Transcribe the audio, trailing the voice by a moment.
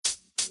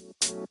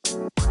I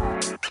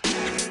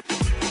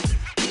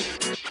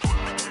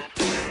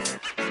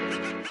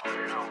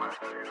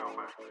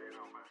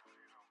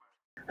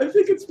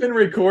think it's been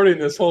recording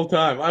this whole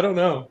time. I don't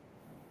know.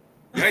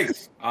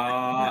 Nice.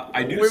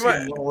 I do We see a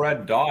might- little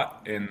red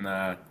dot in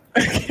the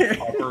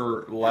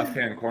upper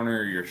left-hand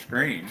corner of your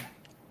screen.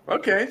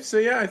 Okay, so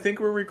yeah, I think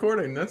we're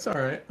recording. That's all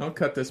right. I'll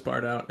cut this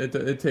part out.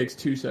 It takes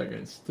 2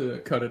 seconds to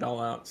cut it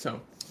all out.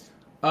 So,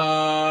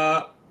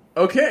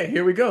 okay,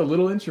 here we go.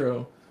 Little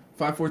intro.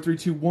 5, 4, 3,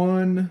 2,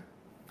 1.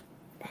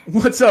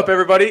 What's up,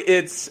 everybody?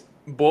 It's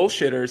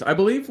Bullshitters. I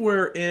believe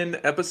we're in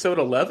episode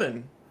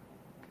 11.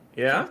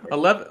 Yeah,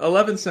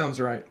 11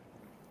 sounds right.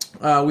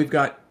 We've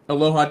got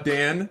Aloha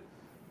Dan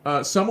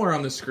somewhere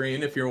on the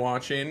screen if you're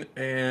watching,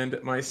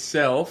 and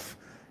myself.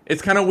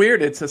 It's kind of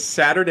weird. It's a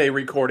Saturday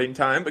recording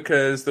time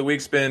because the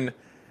week's been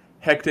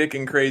hectic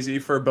and crazy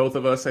for both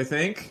of us, I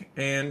think.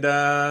 And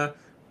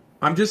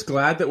I'm just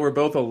glad that we're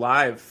both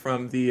alive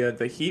from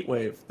the heat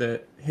wave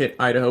that hit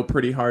Idaho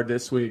pretty hard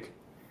this week.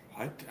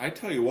 I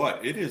tell you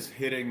what, it is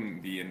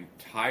hitting the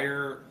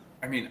entire,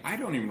 I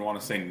don't even want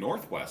to say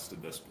Northwest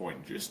at this point.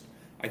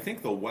 I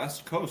think the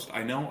West Coast.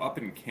 I know up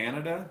in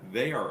Canada,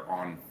 they are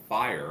on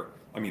fire.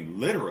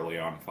 Literally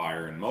on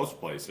fire in most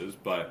places,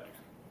 but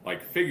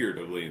like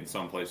figuratively in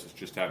some places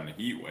just having a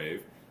heat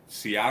wave.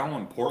 Seattle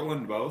and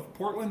Portland both.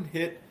 Portland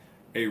hit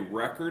a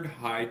record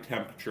high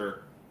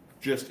temperature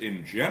just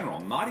in general.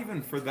 Not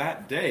even for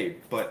that day,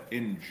 but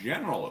in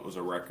general it was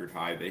a record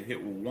high. They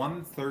hit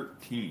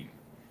 113.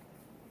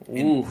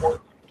 In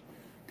Portland.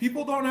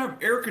 People don't have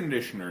air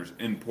conditioners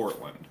in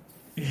Portland.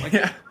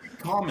 Yeah. It's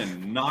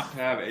common not to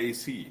have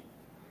AC.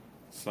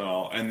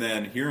 So, and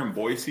then here in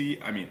Boise,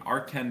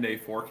 our 10-day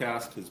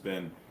forecast has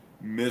been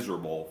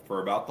miserable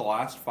for about the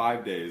last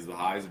 5 days. The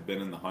highs have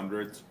been in the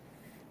hundreds.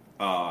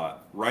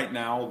 Right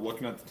now,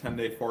 looking at the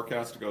 10-day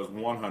forecast, it goes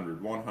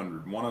 100,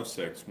 100,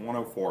 106,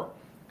 104,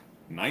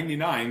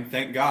 99.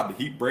 Thank God the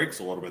heat breaks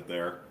a little bit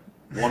there.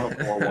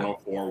 104,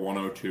 104,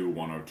 102,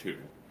 102.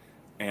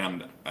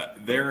 And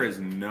there is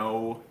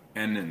no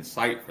end in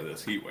sight for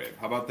this heat wave.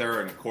 How about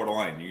there in Coeur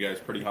d'Alene? You guys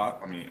pretty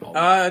hot?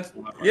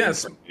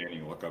 Yes.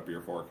 Danny, look up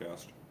your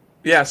forecast.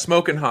 Yeah,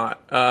 smoking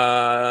hot.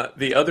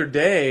 The other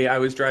day, I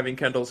was driving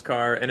Kendall's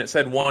car, and it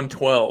said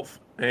 112.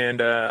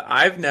 And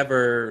I've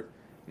never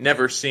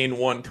seen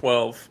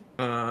 112,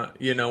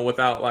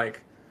 without,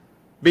 like,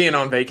 being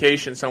on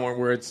vacation somewhere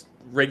where it's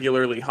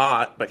regularly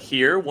hot. But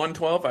here,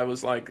 112, I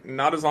was like,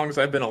 not as long as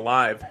I've been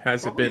alive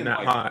has it been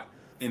that hot.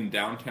 In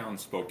downtown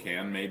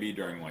Spokane, maybe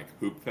during like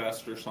Hoop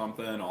Fest or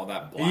something, all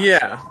that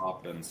black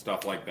top and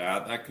stuff like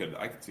that. I could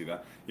see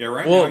that. Yeah,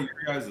 now your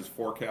guys'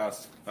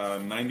 forecast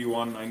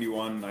 91,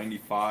 91,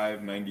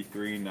 95,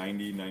 93,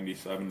 90,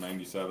 97,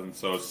 97.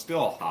 So it's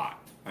still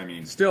hot.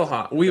 Still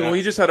hot.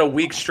 We just had a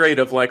week straight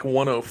of like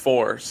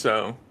 104,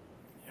 so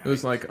it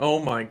was like,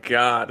 oh my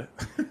God.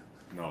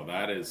 No,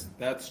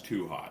 that's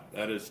too hot.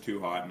 That is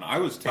too hot. And I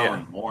was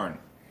telling Lauren,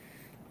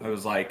 I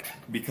was like,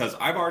 because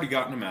I've already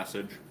gotten a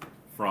message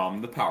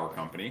from the power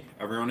company.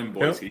 Everyone in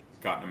Boise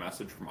gotten a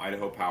message from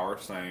Idaho Power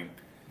saying,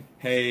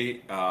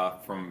 hey,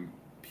 from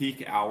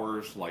peak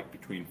hours, like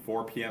between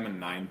 4 p.m. and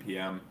 9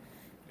 p.m.,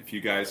 if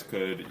you guys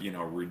could,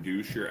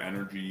 reduce your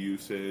energy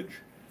usage,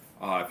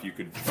 if you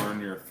could turn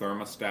your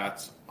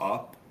thermostats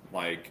up,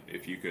 like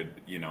if you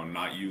could,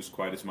 not use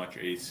quite as much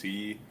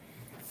AC.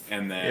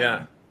 And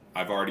then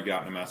I've already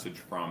gotten a message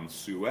from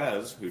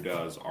Suez, who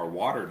does our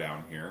water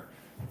down here,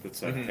 that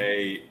said,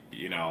 hey,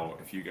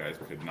 if you guys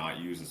could not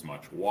use as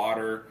much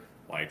water,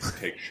 like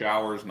take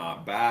showers,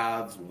 not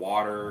baths,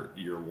 water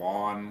your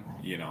lawn,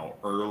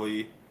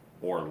 early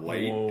or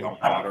late.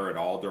 Don't water at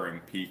all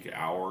during peak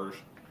hours.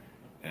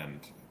 And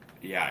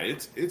yeah,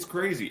 it's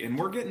crazy. And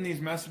we're getting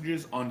these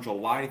messages on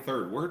July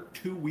 3rd. We're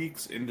 2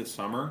 weeks into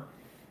summer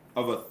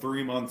of a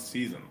 3-month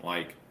season.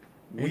 Like,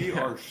 we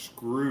are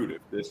screwed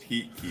if this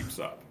heat keeps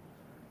up.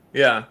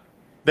 Yeah.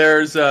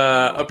 There's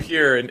up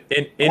here in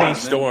any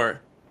store.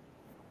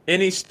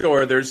 Any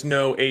store, there's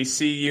no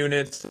AC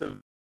units,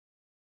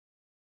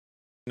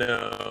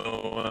 no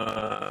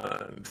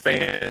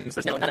fans.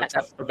 There's none of that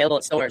stuff available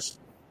at stores.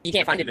 You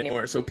can't find it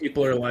anywhere. So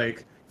people are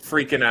like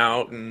freaking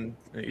out, and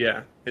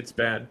yeah, it's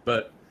bad.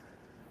 But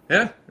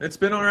yeah, it's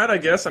been all right, I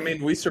guess.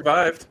 We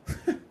survived.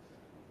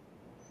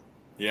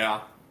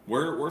 Yeah,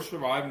 we're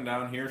surviving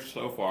down here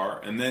so far.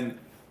 And then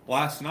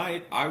last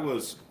night I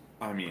was,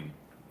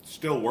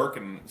 still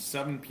working.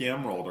 7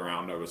 p.m. rolled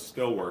around. I was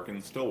still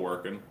working.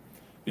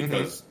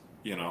 Because,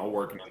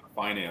 working in the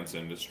finance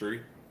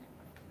industry,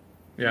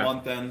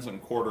 month ends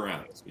and quarter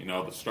ends.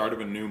 The start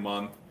of a new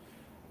month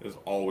is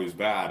always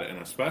bad, and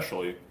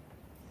especially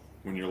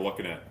when you're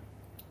looking at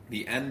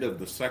the end of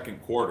the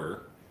second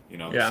quarter,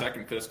 the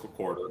second fiscal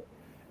quarter,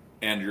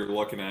 and you're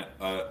looking at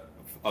a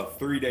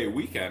 3-day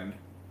weekend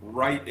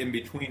right in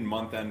between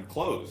month-end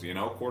close,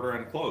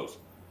 quarter-end close.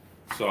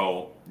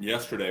 So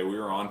yesterday we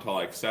were on till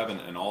like 7,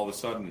 and all of a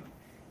sudden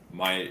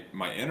my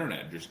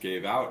internet just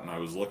gave out, and I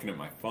was looking at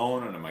my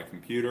phone and at my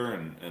computer,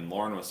 and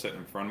Lauren was sitting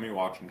in front of me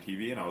watching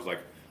TV, and I was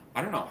like,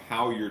 I don't know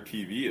how your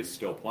TV is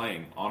still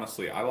playing.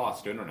 Honestly, I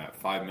lost internet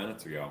 5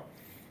 minutes ago,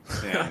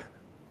 and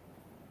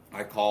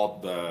I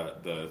called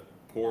the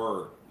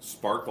poor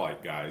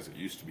Sparklight guys. It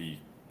used to be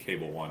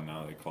Cable One.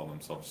 Now they call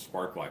themselves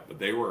Sparklight, but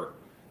they were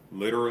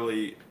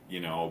literally,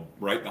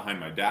 right behind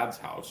my dad's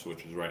house,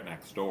 which is right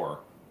next door,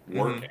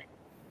 working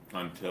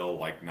until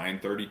like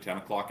 9:30, 10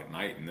 o'clock at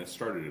night, and this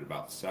started at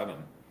about 7.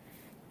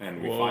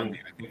 And I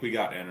think we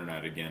got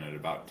internet again at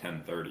about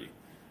 10:30.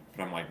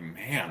 But I'm like,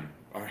 man,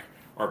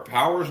 our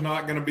power's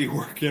not going to be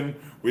working.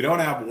 We don't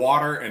have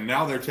water, and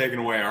now they're taking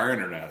away our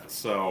internet.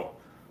 So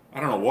I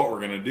don't know what we're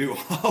going to do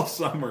all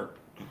summer.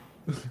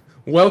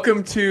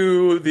 Welcome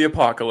to the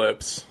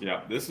apocalypse.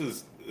 Yeah, this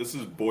is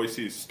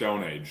Boise's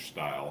Stone Age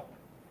style.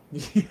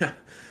 Yeah.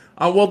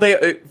 Well,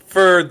 they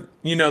for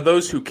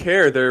those who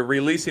care, they're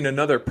releasing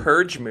another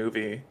Purge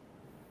movie,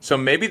 so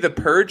maybe the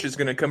Purge is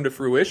going to come to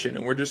fruition,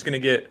 and we're just going to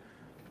get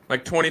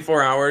like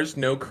 24 hours,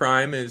 no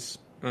crime is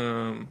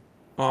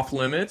off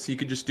limits. You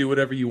could just do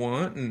whatever you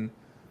want, and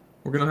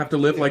we're going to have to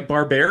live like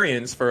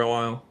barbarians for a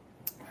while.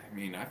 I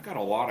mean, I've got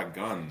a lot of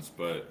guns,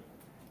 but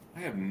I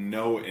have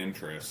no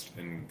interest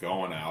in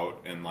going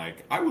out, and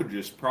like I would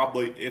just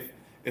probably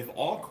if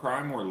all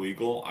crime were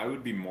legal, I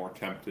would be more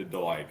tempted to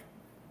like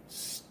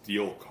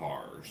steal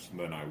cars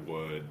than I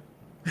would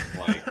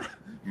like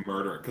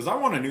murder, because I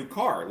want a new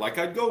car. Like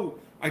I'd go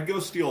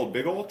steal a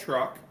big old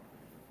truck,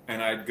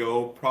 and I'd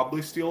go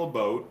probably steal a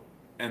boat,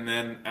 and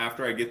then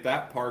after I get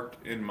that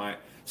parked in my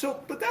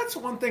but that's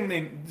one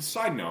thing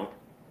side note,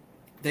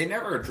 they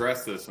never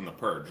address this in the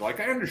Purge. Like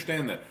I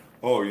understand that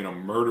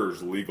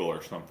murder's legal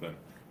or something,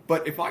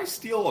 but if I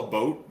steal a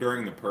boat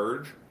during the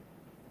Purge,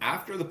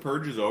 after the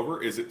Purge is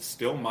over, is it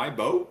still my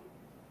boat?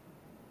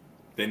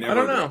 They never. I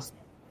don't know.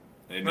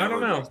 I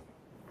don't know.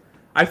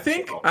 I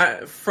think,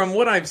 from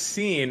what I've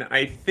seen,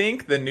 I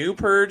think the new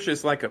Purge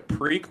is like a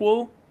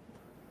prequel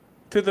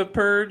to the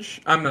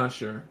Purge. I'm not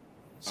sure.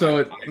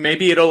 So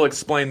maybe it'll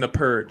explain the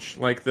Purge,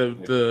 like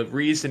the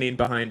reasoning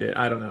behind it.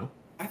 I don't know.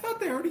 I thought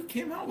they already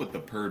came out with the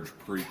Purge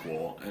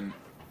prequel, and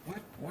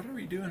what are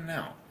we doing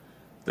now?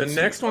 The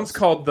next one's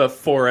called the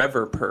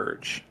Forever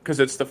Purge, because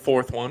it's the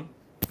 4th one.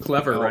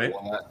 Clever, right?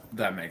 Well,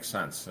 that makes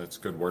sense. That's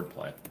good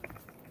wordplay.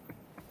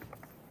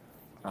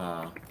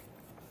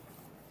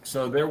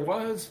 So there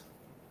was,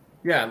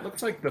 it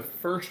looks like the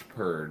first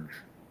Purge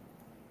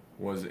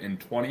was in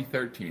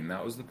 2013.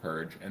 That was the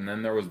Purge. And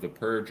then there was the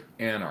Purge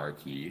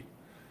Anarchy.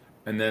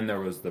 And then there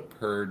was the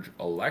Purge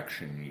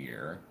Election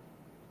Year.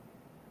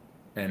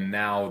 And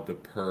now the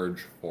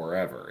Purge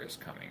Forever is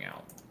coming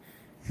out.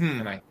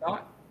 And I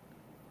thought,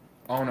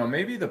 oh no,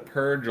 maybe the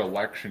Purge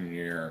Election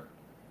Year.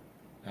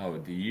 Oh,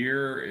 the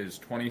year is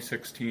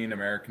 2016,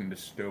 American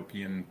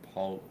dystopian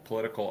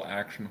political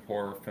action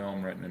horror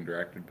film written and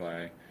directed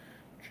by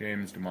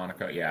James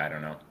DeMonaco. Yeah, I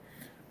don't know.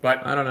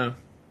 But I don't know.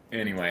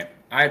 Anyway,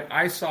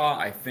 I saw,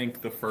 I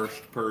think, the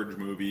first Purge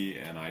movie,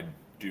 and I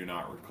do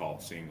not recall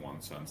seeing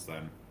one since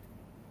then.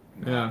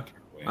 I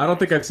don't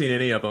think I've seen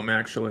any of them,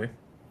 actually.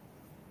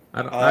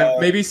 I've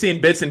maybe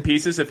seen bits and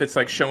pieces if it's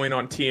like showing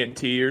on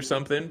TNT or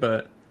something,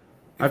 but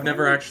I've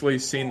never actually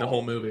seen the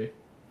whole movie.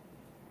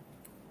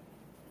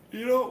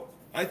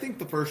 I think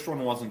the first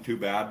one wasn't too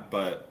bad,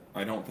 but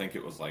I don't think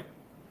it was like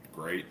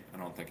great. I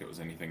don't think it was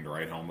anything to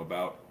write home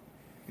about.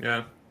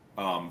 Yeah.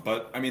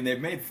 But I mean,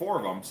 they've made 4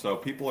 of them, so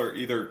people are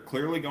either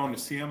clearly going to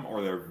see them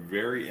or they're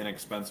very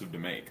inexpensive to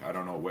make. I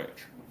don't know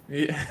which.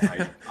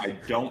 Yeah. I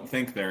don't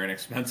think they're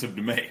inexpensive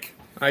to make.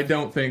 I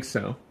don't think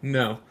so.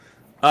 No.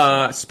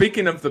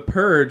 Speaking of the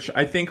Purge,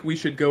 I think we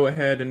should go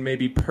ahead and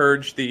maybe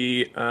purge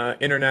the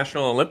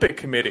International Olympic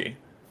Committee.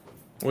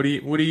 What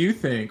do you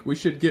think? We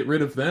should get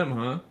rid of them,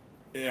 huh?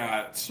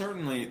 Yeah,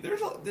 certainly.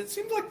 It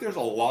seems like there's a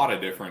lot of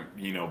different,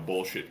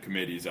 bullshit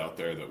committees out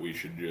there that we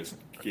should just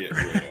get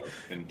rid of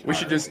entirely. We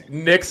should just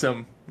nix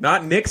them.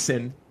 Not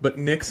Nixon, but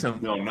nix them.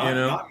 No,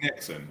 not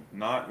Nixon. We're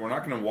not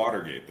going to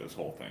Watergate this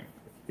whole thing.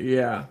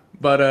 Yeah,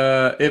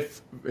 but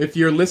if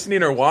you're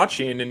listening or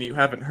watching and you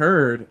haven't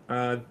heard,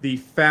 the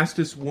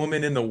fastest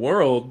woman in the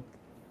world,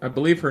 I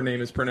believe her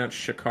name is pronounced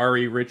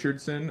Sha'Carri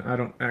Richardson. I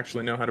don't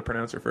actually know how to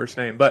pronounce her first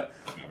name, but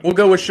we'll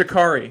go with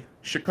Sha'Carri.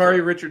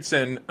 Sha'Carri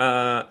Richardson,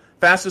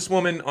 fastest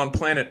woman on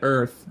planet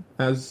Earth,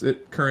 as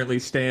it currently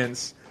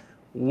stands,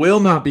 will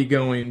not be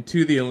going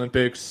to the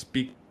Olympics.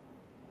 Be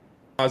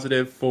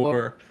positive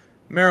for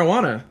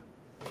marijuana.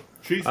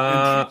 She's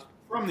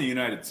from the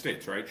United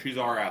States, right? She's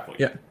our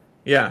athlete.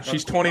 Yeah.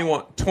 She's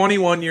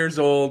 21 years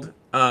old,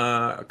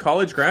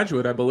 college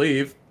graduate, I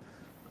believe.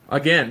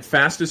 Again,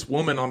 fastest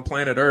woman on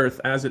planet Earth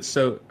as it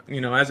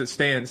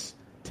stands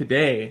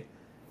today.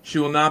 She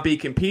will not be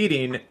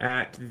competing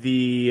at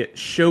the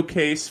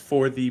showcase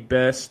for the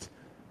best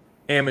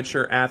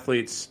amateur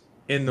athletes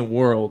in the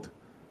world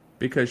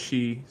because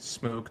she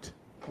smoked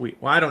weed.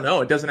 Well, I don't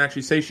know. It doesn't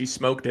actually say she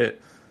smoked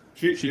it.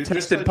 She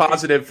tested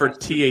positive for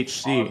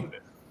THC.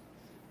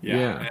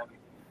 Yeah. And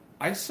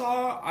I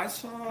saw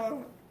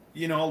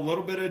a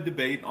little bit of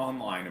debate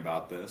online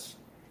about this.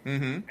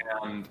 Mm-hmm.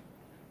 And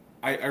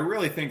I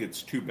really think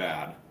it's too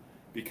bad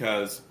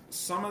because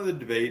some of the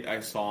debate I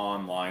saw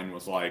online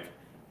was like,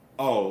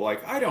 oh,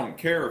 like, I don't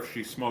care if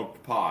she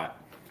smoked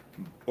pot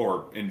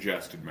or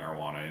ingested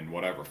marijuana in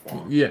whatever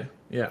form. Yeah,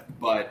 yeah.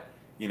 But,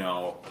 you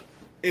know,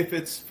 if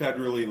it's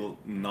federally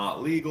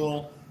not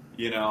legal,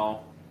 you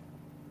know,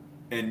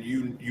 and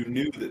you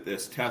knew that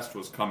this test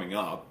was coming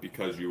up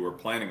because you were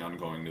planning on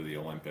going to the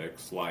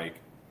Olympics, like,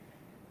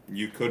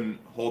 you couldn't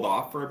hold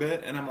off for a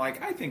bit. And I'm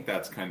like, I think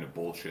that's kind of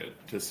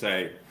bullshit to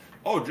say,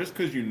 oh, just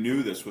because you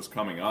knew this was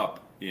coming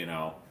up, you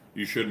know,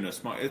 you shouldn't have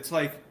smoked. It's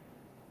like,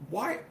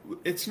 why?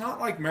 It's not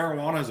like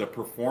marijuana is a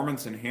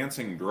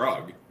performance-enhancing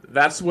drug.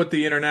 That's what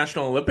the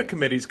International Olympic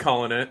Committee's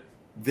calling it.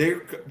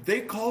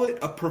 They call it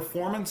a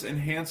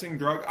performance-enhancing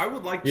drug. I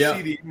would like to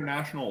see the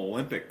International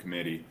Olympic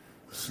Committee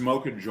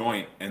smoke a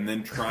joint and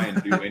then try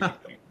and do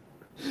anything.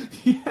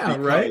 Yeah,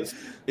 right.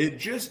 It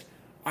just,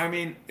 I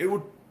mean, it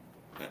would.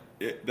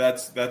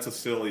 That's a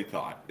silly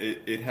thought.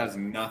 It has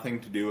nothing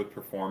to do with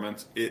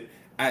performance. It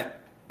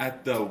at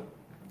the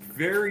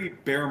very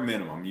bare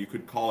minimum, you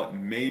could call it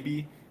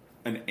maybe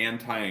an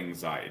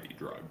anti-anxiety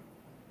drug.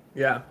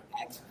 Yeah,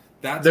 that's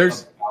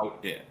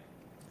about it.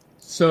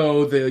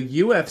 So the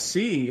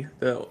UFC,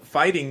 the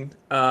fighting,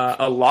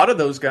 a lot of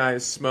those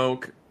guys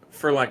smoke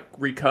for like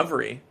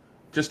recovery,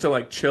 just to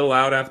like chill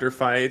out after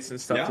fights and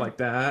stuff like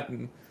that.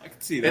 And I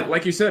can see that.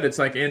 Like you said, it's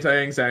like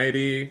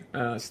anti-anxiety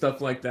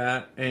stuff like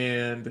that.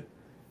 And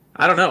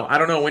I don't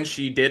know when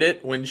she did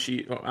it.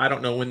 I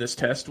don't know when this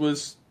test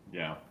was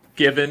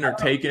given or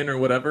taken or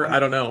whatever. I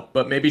don't know,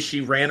 but maybe she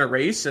ran a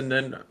race and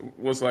then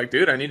was like,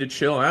 dude, I need to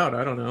chill out.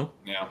 I don't know.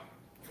 Yeah,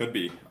 could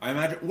be. I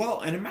imagine.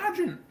 Well, and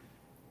imagine.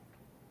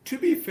 To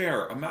be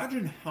fair,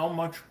 imagine how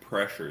much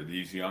pressure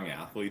these young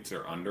athletes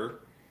are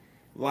under.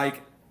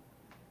 Like,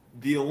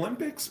 the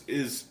Olympics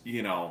is,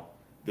 you know,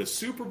 the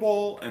Super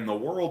Bowl and the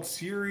World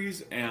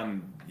Series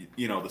and,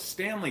 you know, the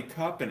Stanley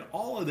Cup and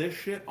all of this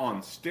shit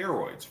on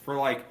steroids for,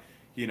 like,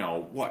 you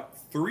know,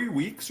 3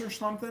 weeks or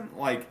something?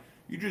 Like,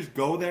 you just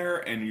go there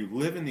and you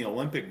live in the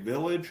Olympic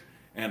Village,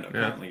 and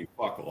apparently you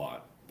fuck a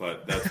lot.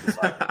 But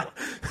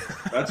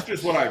that's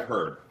just what I've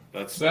heard.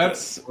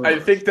 I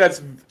think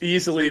that's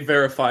easily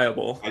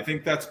verifiable. I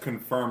think that's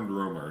confirmed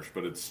rumors,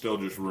 but it's still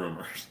just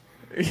rumors.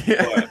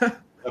 Yeah.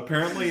 But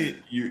apparently,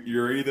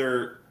 you're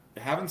either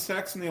having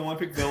sex in the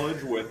Olympic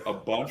Village with a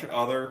bunch of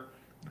other,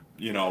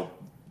 you know,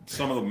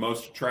 some of the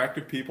most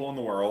attractive people in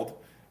the world,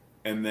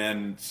 and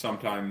then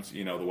sometimes,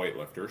 you know, the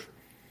weightlifters.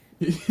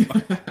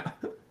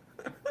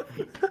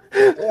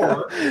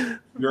 Or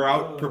you're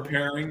out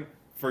preparing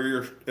for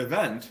your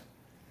event,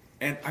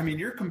 and, I mean,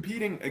 you're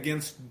competing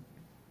against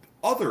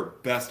other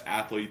best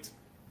athletes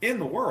in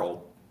the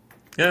world.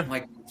 Yeah.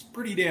 Like, it's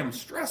pretty damn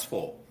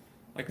stressful.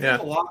 Like, there's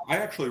a lot. I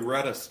actually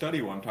read a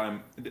study one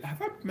time.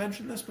 Have I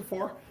mentioned this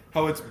before?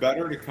 How it's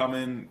better to come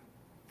in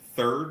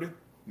third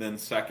than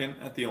second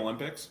at the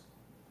Olympics?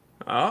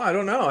 Oh, I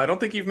don't know. I don't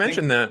think you've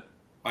mentioned that.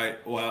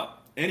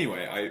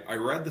 Anyway, I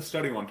read the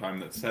study one time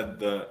that said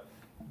the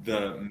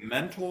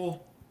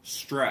mental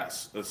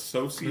stress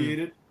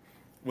associated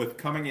with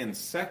coming in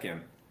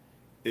second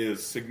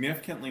is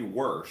significantly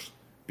worse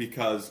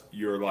because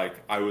you're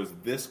like, I was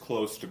this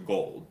close to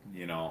gold.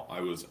 You know, I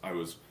was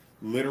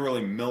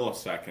literally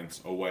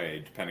milliseconds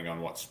away, depending on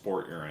what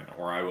sport you're in,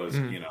 or I was,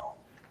 you know,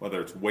 whether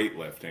it's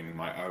weightlifting,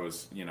 I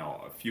was, you know,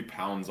 a few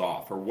pounds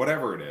off, or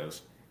whatever it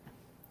is.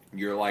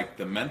 You're like,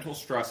 the mental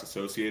stress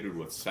associated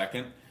with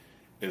second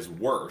is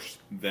worse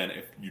than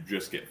if you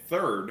just get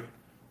third,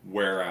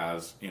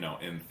 whereas, you know,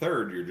 in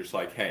third, you're just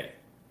like, hey,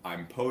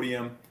 I'm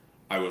podium.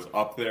 I was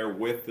up there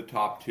with the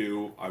top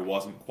two. I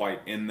wasn't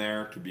quite in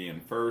there to be in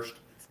first,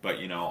 but,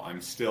 you know,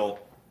 I'm still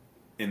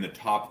in the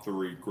top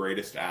three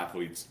greatest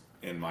athletes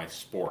in my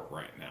sport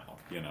right now,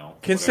 you know.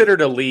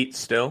 Considered elite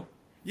still.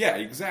 Yeah,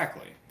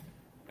 exactly.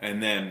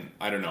 And then,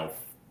 I don't know,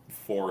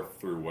 fourth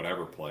through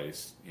whatever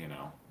place, you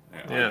know.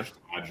 I just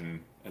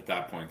imagine at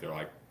that point they're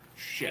like,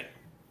 shit,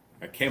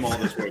 I came all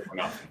this way for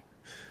nothing.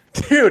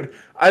 Dude,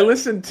 I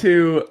listened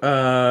to,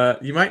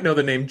 you might know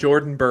the name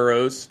Jordan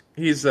Burroughs.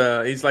 He's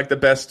like the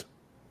best,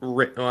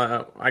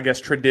 I guess,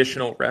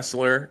 traditional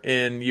wrestler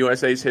in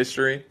USA's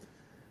history.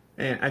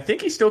 And I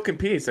think he still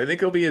competes. I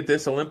think he'll be at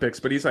this Olympics,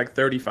 but he's like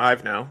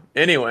 35 now.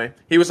 Anyway,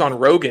 he was on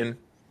Rogan.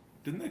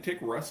 Didn't they take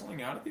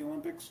wrestling out of the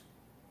Olympics?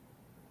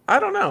 I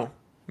don't know.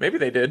 Maybe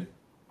they did.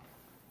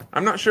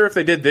 I'm not sure if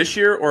they did this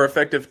year or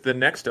effective the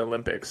next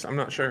Olympics. I'm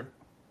not sure.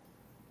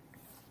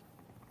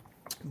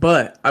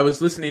 But I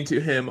was listening to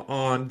him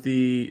on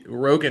the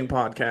Rogan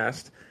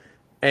podcast,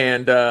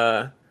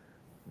 and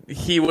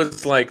he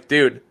was like,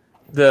 dude,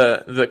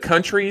 the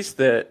countries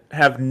that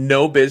have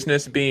no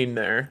business being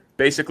there,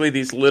 basically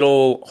these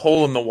little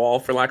hole-in-the-wall,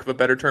 for lack of a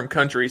better term,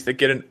 countries that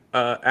get an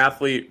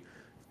athlete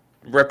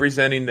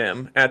representing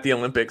them at the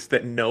Olympics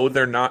that know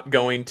they're not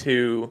going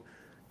to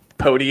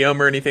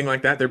podium or anything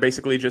like that. They're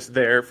basically just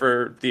there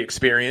for the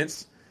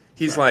experience.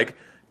 He's like,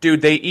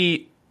 dude, they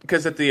eat,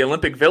 because at the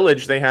Olympic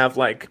Village they have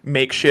like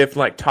makeshift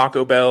like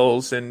Taco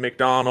Bells and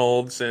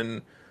McDonald's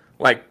and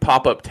like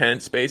pop-up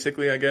tents,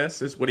 basically, I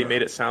guess, is what he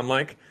made it sound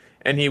like.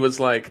 And he was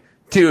like,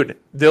 dude,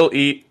 they'll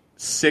eat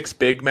 6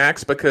 Big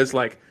Macs because,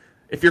 like,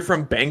 if you're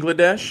from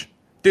Bangladesh,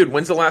 dude,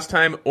 when's the last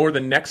time or the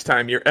next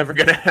time you're ever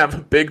gonna have a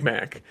Big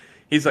Mac?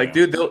 He's like,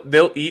 dude,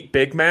 they'll eat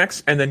Big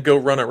Macs and then go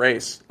run a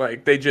race.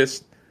 Like,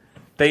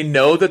 they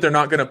know that they're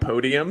not gonna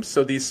podium,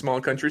 so these small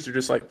countries are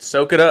just like,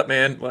 soak it up,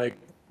 man. Like,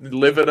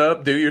 live it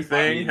up, do your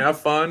thing, have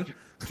fun.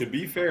 To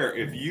be fair,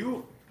 if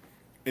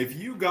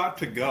you got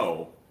to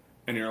go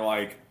and you're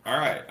like, all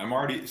right, I'm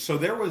already. So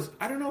there was,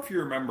 I don't know if you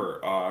remember,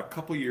 a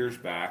couple years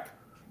back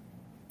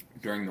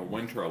during the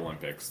Winter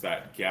Olympics,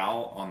 that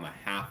gal on the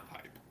half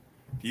pipe.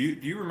 Do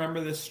you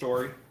remember this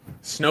story?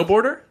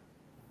 Snowboarder?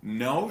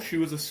 No, she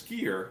was a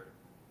skier.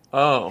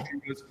 Oh.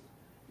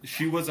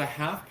 She was a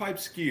half pipe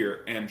skier,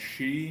 and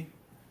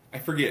I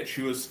forget,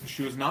 she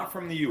was not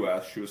from the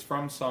U.S. She was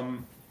from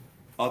some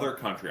other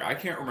country. I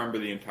can't remember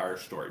the entire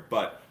story,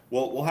 but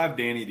we'll have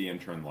Danny the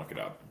intern look it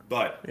up.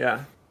 But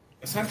yeah,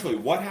 essentially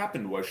what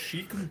happened was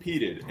she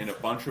competed in a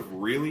bunch of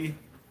really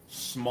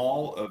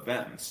small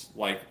events,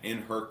 like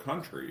in her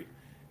country,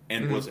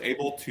 and was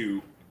able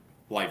to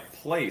like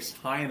place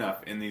high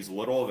enough in these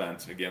little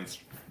events against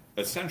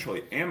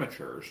essentially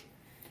amateurs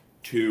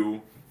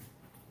to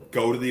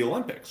go to the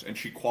Olympics. And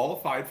she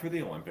qualified for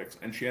the Olympics,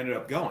 and she ended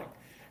up going.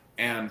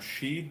 And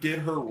she did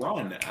her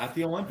run at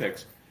the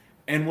Olympics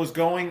and was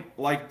going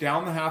like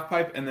down the half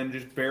pipe and then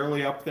just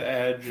barely up the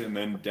edge and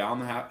then down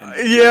the half.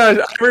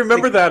 Yeah, I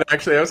remember that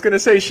actually. I was going to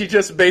say she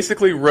just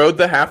basically rode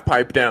the half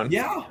pipe down.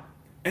 Yeah.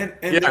 And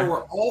there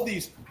were all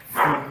these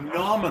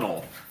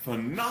phenomenal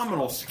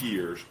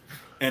skiers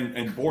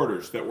and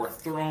boarders that were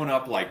throwing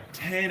up like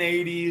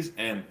 1080s,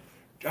 and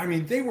I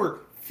mean they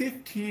were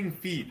 15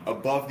 feet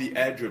above the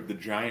edge of the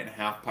giant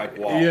half pipe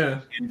wall.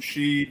 Yeah. And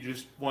she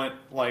just went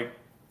like,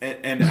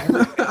 and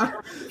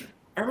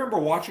I remember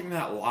watching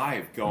that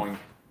live going,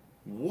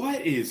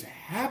 what is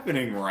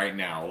happening right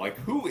now? Like,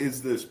 who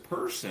is this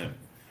person?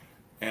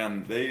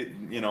 And they,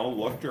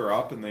 looked her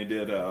up, and they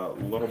did a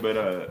little bit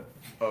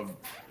of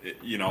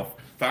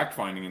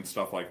fact-finding and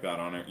stuff like that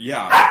on it.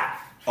 Yeah,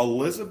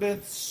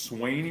 Elizabeth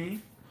Swaney.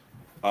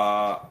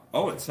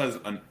 It says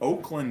an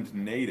Oakland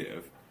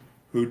native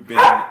who'd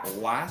been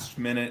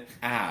last-minute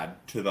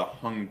add to the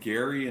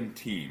Hungarian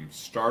team,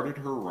 started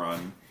her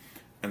run,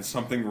 and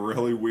something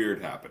really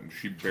weird happened.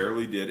 She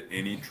barely did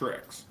any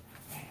tricks.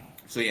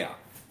 So yeah,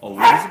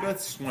 Elizabeth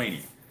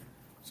Swaney.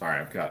 Sorry,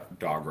 I've got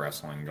dog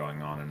wrestling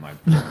going on in my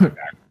back.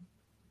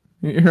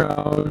 You're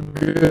all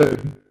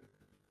good.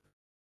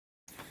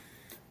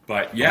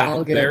 But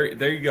yeah, there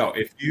you go.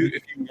 If you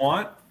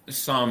want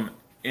some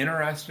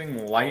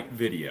interesting light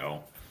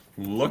video,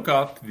 look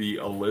up the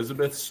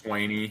Elizabeth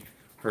Swaney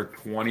her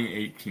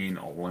 2018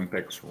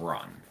 Olympics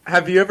run.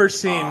 Have you ever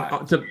seen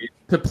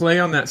to play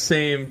on that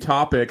same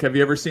topic? Have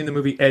you ever seen the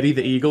movie Eddie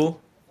the Eagle?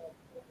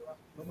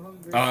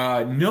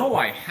 No,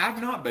 I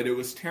have not. But it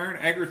was Taron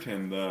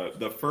Egerton,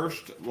 the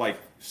first like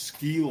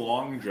ski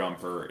long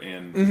jumper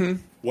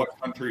in what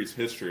country's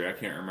history? I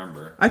can't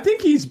remember. I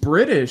think he's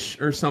British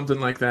or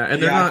something like that.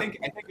 And I think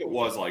it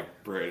was like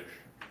British.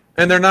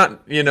 And they're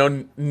not,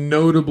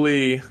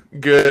 notably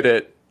good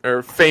at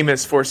or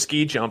famous for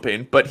ski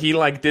jumping, but he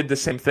like did the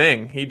same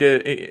thing. You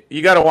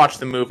got to watch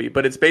the movie,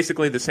 but it's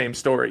basically the same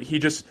story. He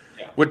just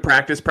would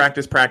practice,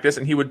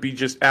 and he would be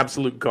just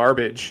absolute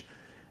garbage.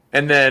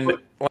 And then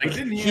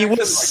he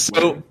was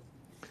win?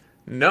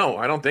 No,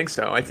 I don't think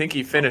so. I think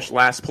he finished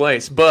last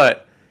place,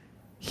 but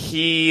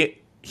he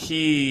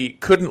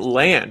couldn't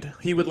land.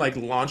 He would like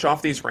launch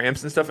off these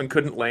ramps and stuff and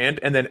couldn't land.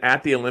 And then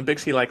at the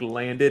Olympics, he like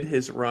landed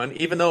his run,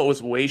 even though it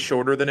was way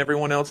shorter than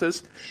everyone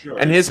else's. Sure,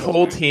 and his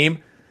whole team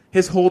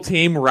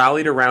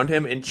rallied around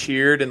him and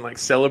cheered and like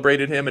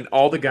celebrated him. And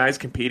all the guys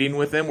competing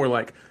with him were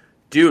like,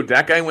 dude,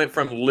 that guy went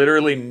from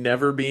literally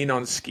never being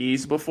on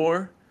skis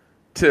before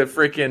to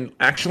freaking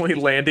actually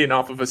landing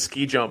off of a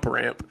ski jump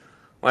ramp.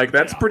 Like,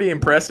 that's pretty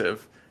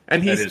impressive.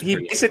 And he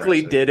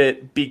basically did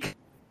it because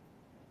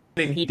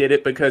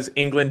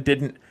England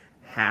didn't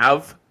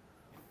have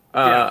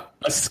a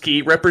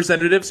ski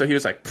representative, so he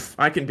was like,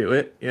 I can do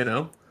it,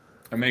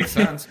 That makes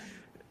sense.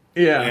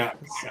 Yeah.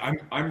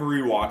 I'm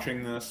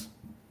rewatching this.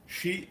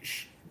 She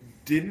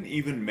didn't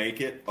even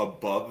make it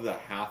above the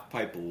half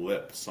pipe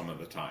lip some of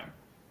the time.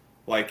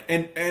 Like,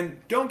 and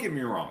don't get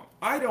me wrong,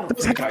 I don't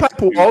think half pipe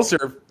walls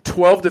are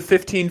 12 to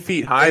 15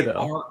 feet high, though.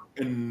 They are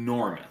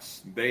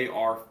enormous. They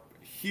are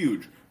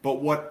huge.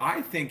 But what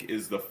I think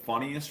is the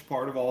funniest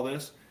part of all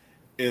this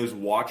is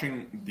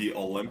watching the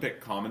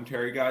Olympic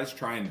commentary guys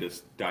try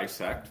and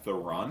dissect the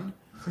run.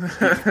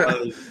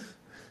 Because,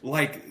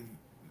 like,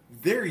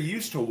 they're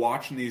used to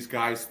watching these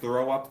guys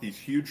throw up these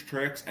huge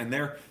tricks, and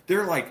they're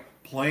like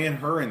playing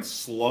her in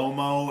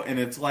slow-mo, and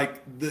it's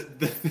like the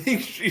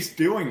things she's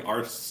doing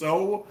are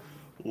so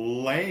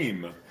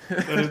lame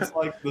that it's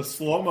like the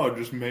slow-mo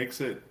just makes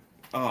it,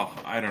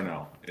 I don't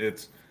know.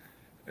 It's,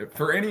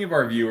 for any of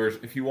our viewers,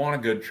 if you want a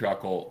good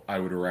chuckle, I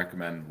would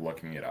recommend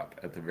looking it up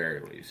at the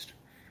very least.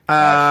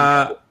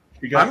 I'm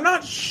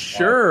not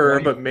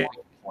sure, but maybe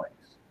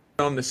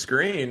on the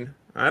screen.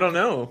 I don't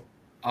know.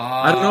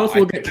 I don't know if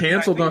we'll get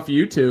canceled off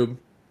YouTube.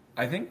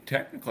 I think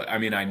technically, I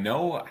mean, I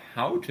know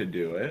how to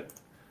do it.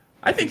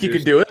 I think you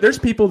could do it. There's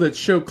people that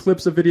show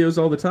clips of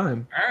videos all the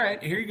time. All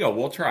right, here you go.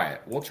 We'll try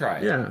it.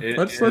 Yeah,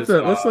 let's let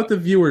the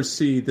viewers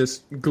see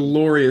this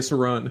glorious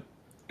run.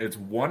 It's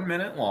 1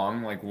 minute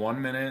long, like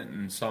 1 minute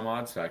and some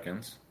odd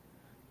seconds.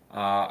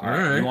 All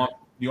right.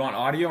 You want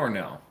audio or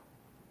no?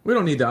 We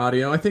don't need the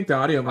audio. I think the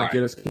audio might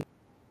get us.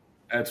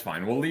 That's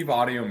fine. We'll leave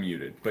audio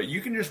muted, but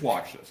you can just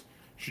watch this.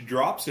 She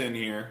drops in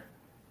here.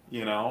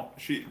 You know,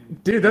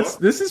 Dude,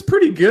 this is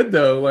pretty good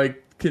though.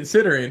 Like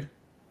considering.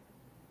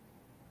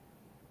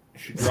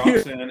 She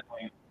drops in. And,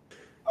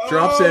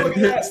 drops in.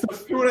 Hits the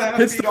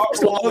 2.5 feet off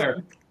the wall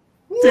there.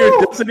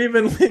 Dude, doesn't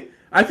even.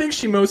 I think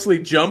she mostly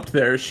jumped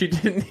there. She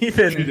didn't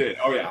even. She did.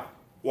 Oh yeah.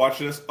 Watch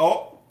this.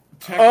 Oh.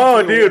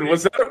 Dude,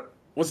 was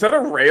that a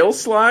rail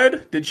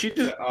slide? Did she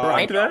just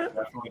grind that?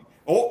 Definitely.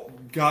 Oh,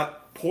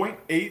 got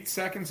 0.8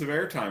 seconds of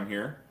airtime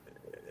here.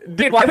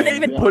 Dude, why they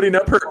even putting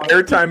up her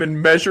airtime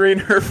and measuring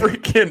her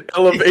freaking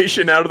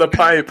elevation out of the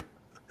pipe?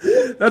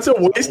 That's a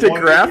waste of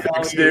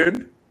graphics,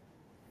 dude.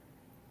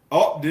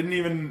 Oh, didn't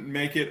even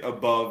make it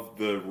above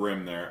the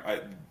rim there.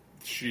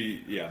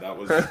 That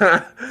was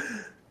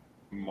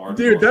marginal.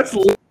 Dude, that's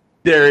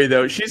legendary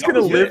though. She's gonna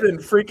live in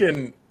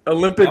freaking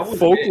Olympic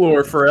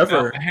folklore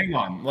forever. Now, hang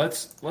on,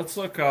 let's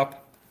look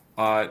up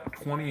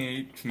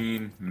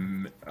 2018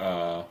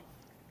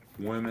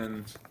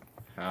 women's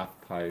half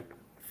pipe.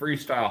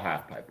 Freestyle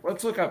half pipe.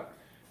 Let's look up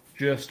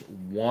just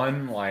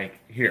one,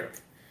 here.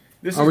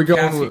 This Are is we going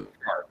Cassie with...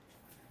 Sharp.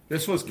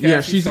 This was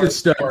Cassie she's a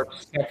stud.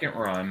 Sharp's second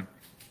run.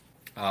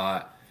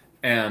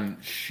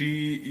 And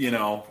she,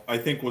 I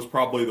think was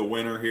probably the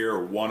winner here,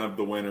 or one of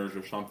the winners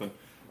or something.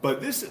 But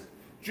this,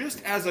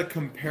 just as a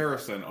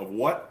comparison of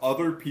what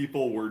other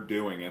people were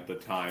doing at the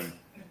time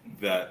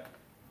that,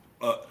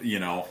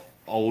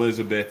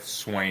 Elizabeth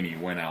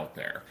Swaney went out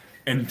there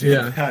and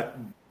did that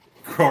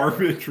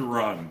garbage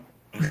run.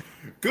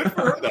 Good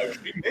for her, though.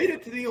 She made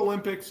it to the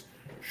Olympics.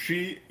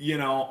 She,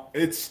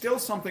 it's still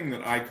something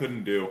that I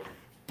couldn't do,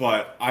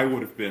 but I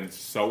would have been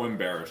so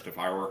embarrassed if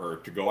I were her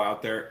to go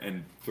out there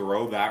and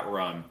throw that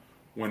run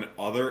when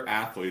other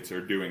athletes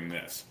are doing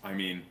this. I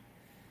mean,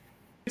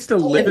 it's to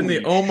live in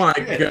the. Oh my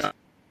god!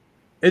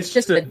 It's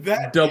just a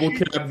double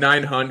cab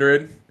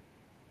 900.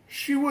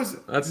 She was.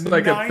 That's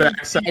like a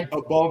backside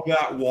above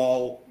that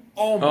wall.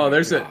 Oh my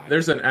god!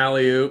 There's an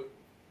alley oop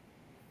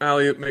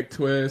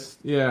McTwist.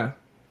 Yeah.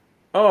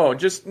 Oh,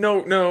 just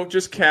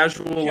just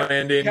casual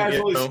landing.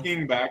 Casually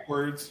skiing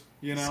backwards,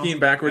 Skiing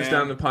backwards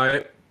down the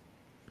pipe.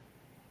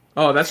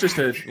 Oh, that's just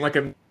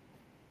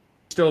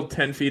still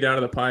 10 feet out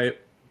of the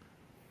pipe.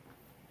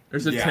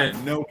 There's a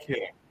 10. No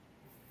kidding.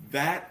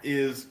 That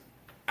is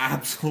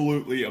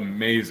absolutely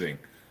amazing.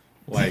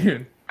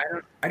 Dude.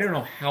 I don't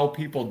know how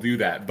people do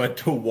that, but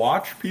to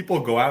watch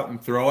people go out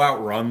and throw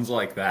out runs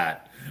like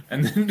that,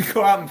 and then to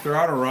go out and throw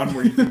out a run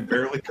where you can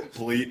barely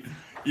complete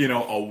a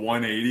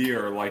 180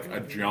 or a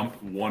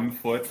jump 1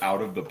 foot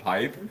out of the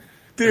pipe.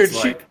 Dude,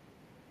 she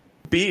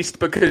beast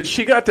because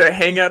she got to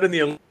hang out in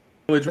the Olympics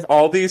with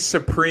all these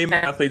supreme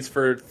athletes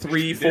for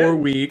 3-4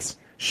 weeks.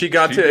 She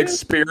got to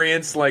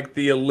experience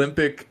the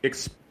Olympic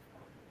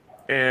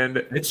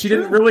and she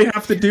didn't really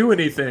have to do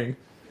anything.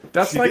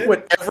 That's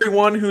what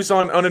everyone who's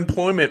on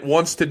unemployment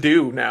wants to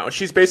do now.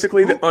 She's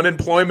basically the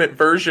unemployment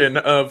version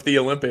of the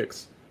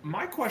Olympics.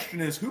 My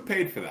question is, who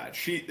paid for that?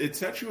 It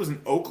said she was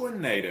an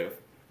Oakland native,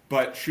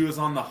 but she was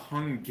on the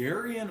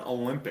Hungarian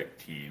Olympic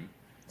team.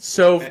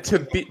 So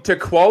to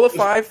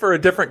qualify for a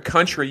different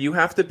country, you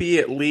have to be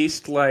at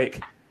least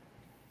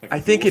I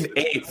think an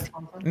eighth.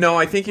 No,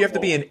 I think you have to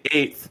be an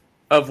eighth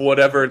of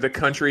whatever the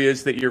country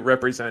is that you're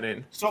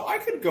representing. So I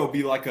could go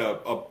be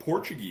a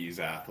Portuguese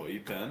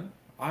athlete then.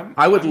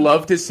 I would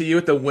love to see you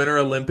at the Winter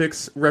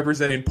Olympics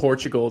representing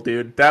Portugal,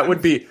 dude. That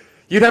would be.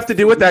 You'd have to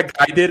do what that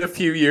guy did a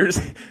few years.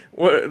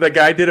 What the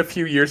guy did a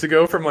few years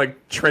ago from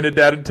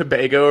Trinidad and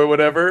Tobago or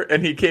whatever,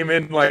 and he came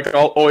in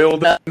all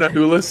oiled in a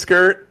hula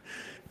skirt.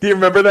 Do you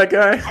remember that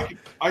guy?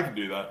 I could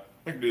do that.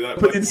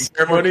 Put in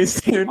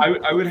ceremonies, dude.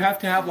 I would have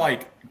to have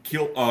not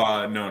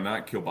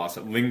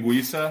kielbasa,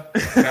 linguiça. I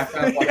have to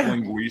have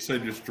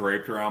linguiça just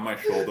draped around my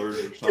shoulders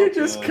or something. You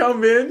just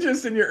come in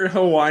just in your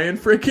Hawaiian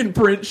freaking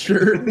print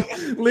shirt,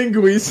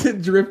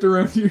 linguiça dripped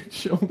around your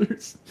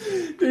shoulders.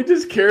 They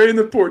just carrying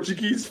the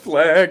Portuguese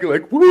flag,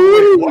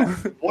 woo!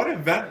 What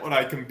event would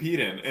I compete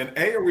in? And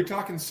are we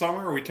talking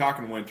summer or are we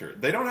talking winter?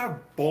 They don't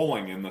have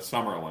bowling in the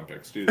Summer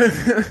Olympics, do they?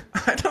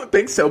 I don't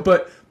think so,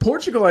 but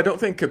Portugal I don't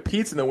think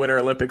competes in the Winter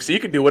Olympics, so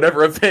you can do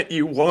whatever event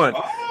you want.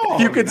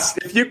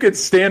 If you could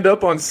stand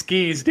up on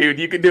skis, dude,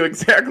 you could do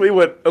exactly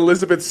what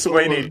Elizabeth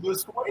Swaney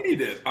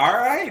did. All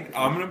right,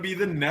 I'm going to be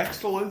the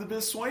next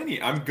Elizabeth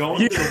Swaney. I'm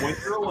going to the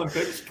Winter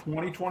Olympics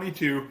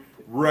 2022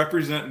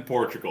 representing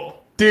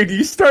Portugal. Dude,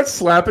 you start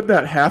slapping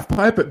that half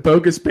pipe at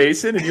Bogus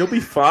Basin and you'll be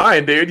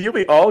fine, dude. You'll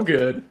be all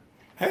good.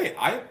 Hey,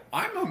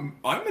 I'm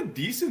a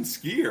decent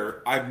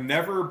skier. I've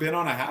never been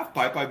on a half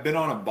pipe. I've been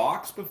on a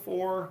box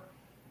before.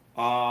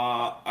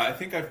 I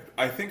think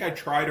I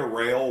tried a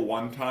rail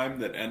one time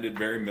that ended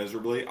very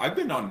miserably. I've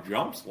been on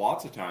jumps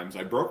lots of times.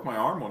 I broke my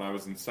arm when I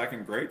was in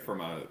second grade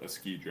from a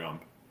ski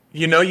jump.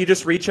 you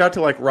just reach out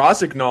to like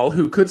Rosignol,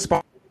 who could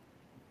sponsor.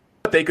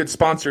 They could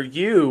sponsor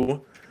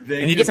you,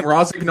 and you get some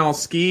Rosignol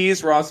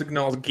skis,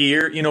 Rosignol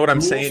gear. You know what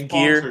I'm saying?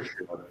 Gear.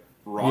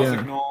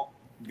 Rosignol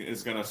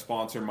is going to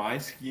sponsor my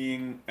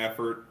skiing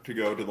effort to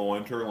go to the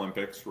Winter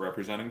Olympics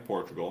representing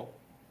Portugal.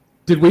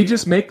 Did we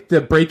just make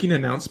the breaking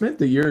announcement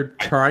that you're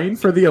trying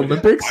for the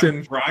Olympics?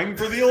 I'm trying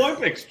for the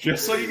Olympics,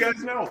 just so you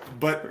guys know.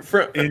 But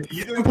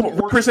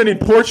representing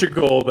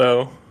Portugal,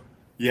 though.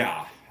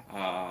 Yeah.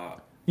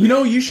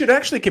 You should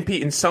actually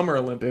compete in Summer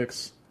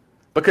Olympics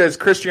because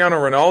Cristiano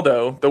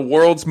Ronaldo, the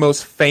world's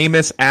most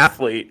famous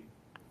athlete,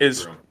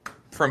 is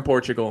from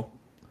Portugal.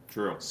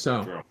 True.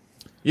 So, True.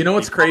 You know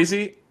what's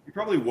crazy? You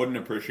probably wouldn't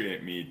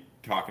appreciate me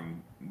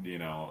talking,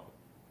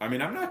 I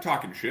mean, I'm not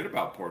talking shit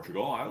about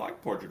Portugal. I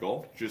like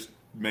Portugal, just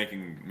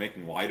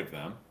making light of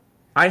them.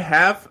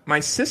 My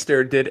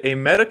sister did a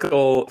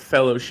medical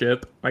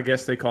fellowship, I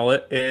guess they call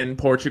it, in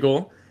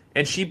Portugal,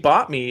 and she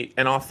bought me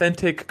an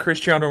authentic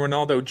Cristiano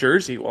Ronaldo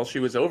jersey while she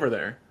was over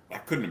there.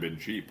 That couldn't have been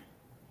cheap.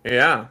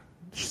 Yeah.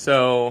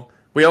 So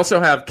we also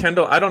have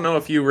Kendall. I don't know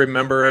if you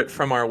remember it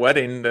from our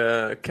wedding,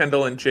 the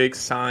Kendall and Jake's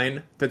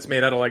sign that's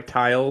made out of like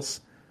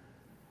tiles.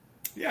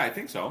 Yeah, I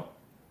think so.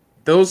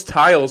 Those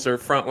tiles are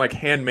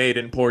handmade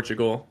in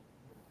Portugal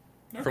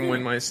Okay. from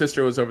when my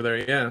sister was over there.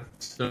 Yeah.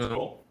 So,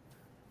 Cool.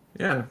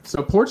 yeah.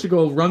 So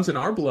Portugal runs in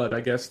our blood,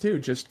 I guess, too.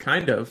 Just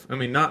kind of. I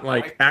mean, not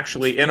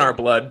actually in our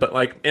blood, but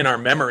like in our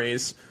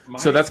memories.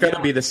 So that's got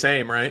to be the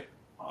same, right?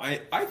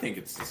 I think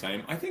it's the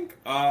same. I think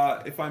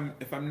if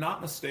I'm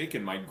not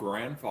mistaken, my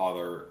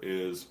grandfather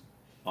is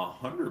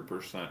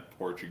 100%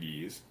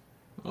 Portuguese,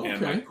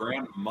 and my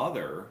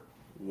grandmother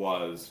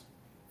was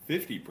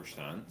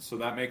 50%. So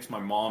that makes my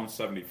mom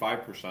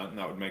 75%, and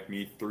that would make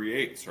me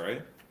 3/8,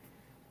 right?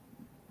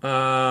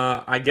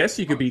 I guess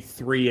you could be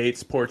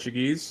 3/8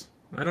 Portuguese.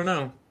 I don't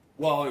know.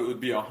 Well, it would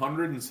be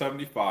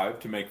 175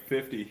 to make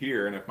 50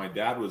 here, and if my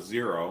dad was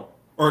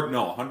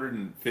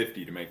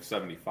 150 to make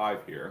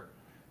 75 here.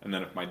 And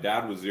then if my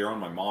dad was 0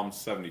 and my mom's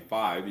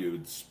 75, you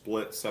would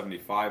split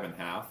 75 in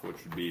half,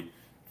 which would be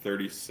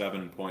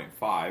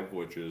 37.5,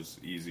 which is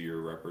easier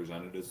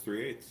represented as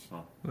 3/8.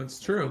 So that's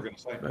true. We're gonna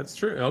say. That's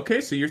true. Okay,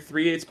 so you're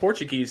 3/8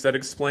 Portuguese. That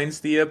explains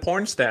the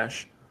porn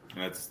stash.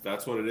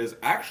 That's what it is.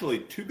 Actually,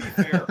 to be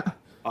fair,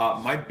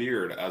 my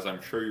beard, as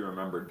I'm sure you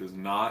remember, does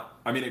not.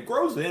 I mean, it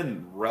grows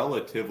in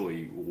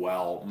relatively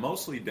well,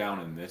 mostly down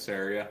in this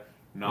area.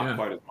 Not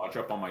quite as much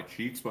up on my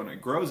cheeks, but when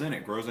it grows in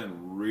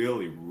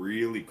really,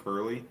 really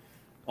curly.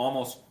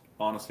 Almost,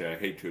 honestly, I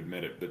hate to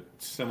admit it, but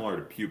similar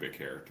to pubic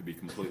hair, to be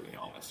completely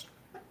honest.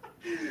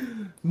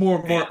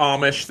 More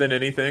Amish than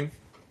anything.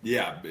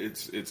 Yeah,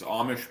 it's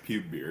Amish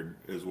pube beard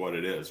is what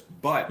it is.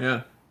 But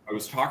I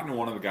was talking to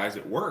one of the guys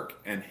at work,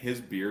 and his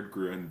beard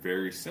grew in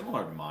very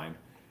similar to mine.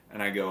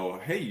 And I go,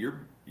 hey,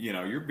 your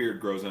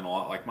beard grows in a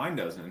lot like mine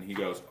does. And he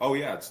goes, oh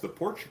yeah, it's the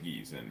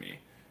Portuguese in me.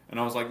 And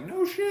I was like,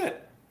 no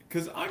shit.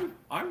 Because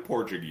I'm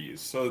Portuguese,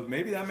 so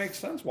maybe that makes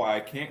sense why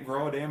I can't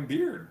grow a damn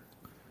beard.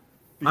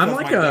 Because I'm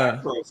like my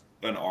dad grows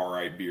an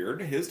alright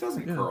beard. His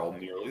doesn't curl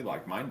nearly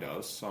like mine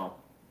does. So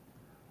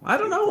I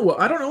don't know.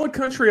 I don't know what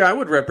country I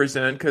would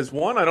represent because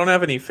one, I don't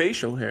have any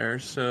facial hair,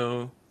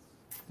 so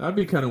that'd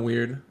be kind of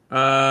weird.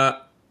 I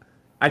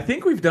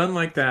think we've done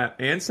like that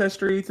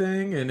ancestry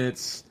thing, and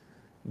it's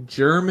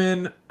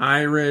German,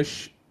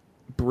 Irish,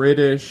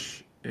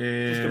 British,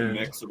 and just a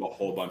mix of a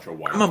whole bunch of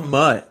white. I'm a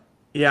mutt.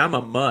 Yeah, I'm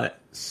a mutt.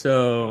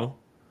 So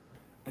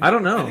I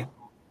don't know.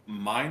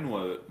 Mine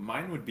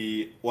would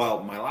be,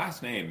 well, my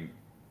last name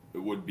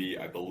would be,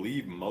 I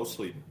believe,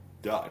 mostly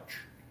Dutch.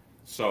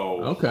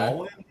 So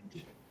Holland.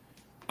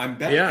 I'm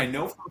betting. I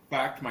know for a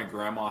fact my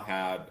grandma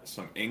had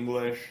some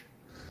English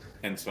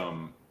and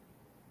some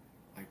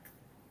like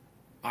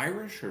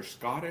Irish or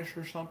Scottish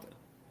or something.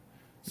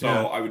 So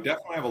I would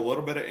definitely have a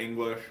little bit of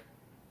English,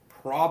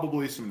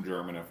 probably some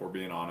German if we're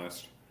being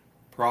honest,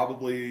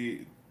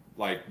 probably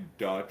like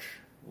Dutch,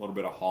 a little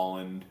bit of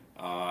Holland,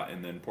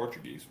 and then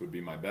Portuguese would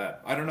be my bet.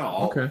 I don't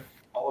know.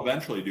 I'll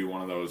eventually do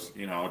one of those,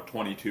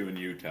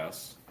 22andU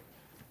tests.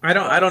 I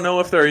don't know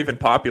if they're even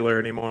popular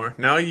anymore.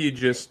 Now you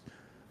just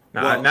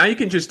now you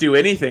can just do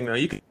anything though.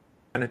 You can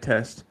kind of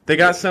test. They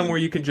got some where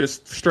you can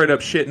just straight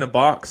up shit in a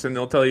box and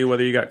they'll tell you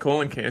whether you got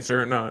colon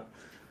cancer or not.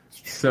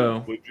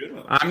 So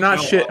I'm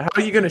not shit. How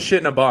are you gonna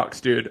shit in a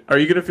box, dude? Are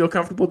you gonna feel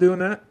comfortable doing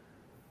that?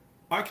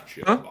 I can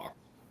shit in a box.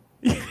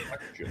 I can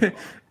shit in a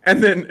box.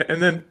 and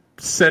then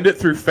send it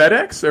through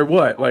FedEx or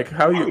what? Like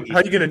how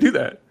you gonna do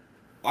that?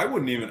 I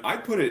wouldn't even.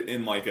 I'd put it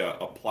in like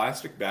a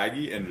plastic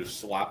baggie and just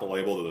slap a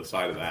label to the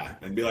side of that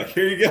and be like,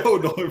 "Here you go,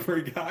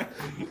 delivery guy."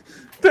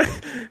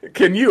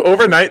 Can you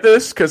overnight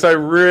this? Because I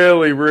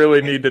really,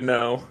 really need to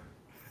know.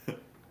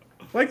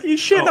 Like you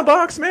shit in a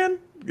box, man.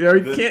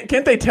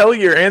 Can't they tell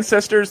your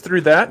ancestors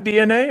through that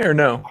DNA or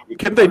no?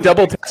 Can't they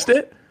double test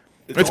it?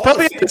 It's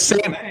probably at the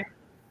same.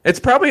 It's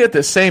probably at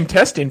the same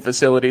testing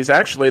facilities.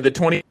 Actually, the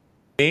 20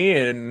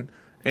 and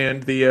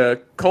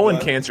the colon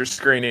cancer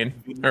screening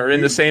are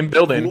in the same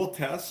building. The cool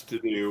test to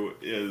do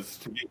is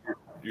to get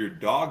your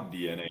dog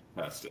DNA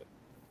tested.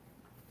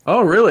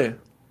 Oh, really?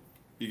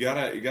 You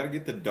gotta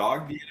get the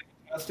dog DNA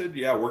tested.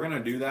 Yeah, we're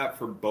gonna do that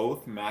for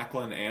both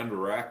Macklin and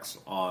Rex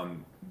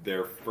on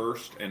their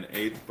 1st and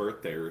 8th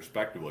birthday,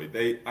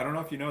 respectively. I don't know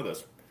if you know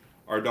this.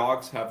 Our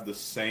dogs have the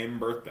same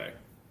birthday.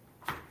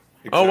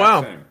 Oh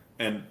wow! Same.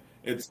 And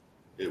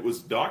it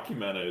was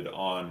documented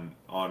on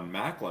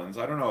Macklin's.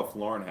 I don't know if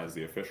Lauren has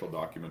the official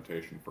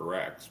documentation for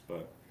Rex,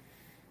 but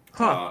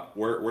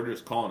we're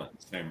just calling it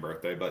the same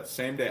birthday, but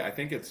same day. I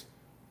think it's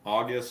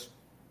August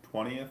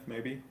 20th,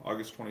 maybe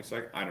August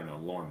 22nd. I don't know.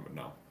 Lauren would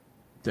know.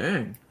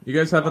 Dang, you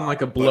guys having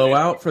like a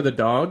blowout for the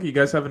dog? You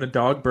guys having a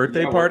dog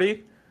birthday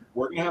party?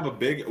 We're gonna have a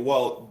big.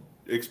 Well,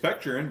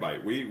 expect your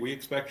invite. We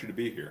expect you to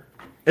be here.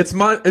 It's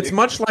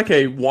much like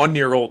a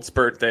 1-year-old's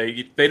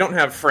birthday. They don't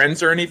have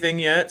friends or anything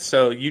yet,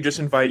 so you just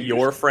invite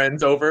your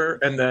friends over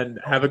and then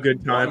have a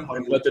good time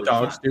and let the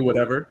dogs do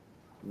whatever.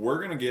 We're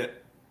going to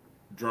get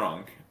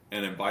drunk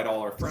and invite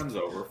all our friends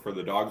over for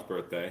the dog's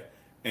birthday,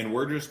 and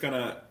we're just going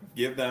to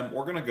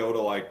we're going to go to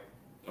like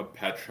a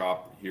pet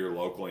shop here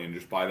locally and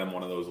just buy them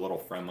one of those little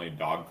friendly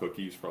dog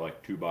cookies for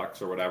like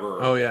 $2 or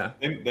whatever. Oh yeah.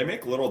 They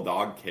make little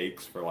dog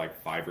cakes for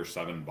like $5 or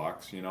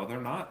 $7. You know, they're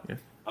not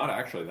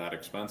actually that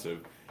expensive.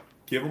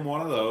 Give them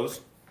one of those.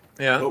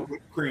 Yeah. Put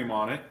whipped cream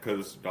on it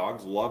because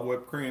dogs love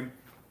whipped cream.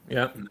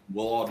 Yeah.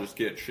 We'll all just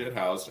get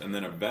shithoused, and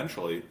then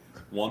eventually,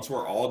 once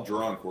we're all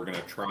drunk, we're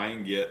gonna try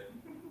and get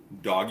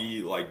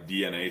doggy like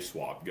DNA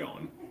swab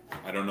going.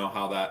 I don't know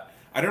how that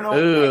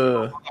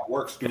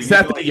works. Is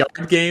that the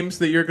yard games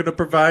that you're gonna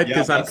provide?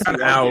 Because I'm kind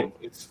of out.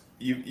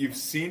 You've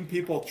seen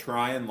people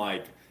try and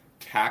like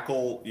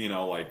tackle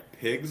like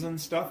pigs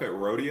and stuff at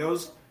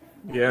rodeos.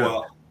 Yeah.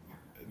 Well,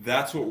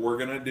 that's what we're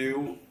gonna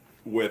do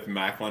with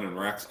Macklin and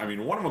Rex. I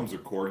mean, one of them's a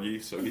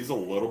corgi, so he's a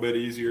little bit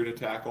easier to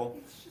tackle.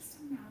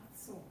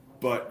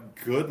 But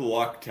good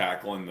luck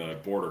tackling the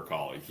border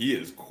collie. He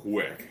is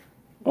quick.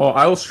 Oh,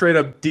 I will straight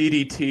up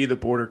DDT the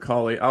border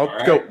collie. I'll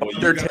go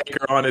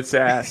Undertaker on its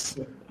ass.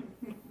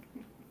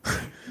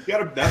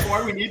 That's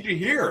why we need you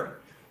here.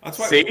 That's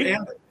why. See?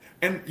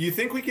 And you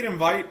think we can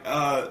invite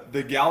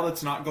the gal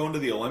that's not going to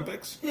the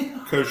Olympics?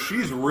 Because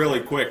she's really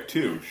quick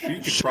too.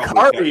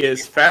 Shikari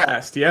is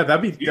fast. Yeah,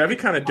 that'd be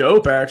kind of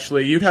dope.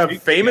 Actually, you'd have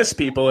famous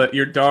people at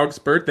your dog's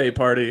birthday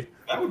party.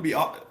 That would be.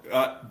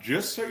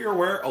 Just so you're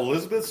aware,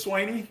 Elizabeth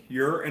Swaney,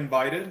 you're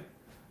invited.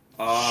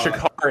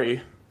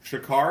 Shikari,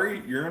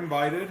 you're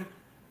invited.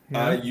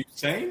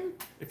 Usain,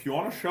 if you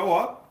want to show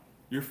up,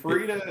 you're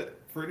free to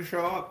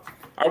show up.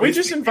 Are we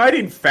just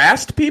inviting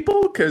fast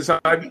people? Because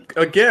I'm,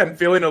 again,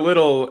 feeling a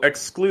little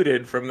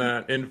excluded from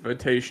that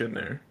invitation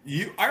there.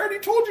 I already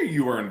told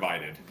you were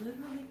invited.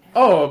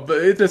 Oh, but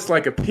it's just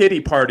like a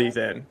pity party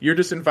then. You're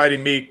just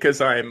inviting me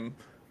because I'm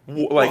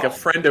a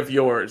friend of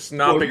yours,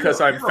 not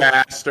because I'm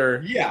fast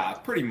or... Yeah,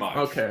 pretty much.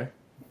 Okay.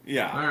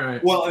 Yeah. All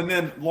right. Well, and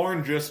then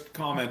Lauren just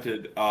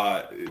commented,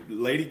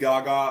 Lady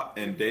Gaga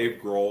and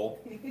Dave Grohl,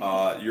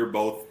 you're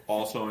both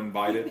also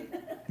invited.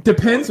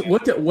 Depends.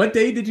 What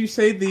day did you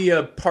say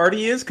the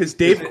party is? Because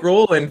Dave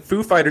Grohl and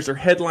Foo Fighters are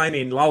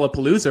headlining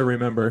Lollapalooza,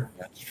 remember?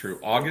 That's true.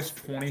 August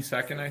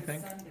 22nd, I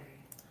think.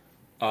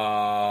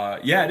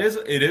 Yeah, it is.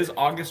 It is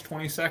August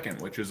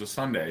 22nd, which is a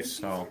Sunday.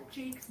 So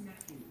Jake's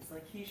nephews,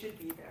 like he should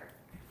be there.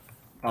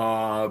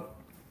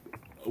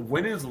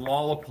 When is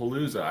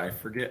Lollapalooza? I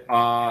forget.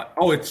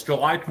 It's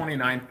July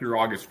 29th through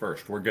August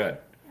 1st. We're good.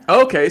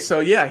 Okay,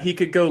 so yeah, he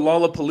could go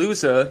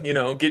Lollapalooza,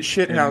 get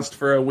shithoused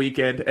for a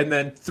weekend, and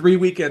then 3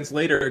 weekends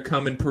later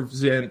come and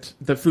present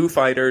the Foo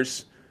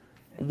Fighters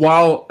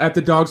while at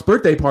the dog's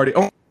birthday party.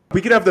 Oh,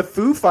 we could have the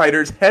Foo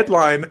Fighters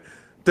headline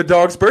the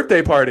dog's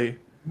birthday party.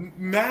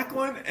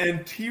 Macklin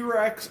and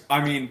T-Rex,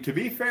 I mean, to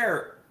be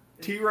fair,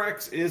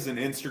 T-Rex is an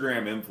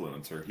Instagram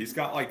influencer. He's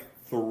got like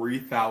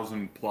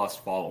 3,000 plus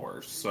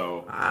followers.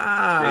 So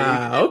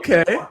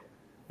okay.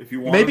 If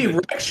you want maybe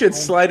Rex should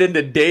slide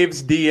into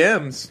Dave's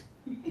DMs.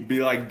 Be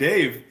like,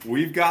 Dave,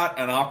 we've got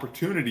an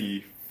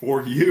opportunity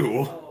for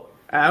you.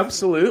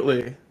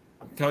 Absolutely.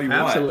 I'll tell you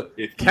what.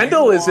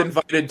 Kendall is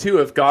invited too.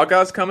 If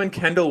Gaga's coming,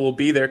 Kendall will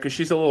be there because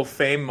she's a little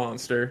fame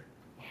monster.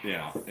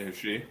 Yeah, is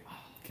she?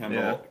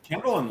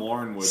 Kendall and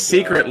Lauren would...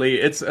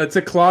 Secretly, it's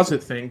a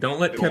closet thing. Don't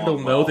let Kendall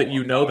know that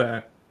you know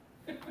that.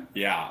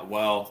 Yeah,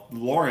 well,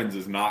 Lauren's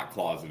is not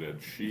closeted.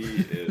 She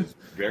is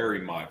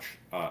very much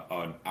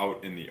an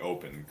out in the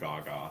open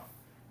Gaga.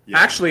 Yeah.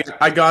 Actually,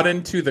 I got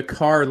into the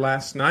car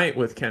last night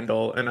with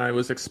Kendall, and I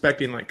was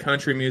expecting like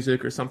country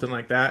music or something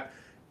like that.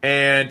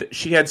 And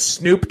she had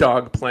Snoop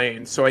Dogg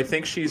playing, so I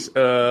think she's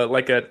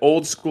like an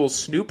old school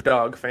Snoop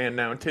Dogg fan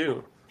now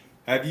too.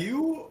 Have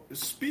you...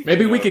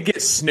 Maybe we could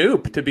get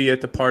Snoop to be at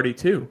the party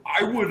too.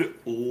 I would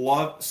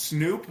love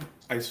Snoop.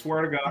 I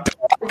swear to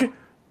God.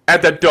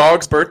 At the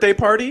dog's birthday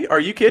party? Are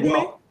you kidding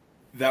me?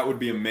 That would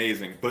be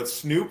amazing. But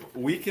Snoop,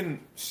 we can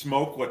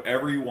smoke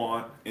whatever you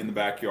want in the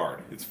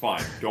backyard. It's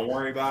fine. Don't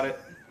worry about it.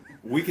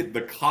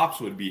 The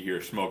cops would be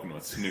here smoking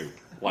with Snoop.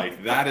 Like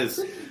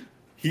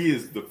he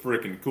is the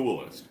freaking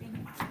coolest.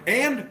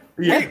 And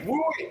wait,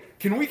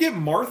 can we get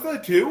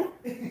Martha too?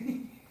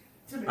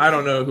 I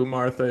don't know who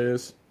Martha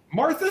is.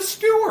 Martha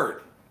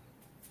Stewart.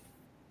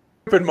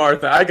 Stupid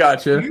Martha, I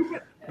got you.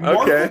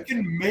 Martha Okay.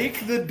 can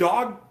make the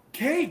dog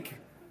cake.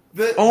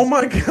 Oh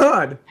my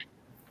god.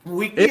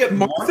 We can If get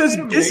Martha's Martha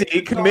to busy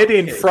make the dog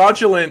committing cake.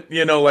 fraudulent,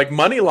 like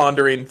money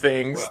laundering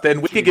things, Well,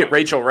 then we she could get might.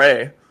 Rachel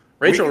Ray.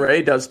 Rachel could-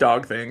 Ray does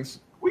dog things.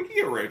 We can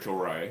get Rachel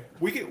Ray.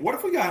 What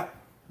if we got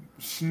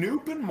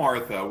Snoop and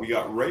Martha? We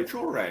got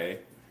Rachel Ray.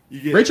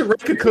 You get Rachel Ray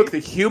could cook the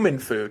human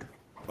food.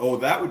 Oh,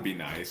 that would be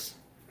nice.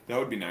 That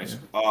would be nice.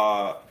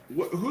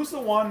 Who's the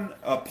one?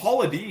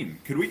 Paula Dean.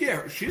 Could we get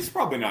her? She's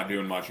probably not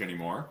doing much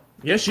anymore.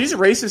 Yeah, she's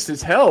racist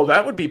as hell.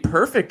 That would be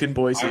perfect in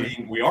Boise. I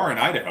mean, we are in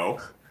Idaho.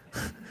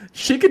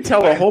 She could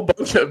tell a whole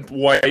bunch of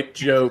white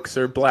jokes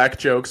or black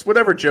jokes,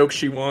 whatever jokes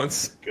she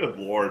wants. Good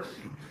lord.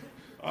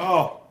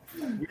 Oh,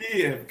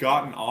 we have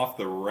gotten off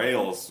the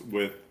rails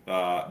with.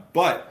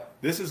 But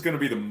this is going to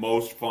be the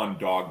most fun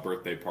dog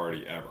birthday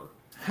party ever.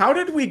 How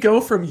did we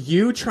go from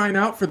you trying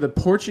out for the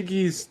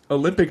Portuguese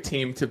Olympic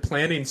team to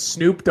planning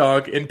Snoop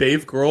Dogg and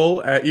Dave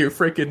Grohl at your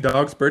freaking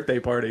dog's birthday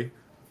party?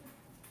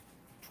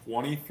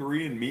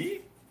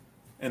 23andMe,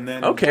 and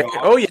then Okay.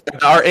 Oh yeah,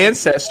 our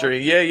ancestry.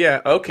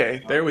 Yeah.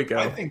 Okay, there we I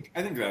go. think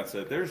that's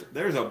it.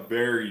 There's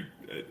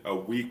a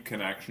weak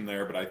connection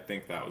there, but I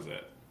think that was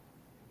it.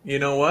 You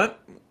know what?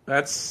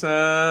 That's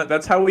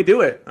how we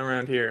do it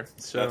around here.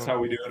 So That's how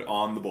we do it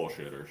on the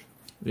Bullshitters.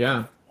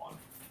 Yeah.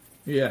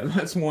 Yeah,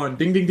 that's one.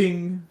 Ding ding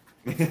ding.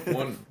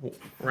 One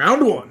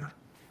round one.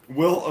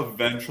 We'll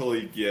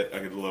eventually get a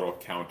little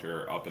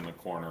counter up in the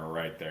corner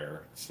right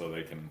there, so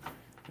they can,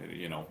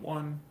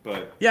 one.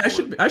 But Yeah,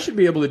 I should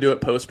be able to do it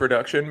post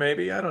production.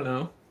 Maybe, I don't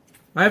know.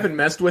 I haven't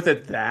messed with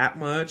it that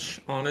much,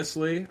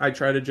 honestly. I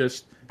try to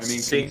just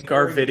sync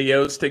our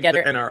videos together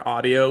and our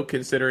audio,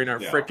 considering our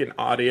freaking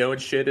audio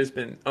and shit has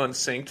been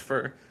unsynced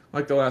for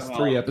like the last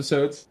 3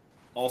 episodes.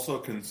 Also,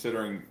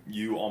 considering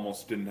you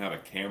almost didn't have a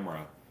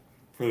camera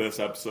for this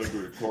episode to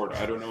record,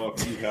 I don't know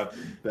if you have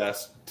the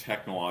best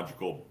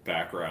technological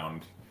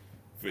background.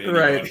 For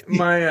anybody. Right,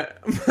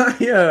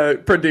 my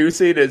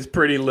producing is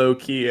pretty low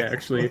key.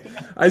 Actually,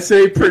 I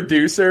say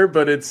producer,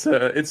 but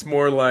it's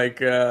more like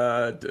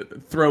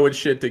throwing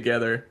shit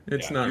together.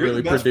 It's not You're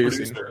really the best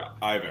producing. producer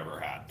I've ever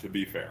had, to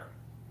be fair.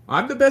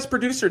 I'm the best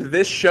producer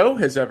this show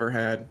has ever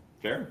had.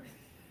 Fair.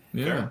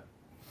 Yeah, Fair.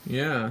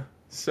 yeah.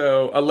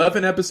 So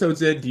 11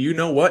 episodes in. Do you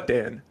know what,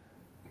 Dan?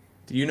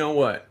 Do you know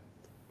what?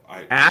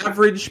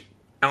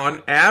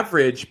 On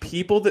average,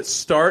 people that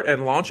start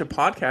and launch a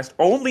podcast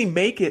only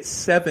make it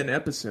 7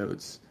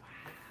 episodes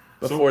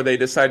before they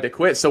decide to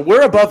quit. So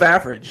we're above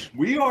average.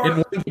 We in are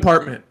one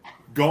department.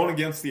 going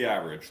against the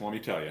average, let me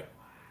tell you.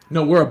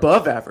 No, we're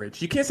above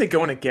average. You can't say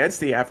going against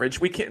the average.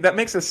 We can't. That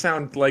makes us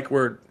sound like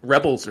we're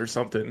rebels or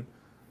something.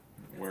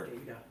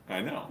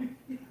 I know.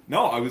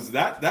 No,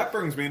 that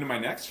brings me into my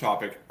next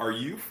topic. Are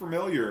you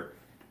familiar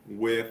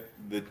with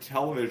the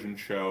television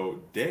show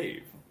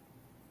Dave?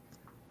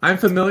 I'm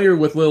familiar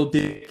with Lil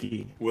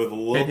Dicky With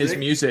Lil and his Dicky?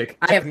 music.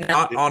 I have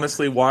not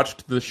honestly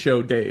watched the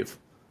show Dave.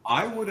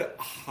 I would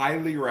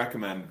highly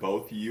recommend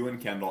both you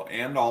and Kendall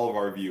and all of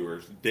our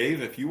viewers.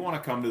 Dave, if you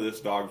want to come to this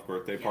dog's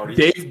birthday party.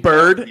 Dave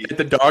Bird at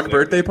the dog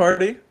birthday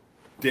party?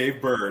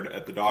 Dave Bird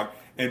at the dog.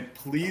 And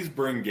please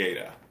bring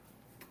Gata.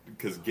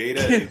 Because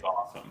Gata is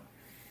awesome.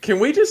 Can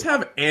we just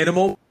have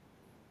animal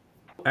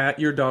at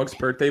your dog's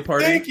birthday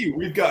party? Thank you.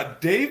 We've got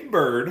Dave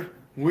Bird.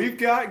 We've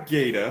got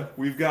Gata.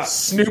 We've got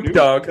Snoop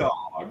Dogg.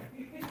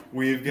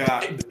 We've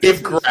got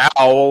Dave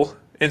Growl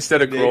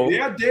instead of Grohl.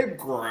 Yeah, Dave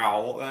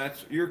Growl.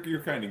 That's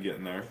you're kind of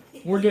getting there.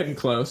 We're getting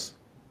close.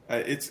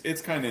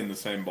 It's kind of in the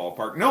same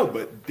ballpark. No,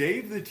 but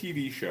Dave the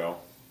TV show,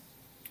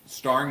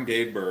 starring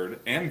Dave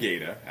Bird and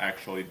Gata,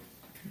 actually,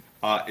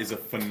 is a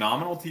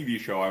phenomenal TV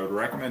show. I would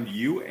recommend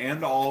you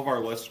and all of our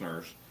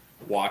listeners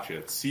watch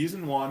it.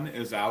 Season 1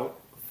 is out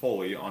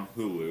fully on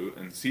Hulu,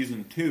 and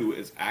Season 2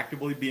 is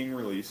actively being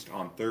released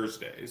on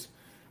Thursdays.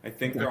 I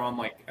think they're on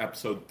like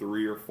episode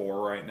 3 or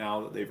 4 right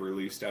now that they've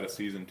released out of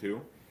Season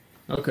 2.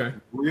 Okay.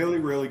 Really,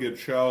 really good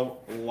show.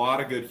 A lot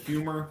of good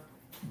humor,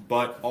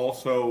 but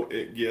also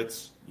it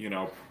gets,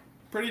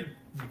 pretty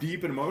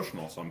deep and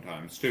emotional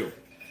sometimes too.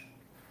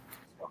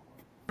 All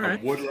right.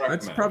 I would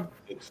recommend.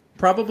 That's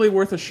probably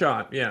worth a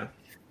shot. Yeah.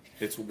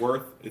 It's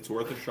worth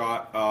a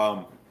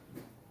shot.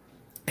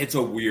 It's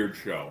a weird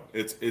show.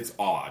 It's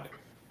odd.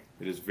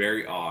 It is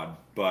very odd,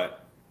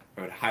 but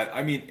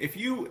if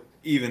you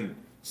even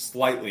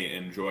slightly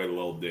enjoy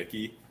Lil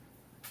Dicky,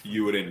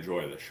 you would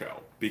enjoy the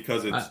show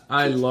because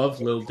I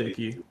love Lil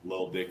Dicky.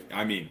 Lil Dicky.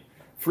 I mean,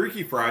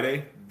 Freaky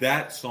Friday.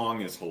 That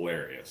song is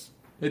hilarious.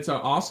 It's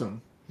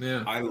awesome.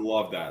 Yeah. I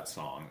love that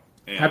song.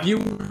 And Have you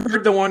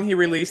heard the one he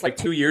released like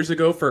 2 years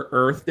ago for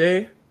Earth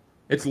Day?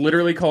 It's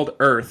literally called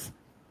Earth.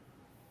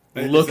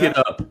 Look it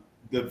up.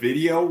 The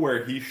video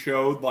where he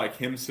showed like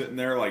him sitting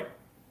there, like,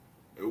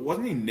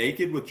 wasn't he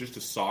naked with just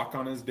a sock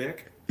on his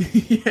dick?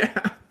 Yeah.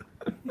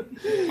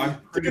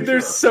 I'm pretty Dude,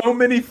 there's sure. so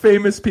many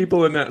famous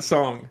people in that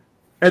song.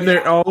 And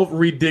they're all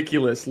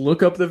ridiculous.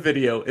 Look up the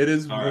video. It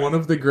is one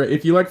of the great.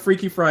 If you like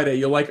Freaky Friday,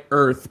 you'll like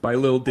Earth by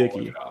Lil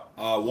Dicky.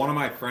 One of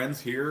my friends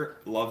here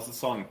loves the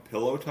song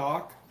Pillow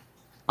Talk.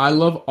 I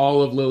love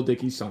all of Lil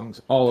Dicky's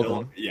songs, all of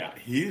them. Yeah,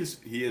 he is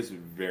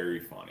very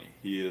funny.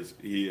 He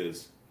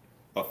is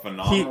a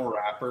phenomenal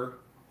rapper.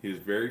 He is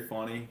very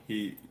funny.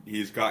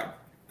 He's got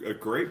a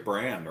great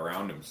brand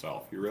around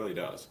himself. He really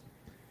does.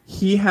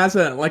 He has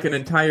an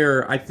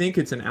entire, I think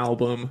it's an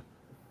album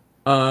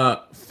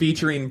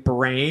featuring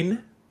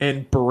Brain,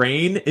 and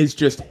Brain is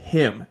just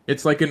him.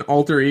 It's like an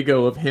alter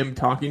ego of him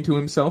talking to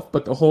himself,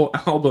 but the whole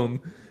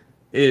album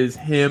is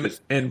him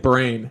and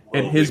Brain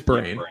and his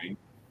brain.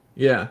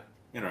 Yeah.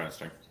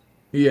 Interesting.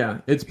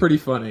 Yeah, it's pretty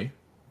funny.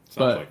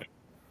 Sounds like it.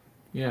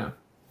 Yeah.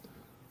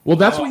 Well,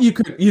 that's what you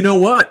could. You know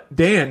what,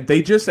 Dan?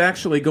 They just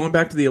actually going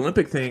back to the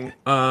Olympic thing.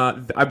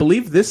 I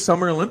believe this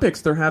Summer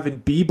Olympics they're having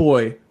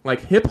b-boy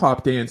hip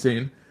hop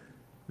dancing.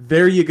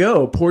 There you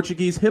go,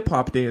 Portuguese hip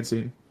hop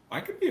dancing. I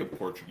could be a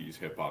Portuguese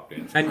hip hop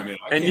dancer.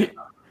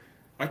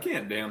 I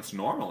can't dance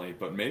normally,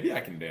 but maybe I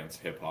can dance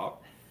hip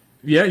hop.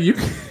 Yeah, you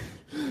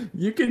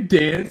could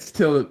dance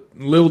to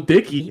Lil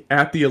Dicky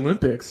at the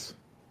Olympics.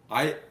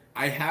 I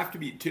have to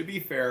be. To be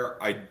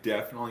fair, I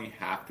definitely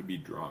have to be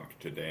drunk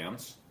to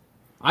dance.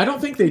 I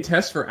don't think they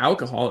test for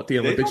alcohol at the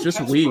Olympics. They don't just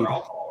test weed. For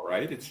alcohol,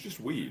 right? It's just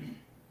weed.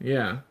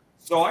 Yeah.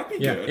 So I'd be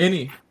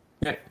good.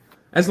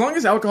 As long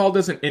as alcohol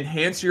doesn't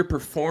enhance your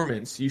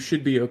performance, you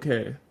should be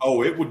okay.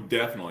 Oh, it would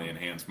definitely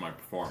enhance my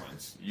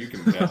performance. You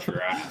can bet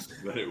your ass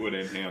that it would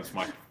enhance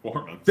my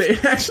performance. They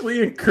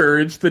actually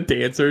encourage the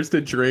dancers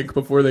to drink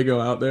before they go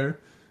out there,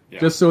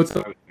 just so it's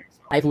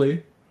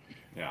lively.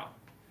 Yeah.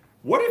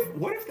 What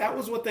if that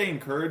was what they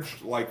encouraged,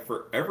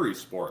 for every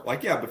sport?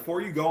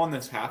 Before you go on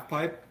this half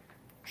pipe,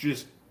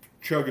 just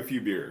chug a few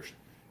beers.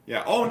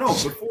 Yeah. Oh no,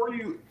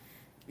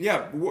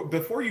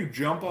 before you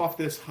jump off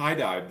this high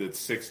dive that's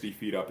 60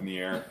 feet up in the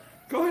air,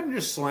 go ahead and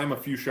just slam a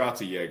few shots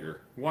of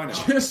Jaeger. Why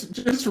not?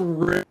 Just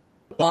rip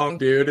along,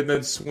 dude, and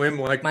then swim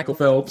like Michael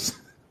Phelps.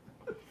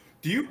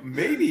 Wait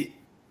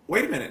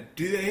a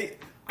minute.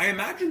 I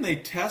imagine they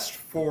test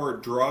for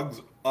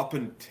drugs up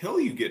until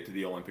you get to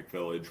the Olympic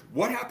Village.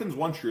 What happens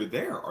once you're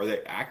there? Are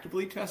they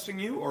actively testing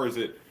you, or is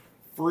it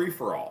free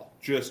for all?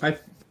 Just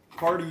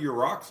party your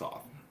rocks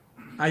off.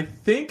 I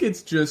think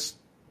it's just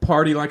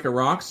party like a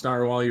rock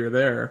star while you're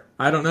there.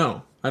 I don't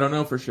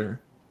know for sure.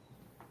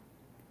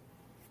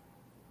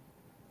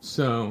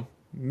 So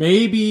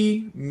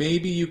maybe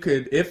you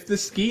could, if the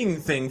skiing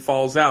thing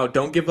falls out,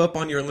 don't give up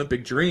on your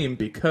Olympic dream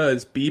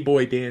because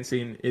b-boy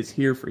dancing is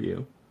here for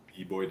you.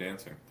 B-boy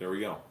dancing. There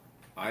we go.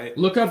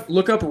 Look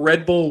up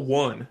Red Bull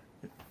 1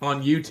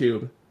 on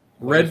YouTube.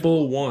 Red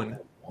Bull 1.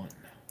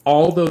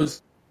 All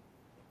those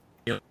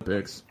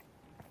Olympics.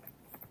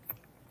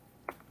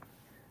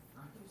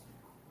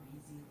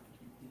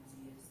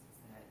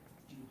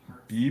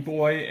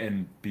 B-boy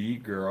and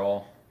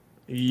B-girl.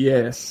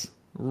 Yes.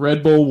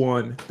 Red Bull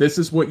 1. This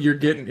is what you're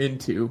getting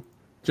into.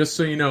 Just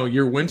so you know,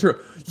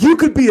 you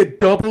could be a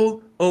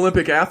double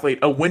Olympic athlete,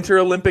 a winter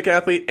Olympic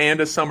athlete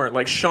and a summer,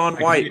 like Shaun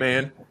White,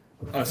 man.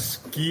 A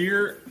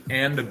skier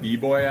and a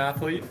b-boy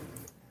athlete.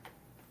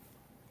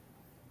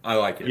 I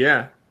like it.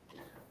 Yeah.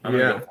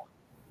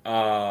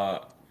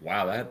 Wow,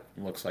 that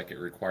looks like it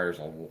requires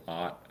a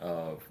lot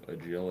of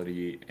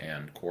agility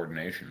and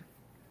coordination.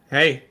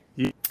 Hey,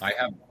 I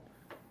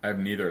have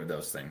neither of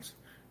those things.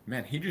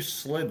 Man, he just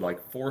slid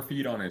 4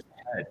 feet on his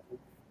head.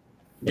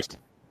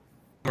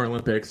 Summer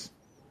Olympics.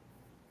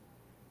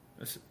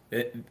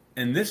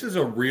 This is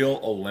a real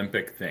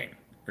Olympic thing.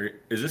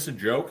 Is this a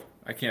joke?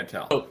 I can't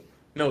tell. Oh,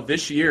 no,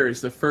 this year is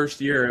the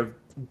first year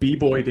of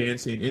b-boy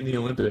dancing in the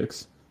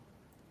Olympics.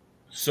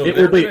 So it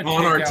will be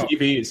on our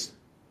TVs.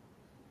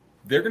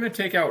 They're going to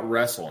take out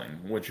wrestling,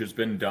 which has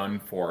been done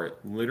for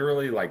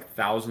literally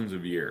thousands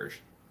of years,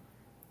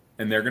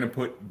 and they're going to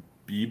put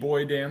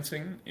b-boy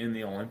dancing in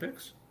the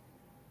Olympics?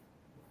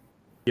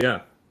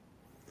 Yeah.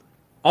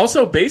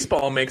 Also,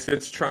 baseball makes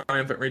its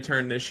triumphant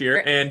return this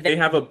year, and they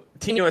have a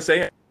Team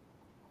USA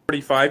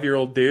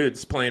 45-year-old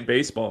dudes playing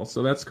baseball,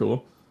 so that's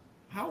cool.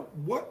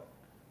 What?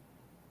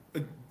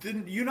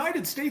 The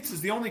United States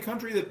is the only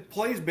country that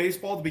plays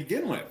baseball to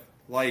begin with.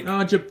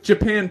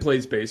 Japan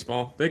plays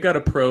baseball. They got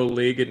a pro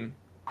league in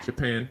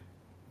Japan.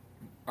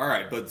 All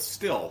right, but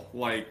still,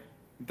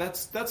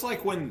 that's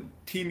like when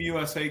Team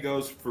USA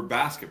goes for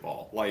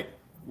basketball.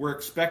 We're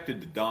expected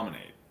to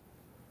dominate.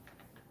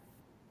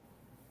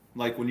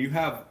 When you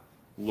have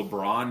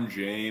LeBron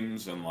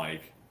James and I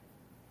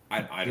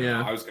don't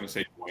know. I was going to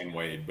say Dwayne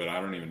Wade, but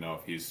I don't even know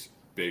if he's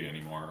big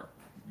anymore.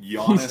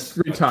 Giannis he's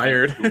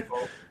retired.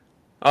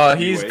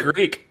 He's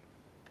Greek.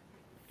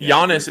 Yeah,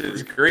 Giannis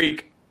is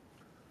Greek.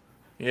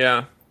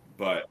 Yeah.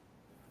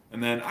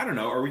 And then I don't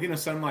know. Are we going to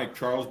send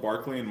Charles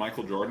Barkley and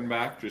Michael Jordan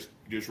back? Just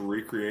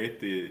recreate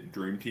the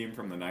dream team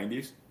from the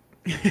 90s?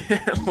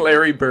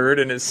 Larry Bird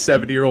and his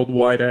 70-year-old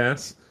white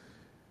ass.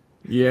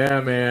 Yeah,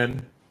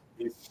 man.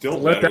 He's still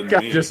let that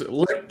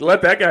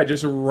guy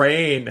just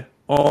rain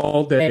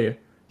all day.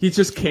 He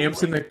just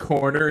camps in the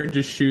corner and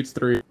just shoots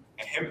three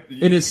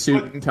in his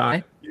suit and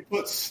tie. You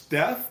put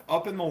Steph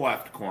up in the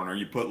left corner.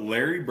 You put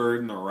Larry Bird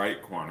in the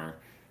right corner.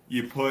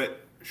 You put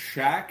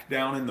Shaq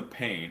down in the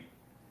paint.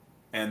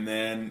 And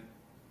then,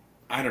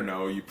 I don't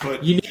know. You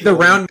put You need the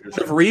round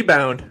of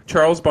rebound,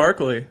 Charles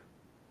Barkley.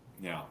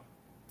 Yeah,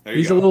 there you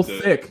He's go. a little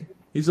thick.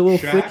 He's a little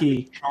Shaq,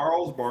 thicky.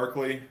 Charles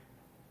Barkley,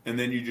 and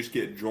then you just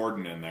get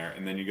Jordan in there,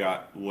 and then you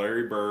got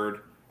Larry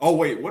Bird. Oh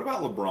wait, what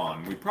about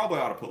LeBron? We probably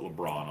ought to put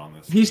LeBron on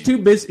this. He's team.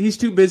 too busy. He's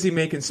too busy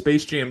making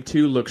Space Jam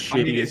 2 look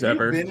shitty as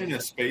ever. If you've been in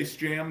a Space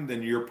Jam,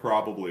 then you're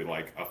probably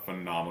like a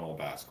phenomenal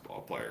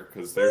basketball player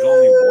because there's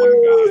only one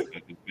guy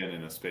that has been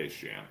in a Space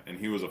Jam, and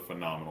he was a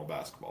phenomenal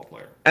basketball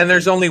player. And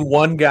there's only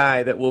one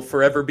guy that will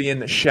forever be in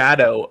the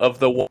shadow of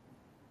the one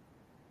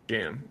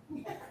jam.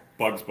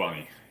 Bugs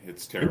Bunny.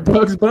 It's terrible.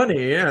 Bugs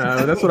Bunny,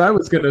 yeah, that's what I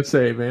was gonna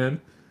say,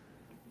 man.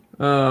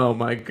 Oh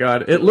my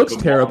god, it looks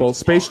terrible.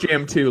 Space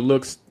Jam 2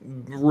 looks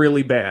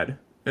really bad,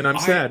 and I'm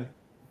sad.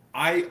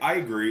 I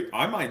agree.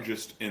 I might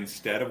just,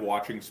 instead of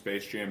watching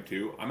Space Jam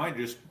 2, I might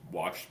just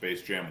watch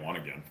Space Jam 1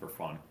 again for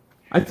fun.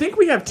 I think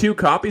we have 2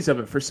 copies of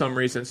it for some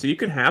reason, so you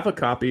can have a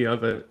copy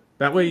of it.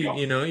 That way,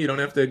 you know, you don't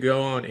have to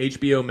go on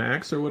HBO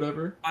Max or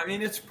whatever. I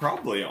mean, it's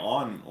probably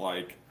on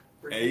like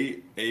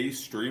a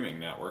streaming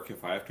network,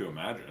 if I have to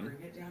imagine.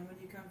 Bring it down when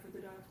you come for the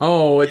dog.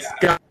 Oh, it's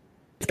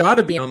got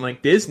to be on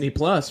like Disney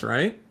Plus,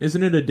 right?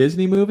 Isn't it a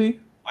Disney movie?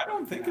 I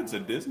don't think it's a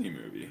Disney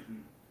movie.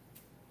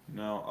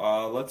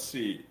 No, let's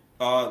see.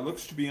 It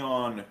looks to be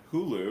on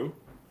Hulu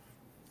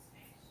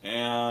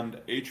and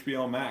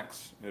HBO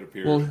Max, it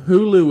appears. Well,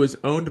 Hulu is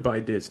owned by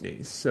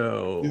Disney,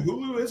 so...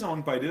 Hulu is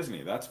owned by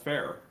Disney, that's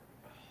fair.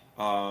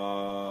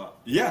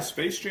 Yeah,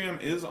 Space Jam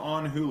is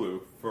on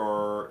Hulu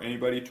for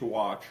anybody to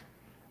watch,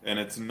 and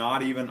it's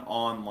not even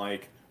on,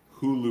 like,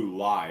 Hulu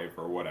Live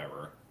or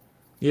whatever.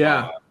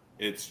 Yeah.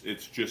 It's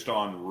just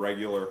on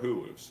regular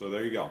Hulu, so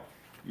there you go.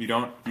 You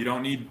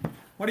don't need...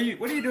 What are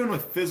you doing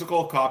with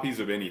physical copies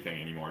of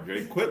anything anymore,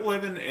 Jay? Quit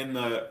living in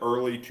the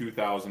early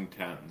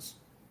 2010s.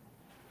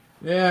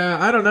 Yeah,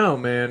 I don't know,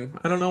 man.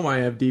 I don't know why I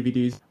have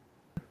DVDs.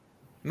 I'm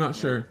not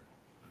sure.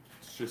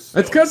 It's just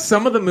It's because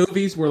some of the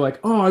movies were like,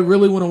 oh, I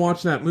really want to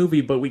watch that movie,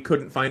 but we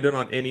couldn't find it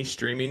on any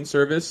streaming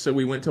service, so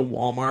we went to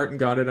Walmart and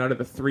got it out of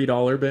the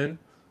 $3 bin.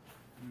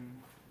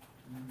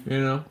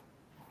 You know?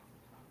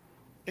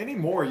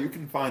 Anymore, you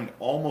can find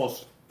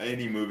almost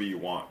any movie you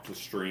want to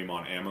stream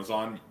on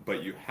Amazon,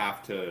 but you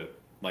have to,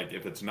 like,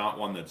 if it's not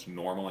one that's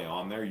normally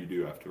on there, you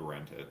do have to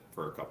rent it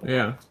for a couple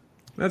months.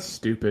 That's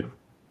stupid.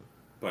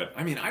 But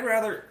I mean, I'd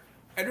rather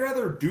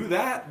do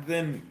that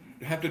than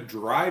have to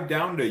drive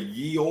down to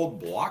ye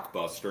old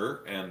Blockbuster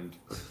and,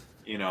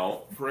 you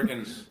know,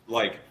 friggin'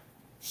 like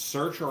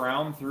search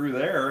around through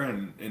there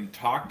and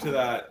talk to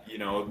that, you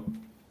know,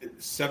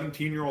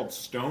 17-year-old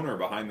stoner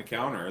behind the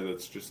counter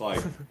that's just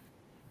like,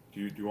 do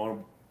you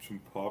want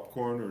some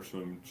popcorn or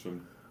some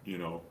you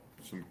know,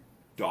 some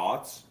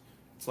dots?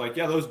 It's like,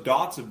 yeah, those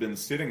dots have been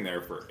sitting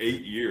there for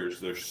 8 years.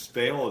 They're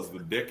stale as the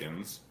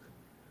dickens.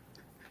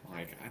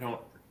 Like, I don't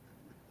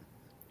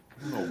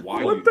know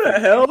why. What the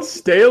hell?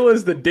 Stale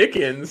as the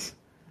Dickens?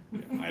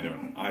 I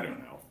don't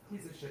know.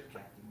 He's a shit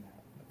captain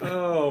now.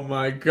 Oh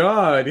my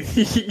god.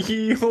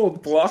 Ye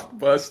old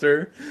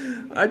Blockbuster.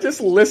 I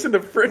just listened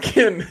to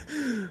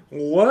frickin'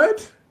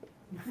 what?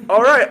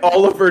 Alright,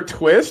 Oliver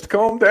Twist,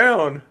 calm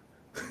down.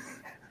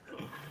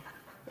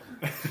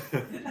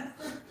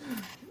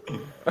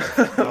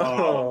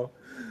 Oh.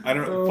 I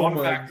don't know. Oh Fun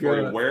my fact for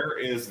you, God. where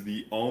is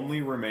the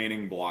only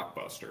remaining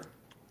Blockbuster?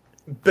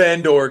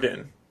 Bend,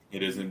 Oregon.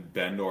 It is in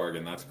Bend,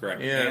 Oregon. That's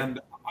correct. Yeah. And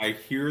I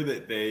hear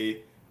that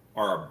they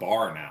are a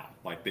bar now.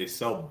 Like, they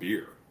sell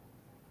beer.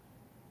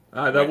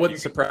 That Like, wouldn't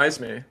surprise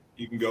me.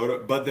 You can go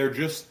to, but they're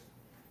just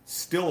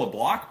still a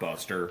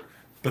Blockbuster,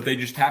 but they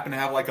just happen to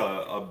have like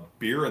a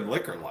beer and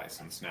liquor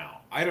license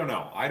now. I don't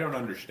know. I don't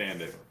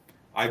understand it.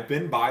 I've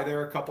been by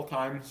there a couple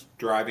times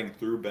driving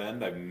through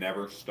Bend. I've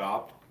never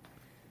stopped.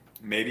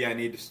 Maybe I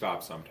need to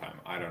stop sometime.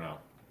 I don't know.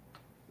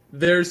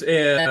 There's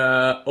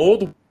a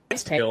old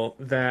wives' tale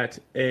that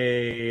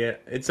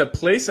it's a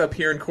place up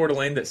here in Coeur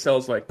d'Alene that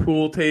sells like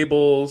pool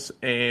tables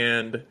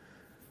and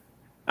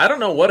I don't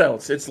know what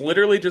else. It's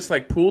literally just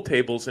like pool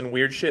tables and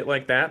weird shit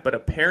like that. But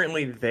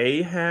apparently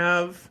they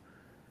have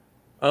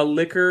a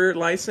liquor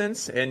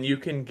license and you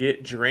can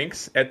get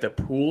drinks at the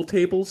pool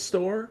table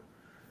store.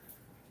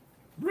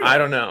 Really? I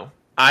don't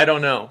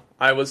know.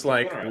 I was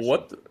like, Interesting.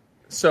 what?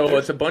 So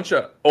it's a bunch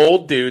of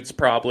old dudes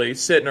probably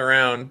sitting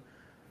around,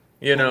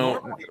 you know,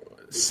 normally-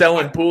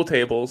 selling pool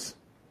tables.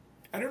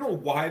 I don't know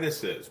why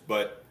this is,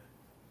 but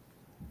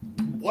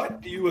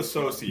what do you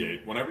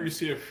associate whenever you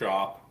see a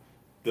shop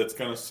that's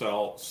going to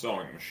sell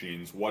sewing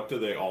machines? What do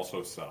they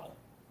also sell?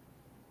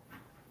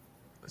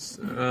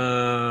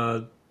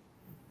 Yarn.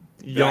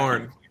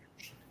 Vacuum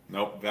cleaners.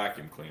 Nope,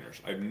 vacuum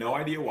cleaners. I have no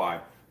idea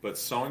why, but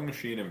sewing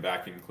machine and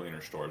vacuum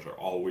cleaner stores are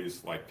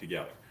always like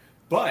together.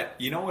 But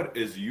you know what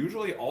is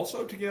usually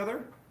also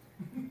together?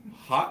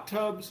 Hot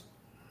tubs,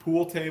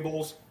 pool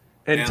tables,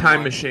 And time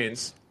like-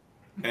 machines.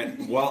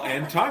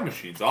 and time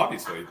machines.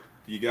 Obviously,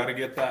 you got to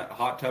get that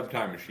hot tub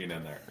time machine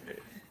in there.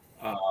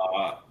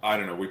 I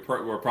don't know.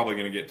 We're probably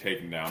going to get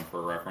taken down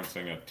for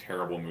referencing a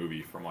terrible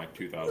movie from like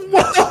 2000.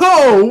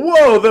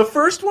 Whoa! The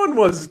first one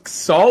was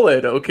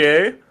solid,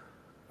 okay?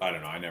 I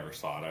don't know. I never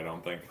saw it. I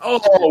don't think.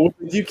 Oh,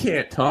 you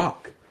can't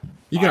talk.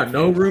 You got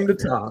no room to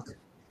talk.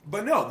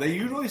 But no, they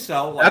usually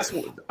sell. Like,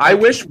 I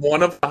wish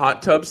one of the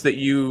hot tubs that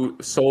you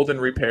sold and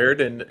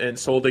repaired and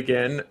sold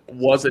again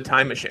was a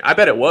time machine. I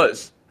bet it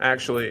was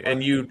actually,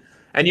 and you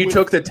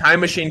took the time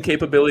machine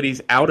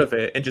capabilities out of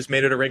it and just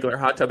made it a regular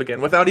hot tub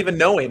again without even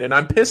knowing. And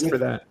I'm pissed for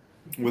that.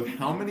 With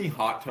how many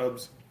hot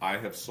tubs I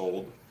have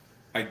sold,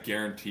 I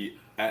guarantee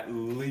at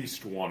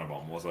least one of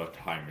them was a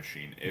time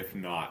machine, if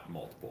not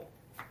multiple.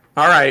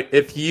 All right,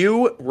 if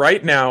you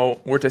right now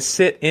were to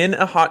sit in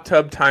a hot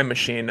tub time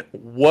machine,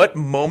 what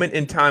moment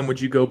in time would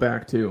you go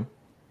back to?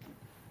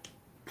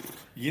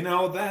 You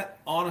know, that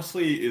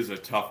honestly is a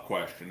tough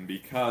question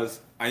because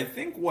I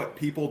think what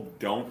people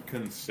don't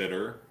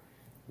consider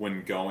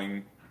when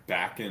going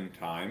back in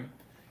time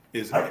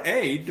is,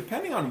 A,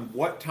 depending on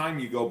what time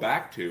you go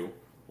back to,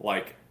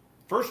 like,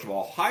 first of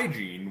all,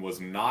 hygiene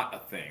was not a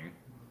thing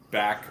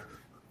back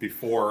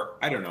before,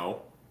 I don't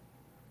know,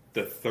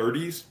 the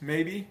 30s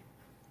maybe?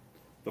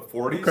 The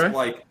 40s,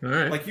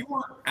 Okay. Like you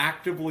weren't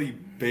actively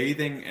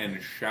bathing and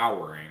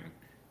showering,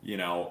 you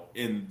know,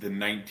 in the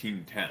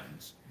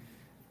 1910s.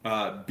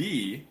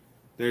 B,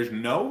 there's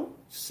no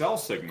cell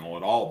signal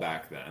at all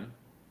back then.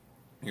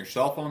 Your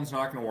cell phone's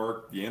not going to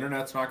work. The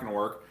internet's not going to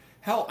work.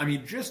 Hell, I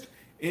mean, just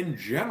in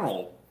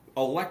general,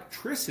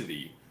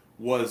 electricity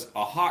was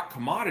a hot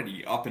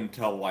commodity up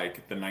until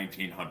like the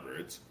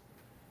 1900s.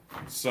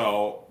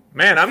 So.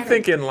 Man, I'm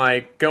thinking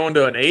like going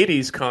to an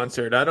 80s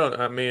concert. I don't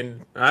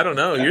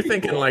know. You're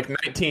thinking cool. like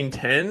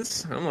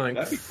 1910s? I'm like,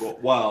 That'd be cool.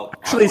 Well,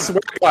 actually,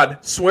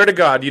 swear to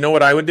God, you know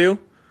what I would do?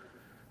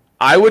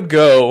 I would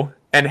go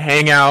and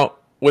hang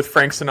out with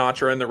Frank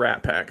Sinatra and the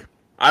Rat Pack.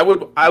 I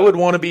would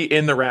want to be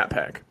in the Rat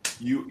Pack.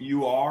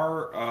 You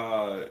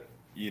are,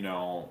 you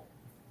know,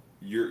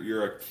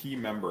 you're a key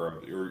member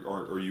of,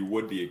 or you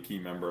would be a key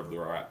member of the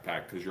Rat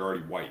Pack because you're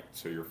already white,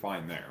 so you're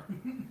fine there.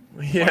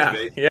 Yeah,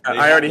 Like they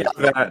I already have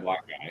that.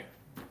 Black guy.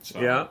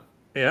 So. Yeah,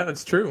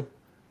 that's true.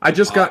 I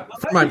just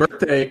got for my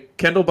birthday.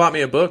 Kendall bought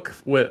me a book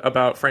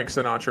about Frank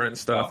Sinatra and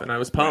stuff, and I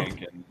was pumped.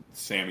 Frank and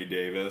Sammy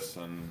Davis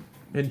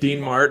And Dean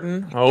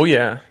Martin. Oh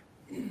yeah.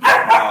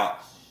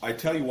 I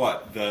tell you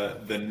what, the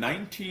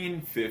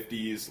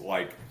 1950s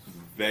like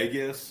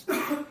Vegas,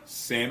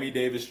 Sammy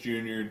Davis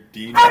Jr.,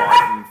 Dean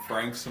Martin,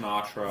 Frank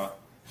Sinatra,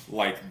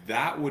 like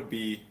that would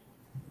be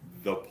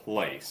the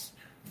place.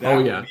 That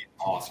would be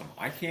awesome.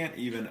 I can't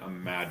even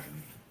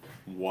imagine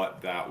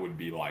what that would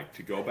be like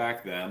to go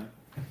back then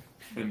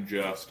and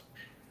just.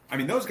 I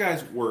mean, those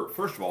guys were,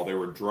 first of all, they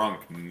were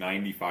drunk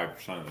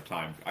 95% of the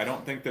time. I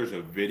don't think there's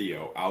a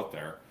video out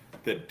there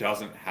that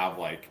doesn't have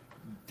like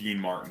Dean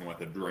Martin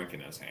with a drink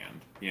in his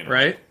hand. You know?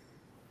 Right.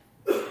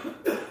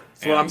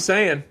 That's what I'm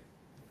saying.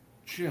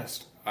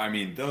 Just, I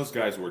mean, those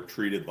guys were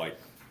treated like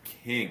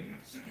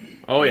kings.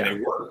 Oh yeah,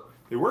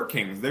 they were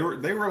kings. They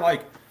were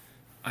like,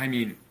 I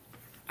mean,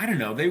 I don't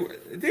know.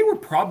 They were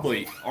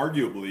probably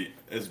arguably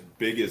as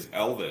big as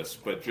Elvis,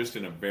 but just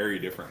in a very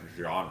different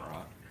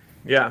genre.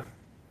 Yeah.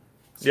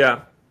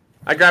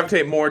 I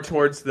gravitate more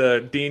towards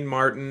the Dean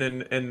Martin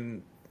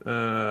and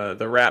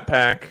the Rat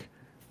Pack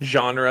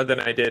genre than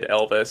I did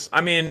Elvis.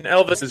 I mean,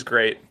 Elvis is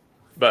great,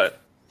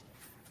 but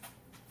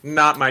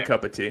not my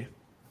cup of tea.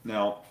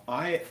 No,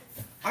 I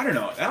don't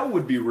know. That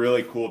would be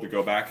really cool to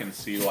go back and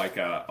see like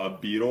a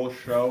Beatles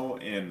show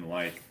in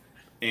like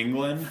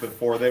England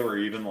before they were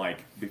even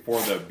like before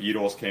the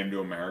Beatles came to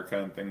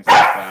America and things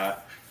like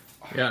that.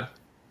 Yeah.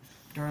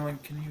 Darling,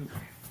 can you?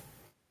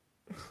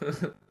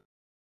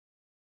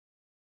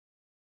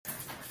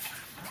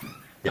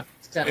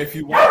 So, If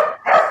you want,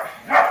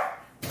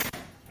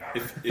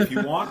 if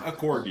you want a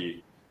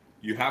corgi,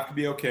 you have to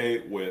be okay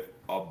with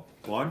a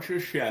bunch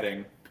of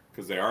shedding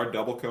because they are a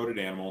double-coated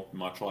animal,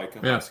 much like a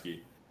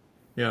husky.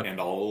 Yeah. And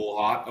a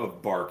lot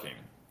of barking.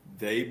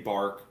 They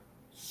bark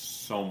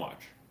so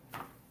much.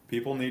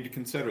 People need to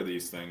consider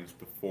these things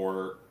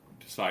before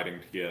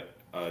deciding to get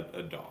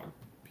a dog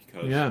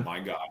because, my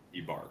God, he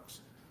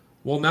barks.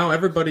 Well, now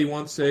everybody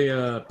wants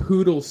a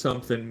poodle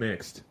something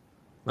mixed.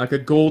 Like a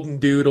golden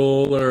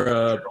doodle or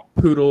a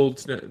poodle.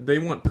 They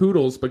want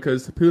poodles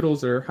because the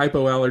poodles are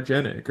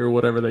hypoallergenic or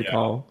whatever they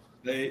call.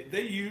 They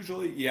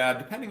usually,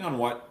 depending on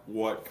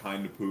what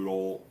kind of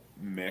poodle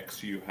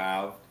mix you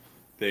have,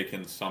 they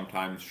can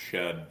sometimes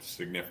shed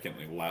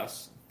significantly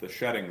less. The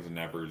shedding's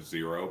never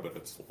zero, but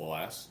it's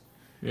less.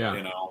 Yeah.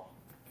 You know,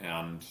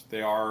 and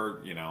they are,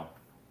 you know,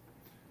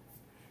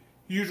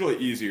 usually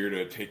easier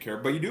to take care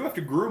of, but you do have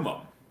to groom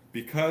them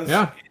because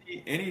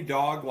any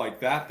dog like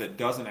that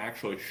doesn't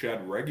actually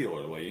shed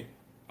regularly,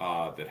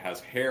 that has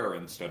hair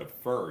instead of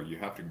fur, you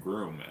have to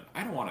groom. And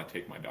I don't want to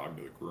take my dog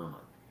to the groomer.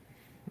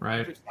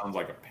 Right. It just sounds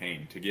like a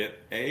pain to get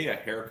A, a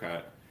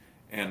haircut,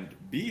 and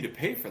B, to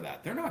pay for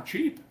that. They're not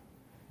cheap.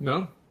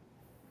 No.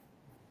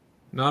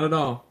 Not at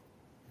all.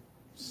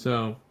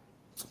 So,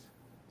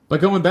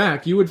 but going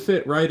back, you would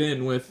fit right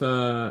in with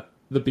the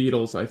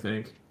Beatles, I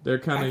think. They're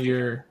kind of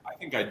your... I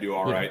think I'd do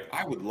all right.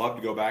 I would love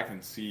to go back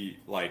and see,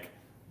 like,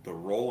 the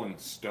Rolling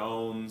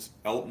Stones,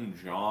 Elton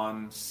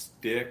John,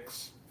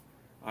 Styx.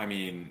 I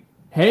mean,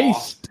 Hey,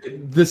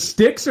 Austin. the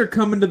Sticks are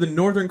coming to the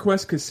Northern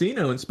Quest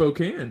Casino in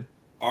Spokane.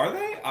 Are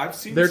they? I've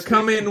seen. They're Sticks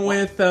coming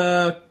with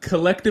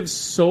Collective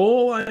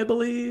Soul, I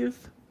believe.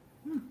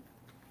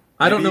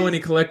 I don't know any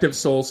Collective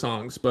Soul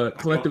songs, but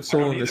Collective I don't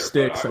Soul and the either,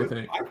 Sticks, but I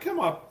think. I'd come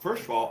up.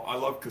 First of all, I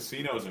love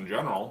casinos in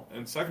general,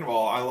 and second of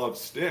all, I love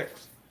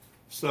Sticks.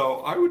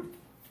 So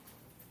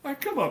I'd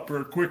come up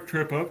for a quick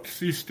trip up to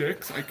see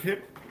Sticks. I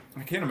can't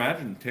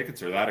imagine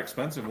tickets are that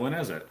expensive. When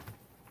is it?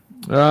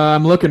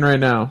 I'm looking right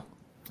now.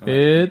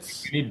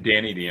 It's We need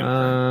Danny to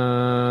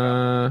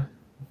answer.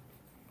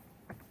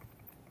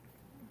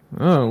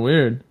 oh,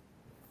 weird.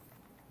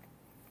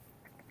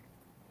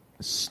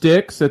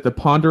 Sticks at the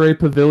Ponderay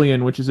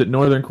Pavilion, which is at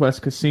Northern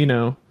Quest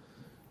Casino.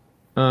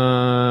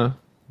 Oh,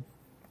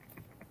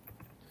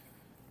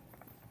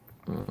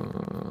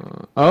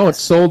 it's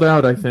sold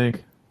out, I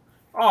think.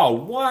 Oh,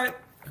 what?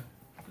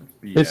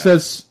 It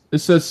says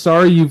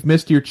sorry you've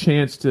missed your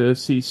chance to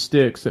see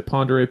Sticks at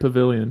Ponderay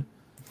Pavilion.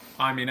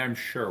 I mean, I'm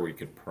sure we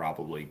could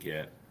probably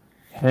get.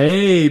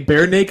 Hey,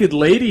 Bare Naked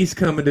Ladies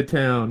coming to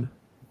town.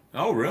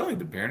 Oh, really?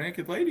 The Bare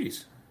Naked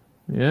Ladies.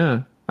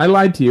 Yeah. I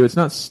lied to you. It's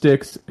not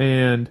Sticks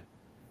and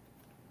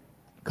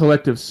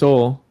Collective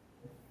Soul.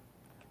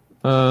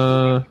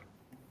 Dang,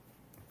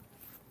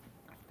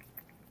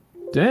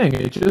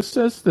 it just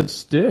says the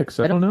Sticks.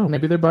 I don't know.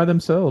 Maybe they're by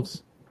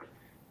themselves.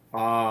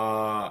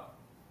 Yeah,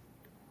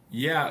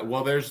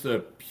 well, there's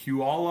the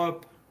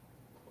Puyallup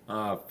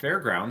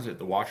Fairgrounds at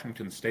the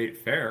Washington State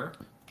Fair.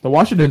 The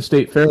Washington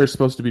State Fair is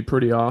supposed to be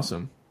pretty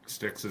awesome.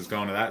 Styx is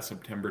going to that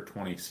September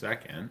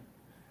 22nd.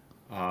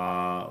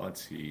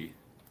 Let's see.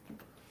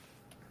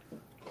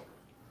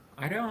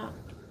 I don't.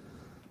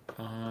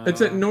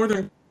 It's at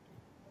Northern.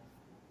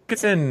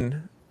 It's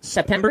in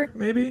September?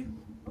 maybe.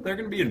 They're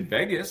going to be in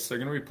Vegas. They're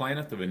going to be playing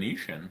at the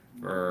Venetian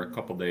for a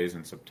couple days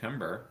in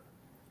September.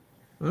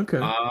 Okay.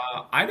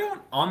 I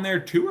don't, on their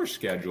tour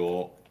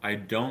schedule, I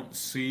don't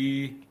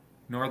see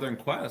Northern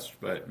Quest,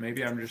 but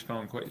maybe I'm just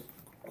going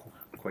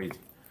crazy.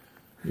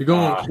 You're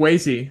going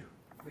Quasi.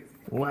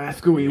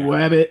 Wascooey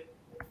Wabbit.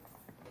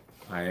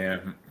 I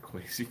am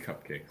Quasi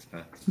Cupcakes.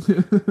 Huh?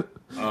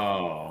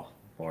 Oh,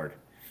 Lord.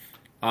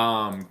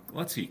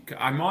 Let's see.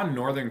 I'm on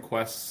Northern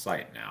Quest's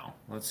site now.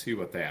 Let's see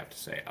what they have to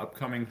say.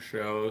 Upcoming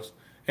shows.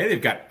 Hey,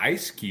 they've got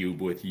Ice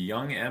Cube with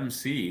Young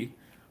MC.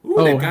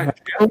 Ooh, they've got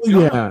Jeff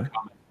Dunham coming.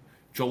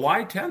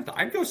 July 10th.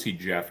 I'd go see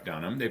Jeff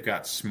Dunham. They've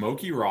got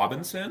Smokey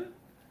Robinson.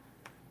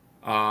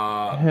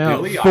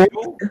 Billy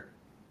Idol.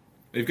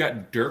 They've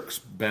got Dierks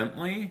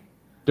Bentley.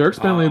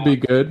 Dierks Bentley would be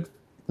good.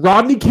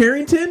 Rodney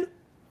Carrington?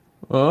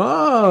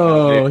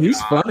 Oh,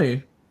 he's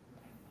funny.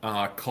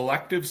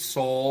 Collective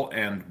Soul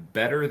and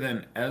Better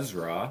Than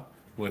Ezra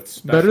with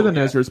special Better Than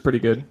guest Ezra's pretty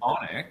good.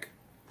 Sonic.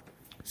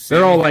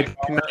 They're all Sammy like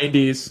Hagar,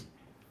 90s.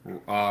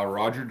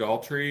 Roger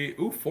Daltrey.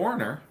 Ooh,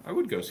 Foreigner. I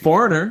would go see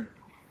Foreigner.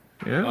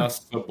 Yeah.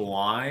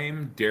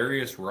 Sublime.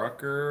 Darius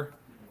Rucker.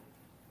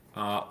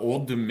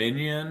 Old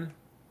Dominion.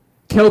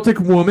 Celtic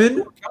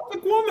Woman.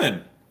 Celtic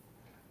Woman.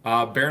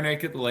 Bare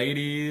Naked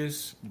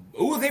Ladies.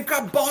 Ooh, they've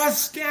got Boz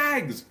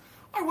Scaggs.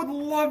 I would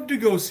love to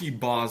go see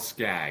Boz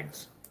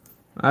Scaggs.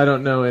 I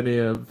don't know any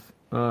of.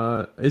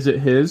 Is it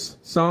his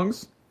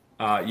songs?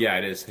 Yeah,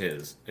 it is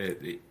his.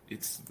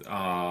 It's.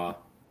 Oh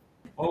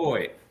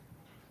wait.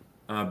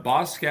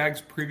 Boz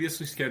Scaggs'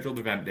 previously scheduled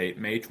event date,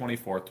 May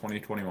 24th,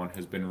 2021,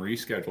 has been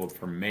rescheduled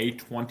for May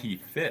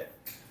 25th,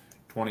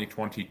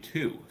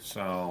 2022.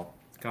 So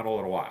got a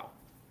little while.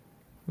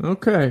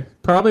 Okay,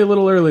 probably a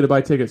little early to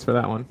buy tickets for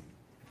that one.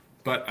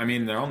 But I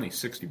mean, they're only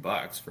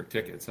 $60 for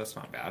tickets. That's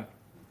not bad.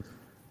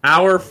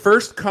 Our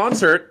first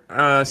concert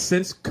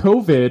since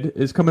COVID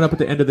is coming up at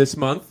the end of this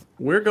month.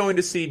 We're going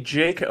to see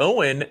Jake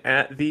Owen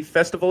at the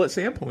festival at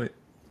Sandpoint.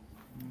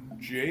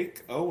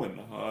 Jake Owen,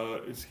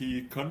 is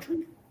he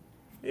country?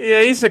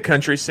 Yeah, he's a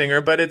country singer,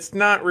 but it's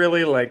not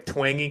really like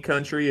twangy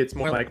country. It's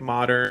more like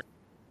modern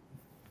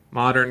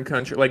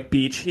country, like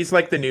beach. He's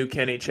like the new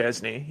Kenny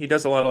Chesney. He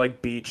does a lot of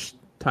like beach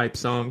type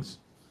songs.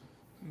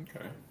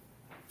 Okay.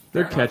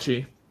 They're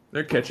catchy.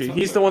 They're catchy.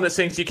 He's the one that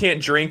sings "You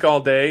Can't Drink All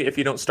Day If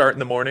You Don't Start in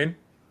the Morning."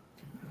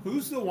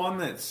 Who's the one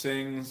that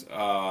sings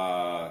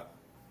about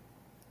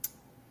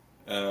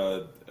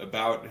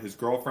his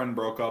girlfriend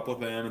broke up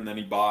with him and then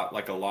he bought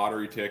like a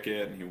lottery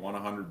ticket and he won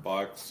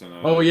 $100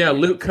 and Oh yeah,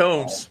 Luke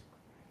Combs.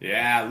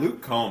 Yeah,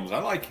 Luke Combs. I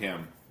like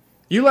him.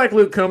 You like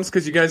Luke Combs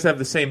because you guys have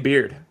the same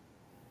beard.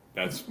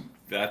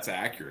 That's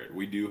accurate.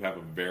 We do have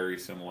a very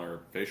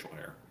similar facial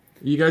hair.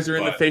 You guys are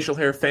in the facial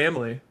hair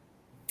family.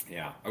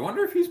 Yeah. I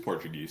wonder if he's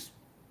Portuguese.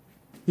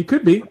 He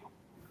could be.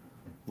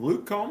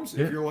 Luke Combs,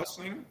 Yeah. if you're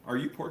listening, are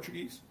you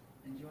Portuguese?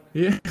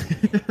 Yeah.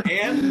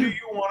 And do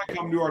you want to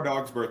come to our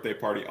dog's birthday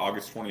party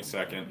August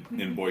 22nd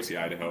in Boise,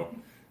 Idaho?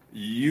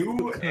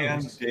 You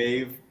and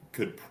Dave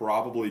could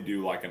probably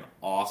do like an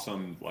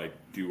awesome like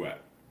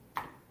duet.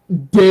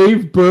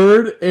 Dave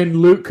Bird and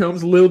Luke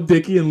Combs, Lil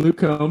Dicky and Luke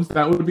Combs.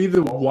 That would be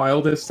the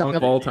wildest song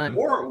of all time.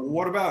 Or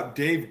what about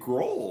Dave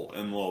Grohl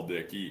and Lil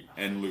Dicky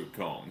and Luke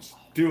Combs?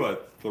 Do a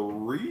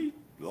threesome.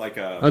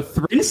 A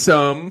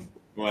threesome.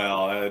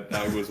 Well,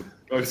 that was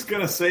I was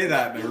gonna say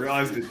that, and I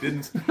realized it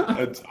didn't.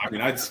 I'd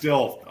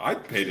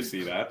pay to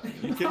see that.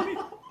 Are you kidding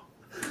me?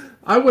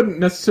 I wouldn't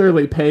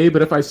necessarily pay,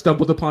 but if I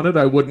stumbled upon it,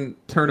 I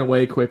wouldn't turn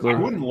away quickly. I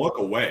wouldn't look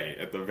away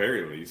at the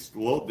very least.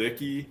 Lil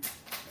Dicky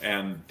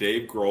and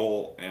Dave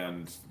Grohl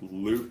and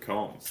Luke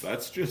Combs.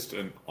 That's just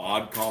an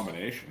odd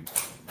combination.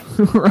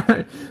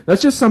 Right.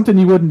 That's just something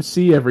you wouldn't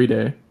see every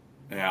day.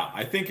 Yeah,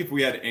 I think if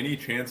we had any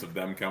chance of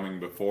them coming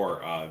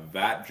before,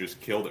 that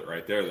just killed it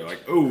right there. They're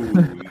like, oh,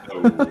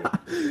 no.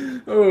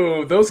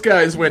 Oh, those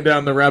guys went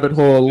down the rabbit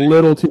hole a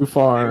little too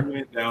far. They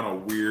went down a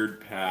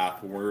weird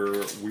path where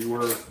we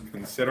were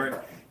considering.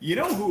 You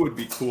know who would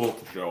be cool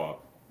to show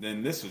up?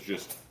 And this is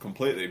just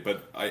completely,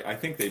 but I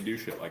think they do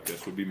shit like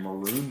this, would be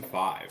Maroon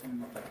 5.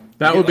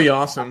 That would be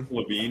awesome.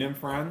 Levine and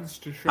friends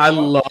to show I up.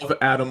 love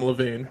Adam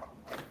Levine.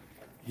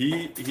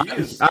 He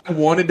is. I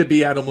wanted to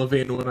be Adam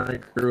Levine when I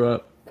grew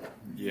up.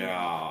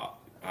 Yeah,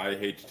 I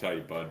hate to tell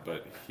you, bud,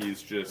 but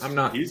he's just. I'm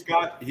not. He's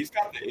got the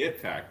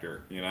it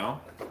factor, you know.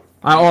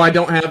 I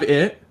don't have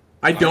it.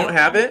 I don't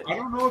have it. I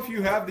don't know if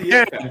you have the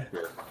it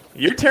factor.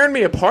 You're tearing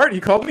me apart.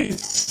 You called me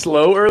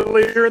slow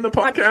earlier in the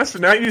podcast,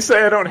 and now you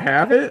say I don't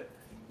have it?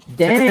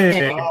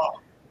 Dang.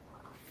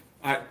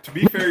 To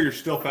be fair, you're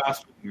still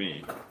faster than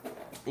me.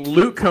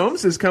 Luke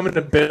Combs is coming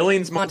to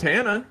Billings,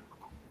 Montana.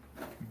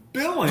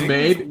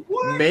 Billings?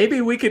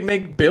 Maybe we could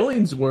make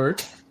Billings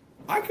work.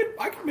 I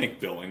could make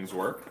Billings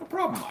work. No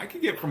problem. I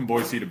could get from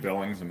Boise to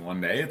Billings in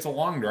one day. It's a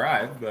long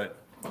drive, but...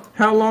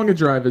 How long a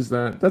drive is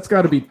that? That's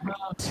got to be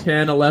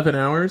 10, 11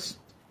 hours.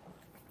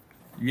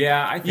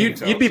 Yeah, I think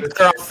so. You'd be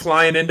better off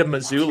flying into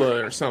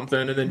Missoula or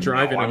something and then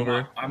driving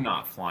over. I'm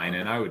not flying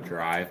in. I would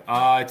drive.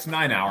 It's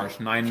 9 hours.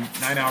 9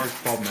 hours,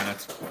 12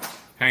 minutes.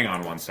 Hang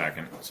on one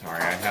second.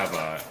 Sorry, I have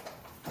a...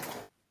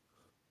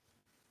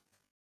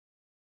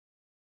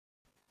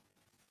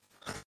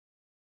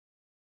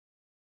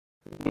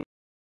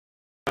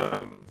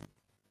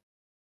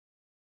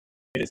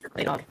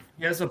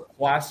 He has a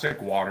plastic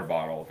water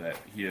bottle that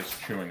he is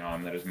chewing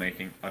on that is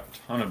making a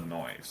ton of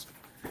noise.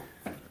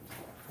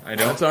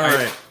 That's all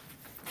right.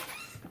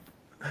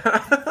 All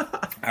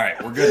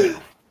right, we're good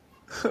now.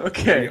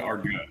 Okay. We are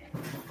good.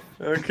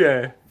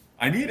 Okay.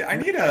 I need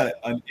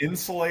an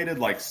insulated,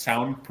 like,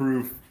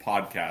 soundproof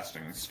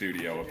podcasting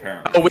studio,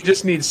 apparently. Oh, we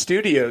just need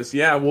studios.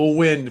 Yeah, we'll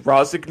win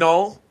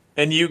Rosignol,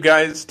 and you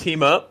guys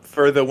team up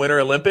for the Winter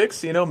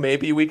Olympics. You know,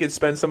 maybe we could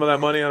spend some of that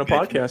money on a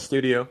podcast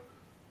studio.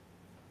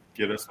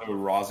 Get us a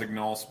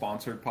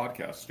Rosignol-sponsored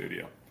podcast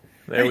studio.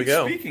 There we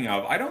go. Speaking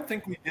of, I don't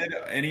think we did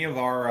any of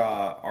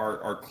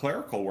our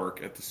clerical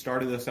work at the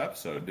start of this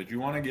episode. Did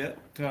you want to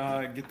get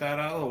that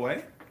out of the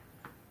way?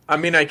 I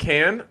mean, I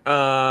can.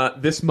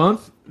 This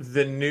month,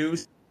 the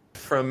news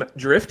from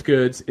Drift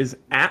Goods is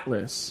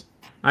Atlas.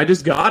 I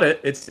just got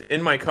it. It's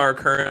in my car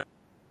currently.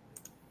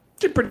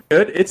 It's pretty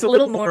good. It's a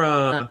little more,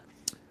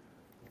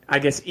 I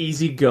guess,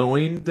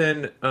 easygoing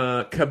than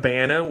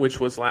Cabana, which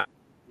was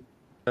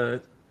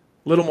a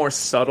little more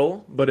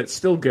subtle, but it's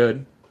still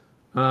good.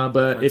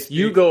 But if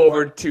you go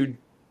over to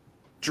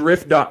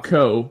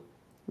drift.co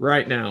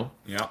right now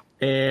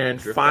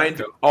and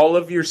find all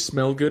of your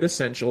smell good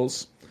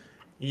essentials,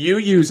 you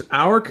use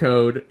our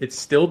code, it's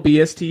still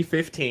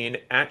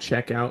BST15 at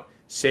checkout,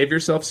 save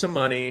yourself some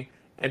money,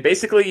 and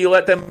basically you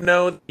let them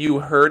know you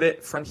heard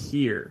it from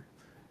here.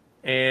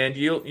 And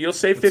you'll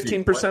save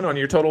 15% on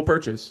your total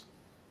purchase.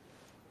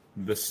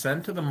 The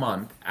scent of the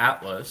month,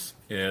 Atlas,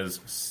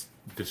 is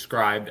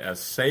described as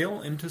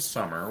sail into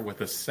summer with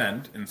a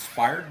scent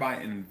inspired by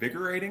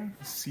invigorating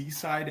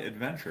seaside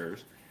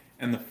adventures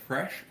and the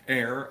fresh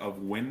air of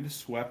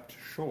wind-swept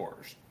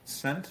shores.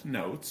 Scent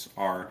notes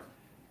are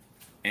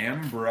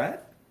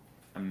ambrette,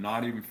 I'm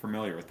not even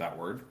familiar with that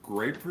word,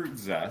 grapefruit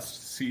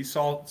zest, sea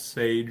salt,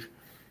 sage,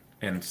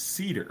 and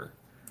cedar.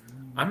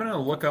 I'm going to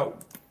look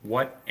up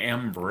what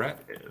ambrette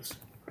is.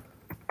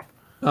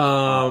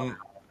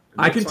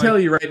 I can tell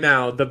you right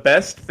now, the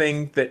best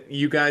thing that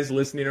you guys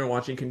listening or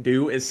watching can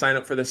do is sign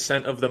up for the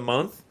scent of the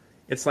month.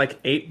 It's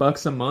like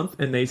 $8 a month,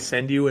 and they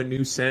send you a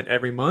new scent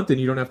every month,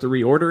 and you don't have to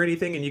reorder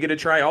anything, and you get to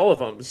try all of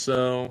them.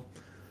 So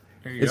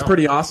it's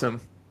pretty awesome.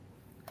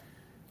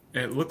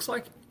 It looks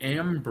like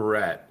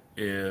ambrette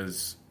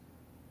is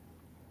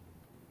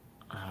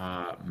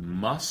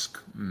musk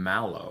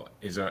mallow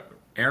is a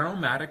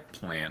aromatic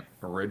plant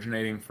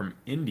originating from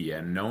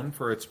India, known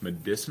for its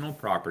medicinal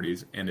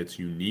properties and its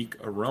unique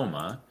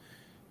aroma.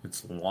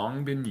 It's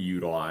long been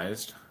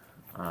utilized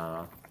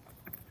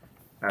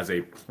as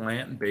a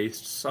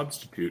plant-based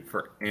substitute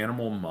for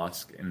animal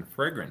musk and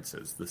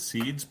fragrances. The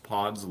seeds,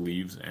 pods,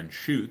 leaves, and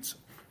shoots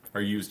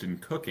are used in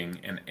cooking,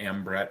 and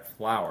ambrette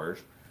flowers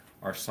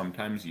are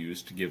sometimes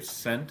used to give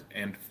scent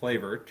and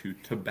flavor to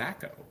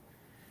tobacco.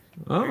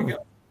 Oh, there you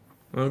go.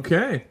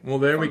 Okay. Well,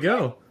 there we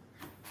go.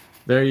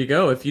 There you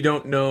go. If you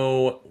don't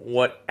know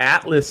what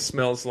Atlas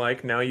smells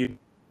like, now you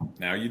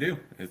do.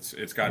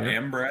 It's got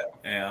ambrette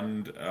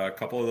and a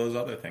couple of those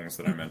other things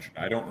that I mentioned.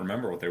 I don't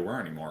remember what they were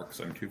anymore because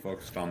I'm too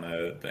focused on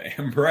the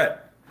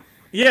ambrette.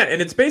 Yeah,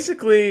 and it's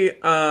basically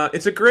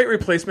it's a great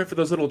replacement for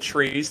those little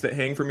trees that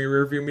hang from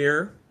your rearview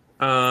mirror.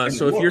 And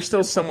So if look, you're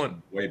still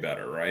someone, way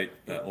better, right?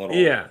 That little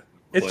yeah,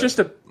 clip.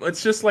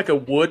 it's just like a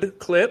wood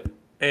clip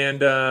and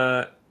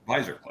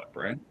Visor clip,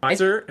 right?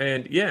 visor,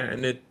 and yeah,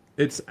 and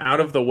it's out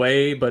of the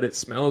way, but it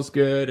smells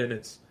good, and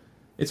it's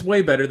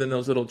way better than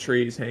those little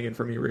trees hanging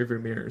from your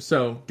rearview mirror.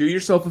 So do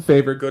yourself a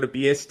favor, go to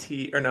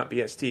BST, or not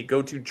BST,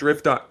 go to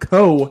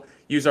drift.co,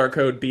 use our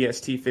code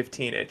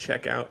BST15 at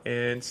checkout,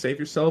 and save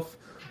yourself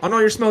on all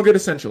your smell good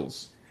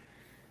essentials.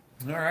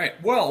 All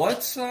right. Well,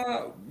 let's.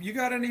 You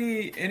got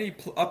any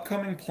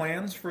upcoming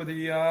plans for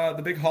the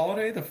big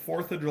holiday, the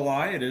 4th of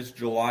July? It is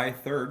July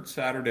 3rd,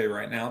 Saturday,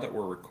 right now that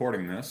we're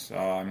recording this.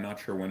 I'm not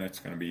sure when it's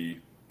going to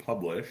be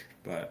published,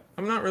 but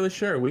I'm not really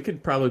sure. We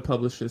could probably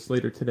publish this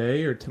later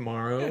today or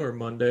tomorrow or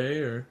Monday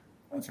or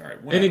that's all right.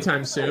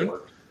 anytime soon.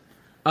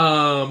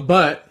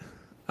 But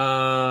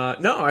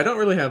no, I don't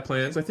really have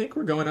plans. I think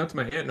we're going out to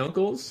my aunt and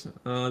uncles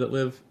that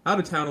live out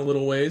of town a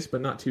little ways,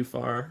 but not too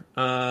far.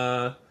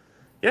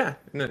 Yeah,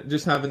 and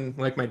just having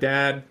like my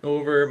dad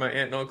over, my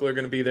aunt and uncle are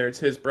going to be there. It's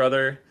his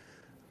brother.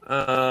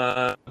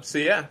 So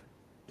yeah,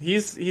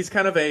 he's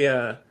kind of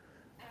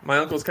my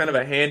uncle's kind of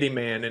a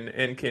handyman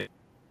and can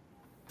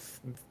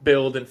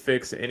build and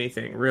fix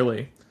anything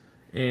really.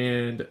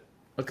 And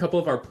a couple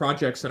of our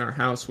projects in our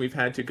house, we've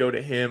had to go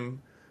to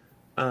him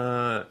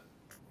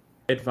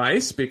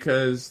advice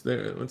because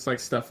it's like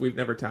stuff we've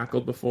never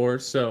tackled before.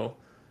 So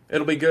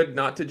it'll be good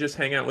not to just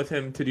hang out with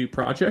him to do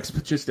projects,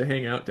 but just to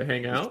hang out.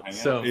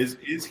 So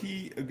is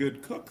he a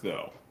good cook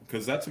though?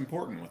 Because that's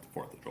important with the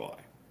 4th of July.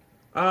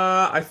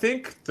 I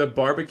think the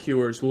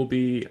barbecuers will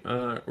be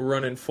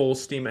running full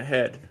steam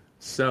ahead.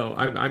 So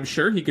I'm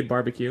sure he could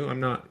barbecue. I'm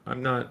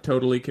not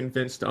totally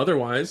convinced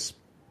otherwise.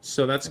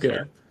 So that's good.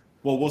 Okay.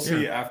 Well, we'll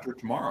see after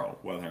tomorrow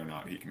whether or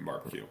not he can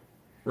barbecue.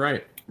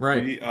 Right.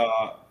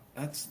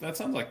 That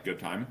sounds like a good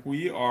time.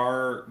 We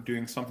are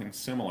doing something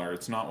similar.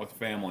 It's not with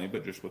family,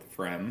 but just with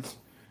friends.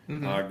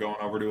 Going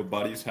over to a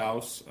buddy's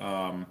house.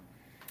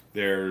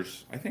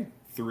 There's, I think,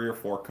 3 or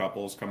 4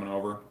 couples coming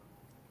over.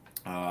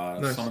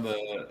 Nice. Some of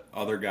the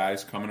other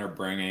guys coming are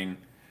bringing,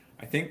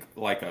 I think,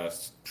 like a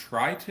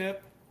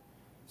tri-tip,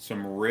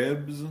 some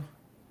ribs,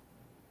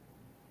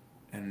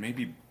 and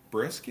maybe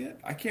brisket.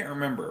 I can't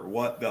remember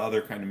what the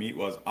other kind of meat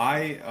was.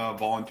 I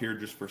volunteered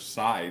just for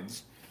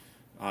sides.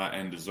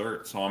 And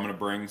dessert. So I'm going to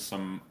bring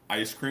some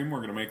ice cream. We're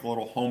going to make a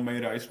little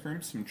homemade ice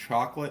cream, some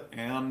chocolate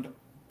and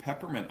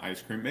peppermint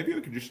ice cream. Maybe we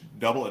could just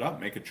double it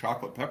up, make a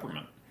chocolate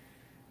peppermint.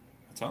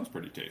 That sounds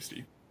pretty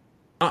tasty.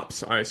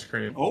 Schnapps ice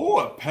cream. Oh,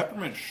 a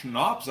peppermint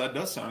schnapps. That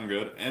does sound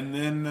good. And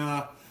then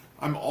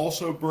I'm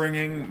also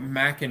bringing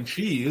mac and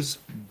cheese,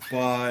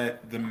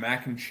 but the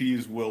mac and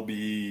cheese will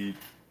be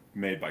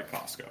made by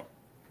Costco.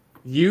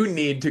 You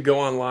need to go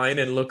online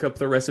and look up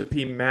the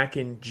recipe mac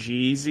and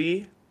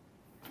cheesy.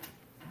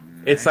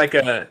 It's like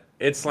a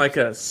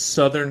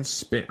southern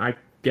spin, I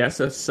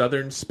guess, a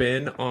southern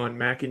spin on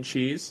mac and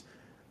cheese.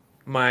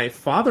 My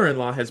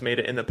father-in-law has made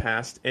it in the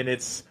past, and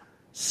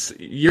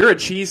you're a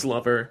cheese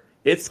lover.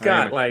 It's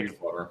got like,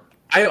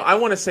 I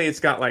want to say it's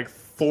got like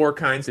 4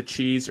 kinds of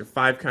cheese or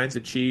 5 kinds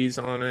of cheese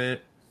on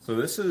it. So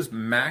this is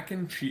mac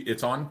and cheese.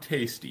 It's on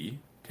Tasty.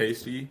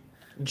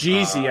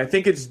 Jeezy, I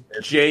think it's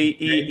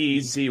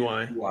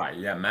Jeezy.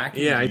 Yeah, mac and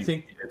cheese. Yeah, I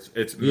think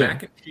it's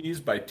mac and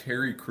cheese by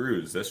Terry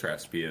Crews. This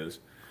recipe is.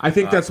 I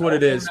think that's what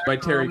it is, by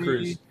Terry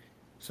Crews.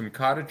 Some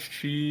cottage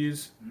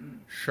cheese,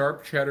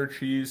 sharp cheddar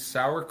cheese,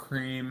 sour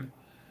cream,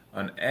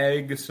 an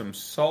egg, some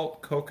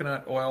salt,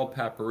 coconut oil,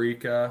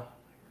 paprika,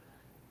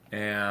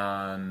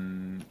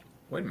 and...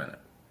 Wait a minute.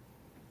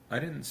 I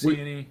didn't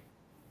see any...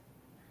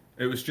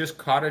 It was just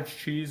cottage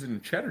cheese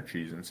and cheddar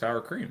cheese and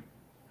sour cream.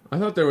 I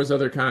thought there was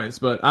other kinds,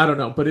 but I don't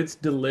know. But it's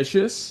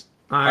delicious.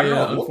 I don't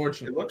know.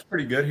 Unfortunately, it looks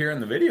pretty good here in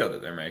the video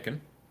that they're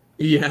making.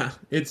 Yeah,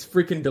 it's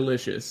freaking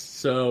delicious.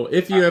 So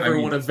if you ever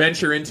want to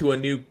venture into a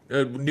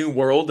new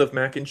world of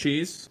mac and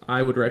cheese,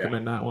 I would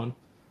recommend that one.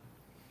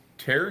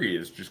 Terry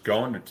is just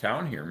going to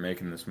town here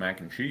making this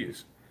mac and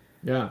cheese.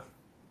 Yeah.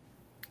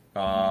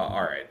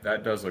 All right,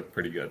 that does look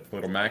pretty good.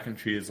 Little mac and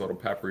cheese, little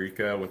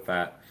paprika with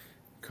that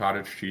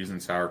cottage cheese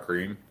and sour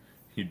cream.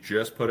 He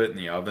just put it in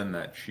the oven.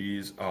 That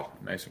cheese,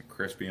 nice and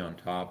crispy on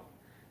top.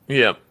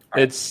 Yeah,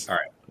 It's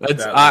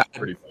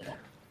pretty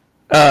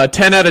cool.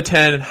 10 out of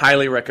 10,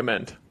 highly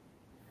recommend.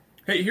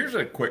 Hey, here's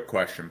a quick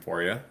question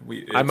for you.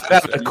 I might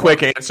have a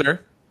quick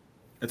answer.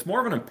 It's more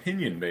of an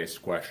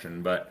opinion-based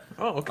question, but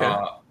okay.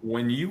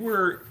 When you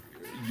were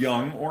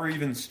young, or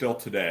even still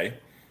today...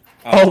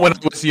 when I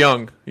was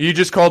young. You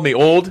just called me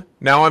old.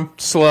 Now I'm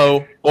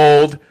slow,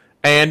 old,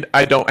 and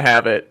I don't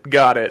have it.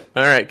 Got it.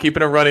 All right,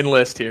 keeping a running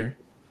list here.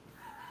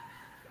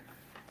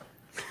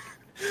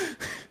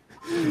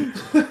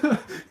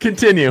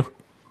 Continue.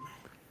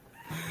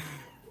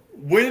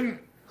 When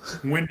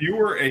you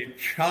were a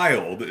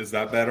child, is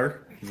that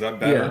better? Is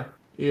that better?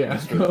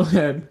 Yeah. Go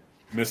ahead.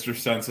 Mr.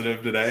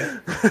 Sensitive today.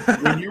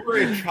 When you were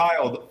a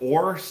child,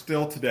 or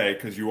still today,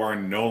 because you are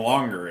no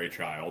longer a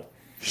child,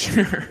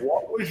 sure.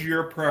 What was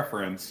your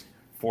preference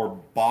for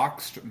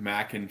boxed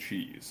mac and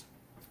cheese?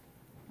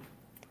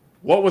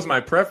 What was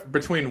my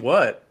between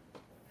what?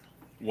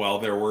 Well,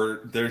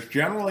 there's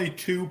generally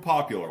two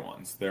popular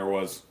ones. There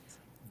was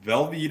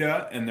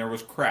Velveeta and there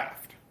was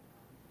Kraft.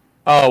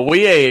 Oh,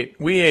 we ate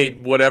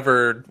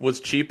whatever was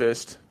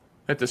cheapest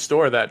at the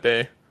store that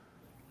day.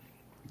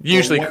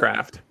 Usually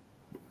Kraft.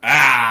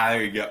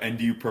 There you go. And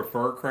do you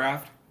prefer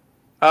Kraft?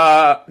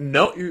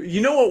 No.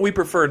 You know what we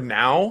prefer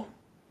now?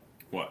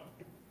 What?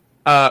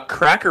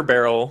 Cracker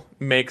Barrel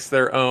makes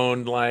their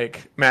own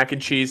like mac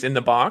and cheese in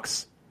the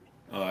box.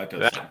 Oh, that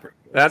does sound pretty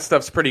good. That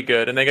stuff's pretty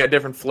good, and they got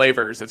different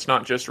flavors. It's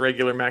not just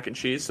regular mac and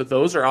cheese, so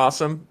those are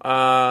awesome.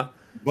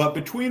 But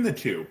between the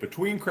two,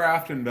 between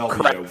Kraft and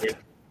Velveeta,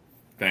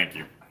 thank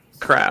you.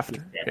 Kraft,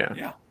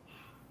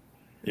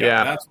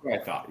 yeah. That's what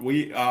I thought.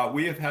 We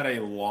have had a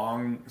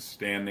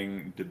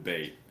long-standing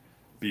debate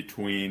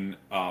between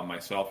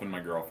myself and my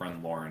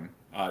girlfriend Lauren.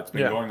 It's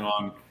been going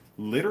on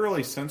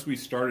literally since we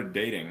started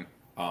dating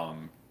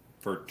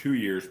for 2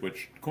 years,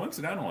 which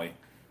coincidentally,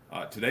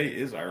 today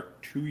is our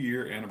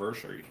 2-year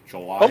anniversary,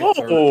 July 3rd,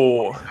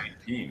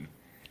 2019.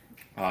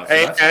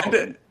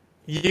 And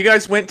you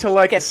guys went to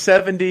like a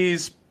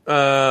 70s,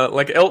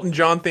 like Elton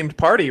John themed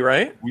party,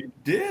 right? We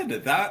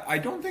did that. I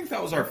don't think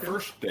that was our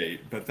first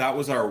date, but that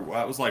was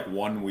like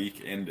 1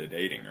 week into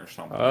dating or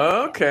something.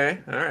 Okay,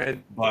 all right.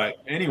 But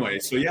anyway,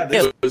 so yeah,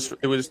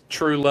 it was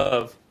true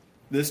love.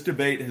 This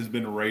debate has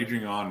been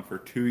raging on for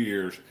 2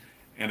 years,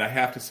 and I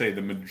have to say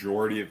the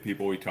majority of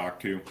people we talk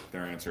to,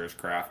 their answer is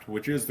Kraft,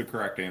 which is the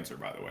correct answer,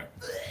 by the way.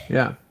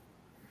 Yeah.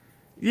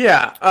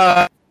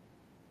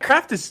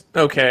 Kraft is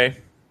okay.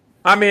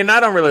 I mean, I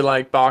don't really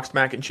like boxed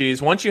mac and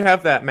cheese. Once you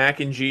have that mac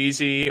and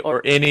cheesy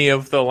or any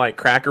of the like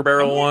Cracker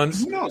Barrel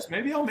ones, who knows?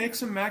 Maybe I'll make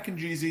some mac and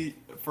cheesy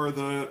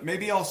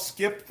maybe I'll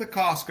skip the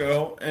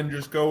Costco and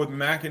just go with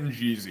mac and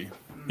cheesy.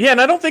 Yeah,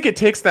 and I don't think it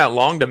takes that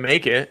long to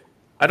make it.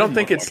 I don't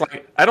think it's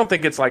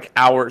like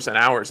hours and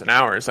hours and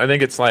hours. I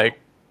think it's like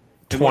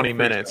 20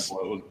 minutes. It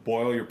was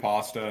boil your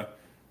pasta,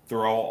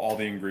 throw all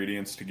the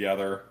ingredients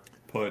together,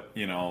 put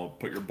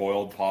your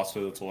boiled pasta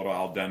that's a little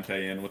al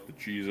dente in with the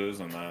cheeses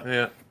and that.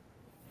 Yeah.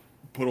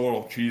 Put a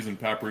little cheese and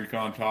paprika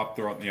on top,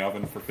 throw it in the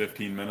oven for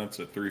 15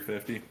 minutes at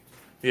 350.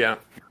 Yeah.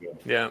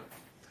 Yeah.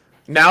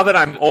 Now that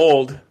I'm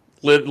old,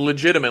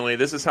 legitimately,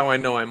 this is how I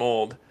know I'm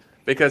old.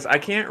 Because I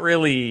can't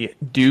really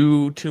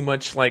do too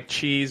much like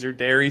cheese or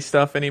dairy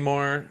stuff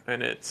anymore,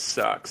 and it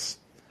sucks.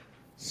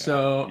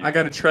 So I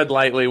got to tread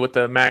lightly with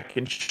the mac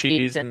and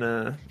cheese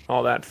and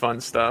all that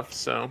fun stuff.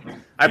 So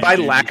I buy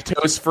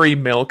lactose-free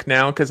milk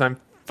now because I'm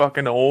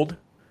fucking old.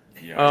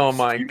 Yeah, oh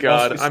my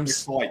god, I'm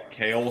like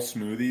kale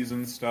smoothies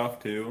and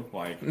stuff too.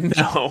 Like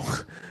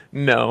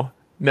no.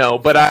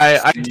 But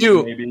I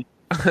do. Maybe.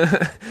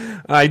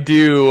 I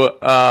do.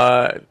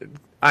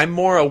 I'm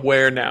more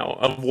aware now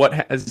of what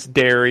has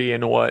dairy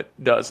and what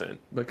doesn't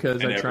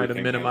because I try to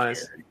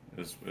minimize.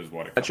 Is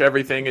what it much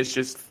everything is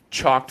just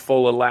chocked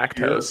full of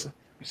lactose.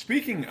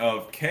 Speaking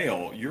of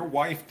kale, your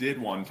wife did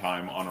one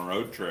time on a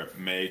road trip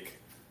make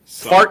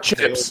fart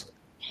chips.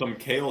 Some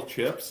kale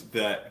chips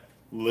that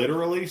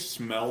literally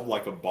smelled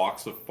like a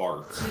box of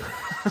farts.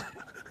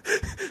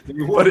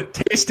 But it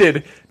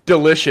tasted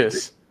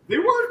delicious. They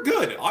were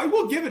good. I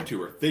will give it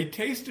to her. They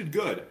tasted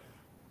good,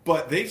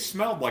 but they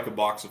smelled like a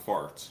box of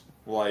farts.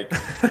 Like,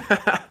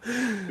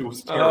 it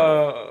was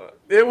terrible.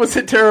 It was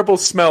a terrible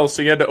smell,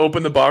 so you had to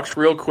open the box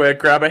real quick,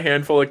 grab a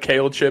handful of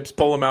kale chips,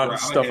 pull them out, and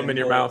stuff them in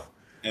your mouth.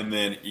 And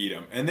then eat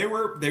them. And they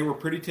were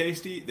pretty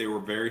tasty. They were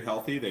very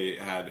healthy. They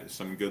had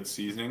some good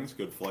seasonings,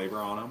 good flavor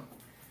on them.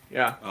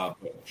 Yeah.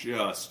 But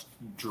just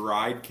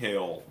dried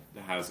kale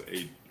has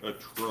a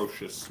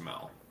atrocious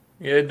smell.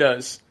 Yeah, it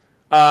does.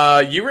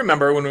 You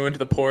remember when we went to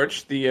the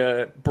porch,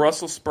 the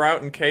Brussels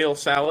sprout and kale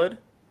salad?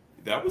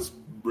 That was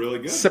really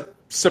good.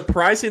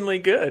 Surprisingly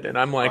good. And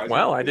I'm like,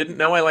 well, I didn't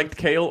know I liked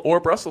kale or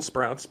Brussels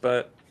sprouts,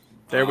 but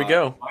there we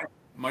go.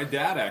 My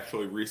dad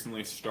actually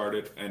recently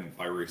started, and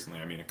by recently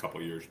I mean a couple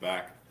years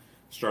back,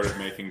 started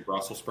making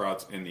Brussels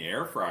sprouts in the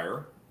air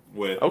fryer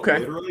with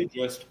literally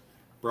just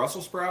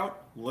Brussels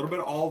sprout, a little bit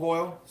of olive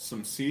oil,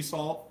 some sea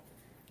salt,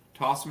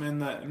 toss them in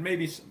that, and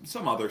maybe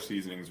some other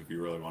seasonings if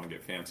you really want to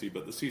get fancy,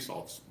 but the sea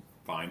salt's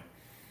fine.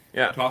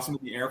 Yeah. Toss them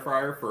in the air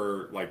fryer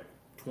for like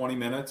 20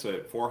 minutes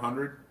at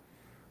 400.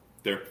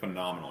 They're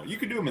phenomenal. You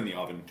could do them in the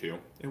oven too.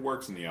 It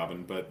works in the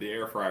oven, but the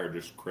air fryer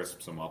just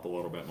crisps them up a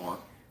little bit more.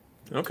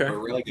 Okay. They're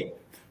really good.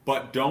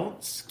 But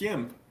don't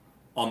skimp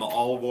on the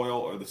olive oil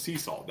or the sea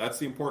salt. That's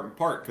the important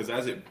part because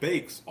as it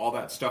bakes, all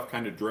that stuff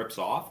kind of drips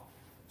off.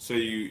 So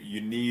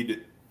you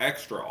need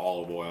extra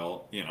olive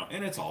oil,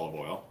 and it's olive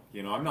oil.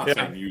 I'm not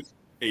saying use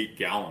 8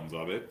 gallons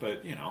of it,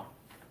 but, a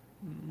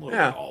little bit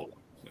of olive oil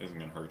isn't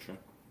going to hurt you.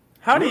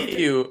 How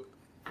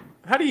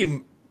do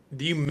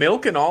you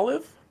milk an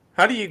olive?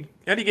 How do you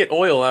get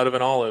oil out of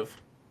an olive?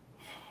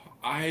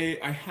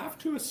 I have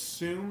to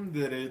assume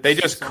that it's... They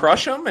just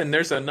crush them and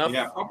there's enough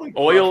probably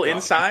oil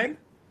inside?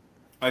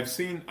 I've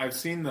seen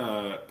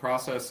the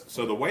process.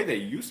 So the way they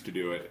used to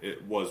do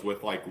it was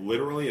with like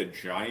literally a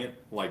giant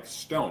like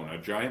stone, a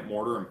giant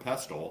mortar and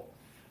pestle,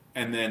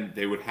 and then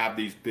they would have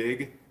these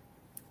big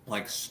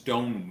like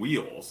stone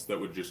wheels that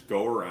would just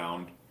go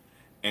around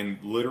and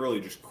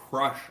literally just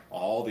crush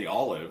all the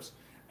olives,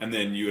 and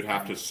then you'd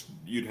have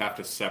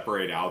to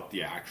separate out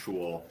the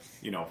actual,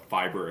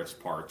 fibrous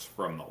parts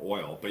from the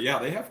oil. But yeah,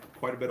 they have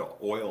quite a bit of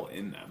oil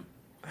in them.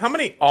 How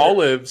many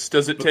olives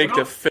does it take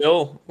to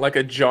fill like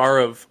a jar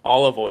of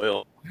olive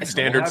oil? A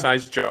standard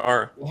sized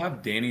jar. We'll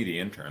have Danny the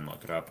intern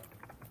look it up.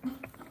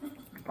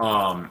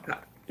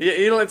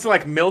 It's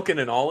like milk in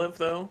an olive,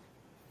 though.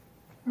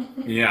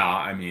 Yeah,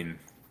 I mean.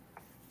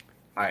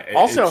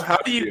 Also, how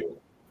do you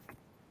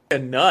a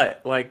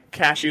nut like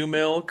cashew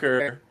milk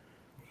or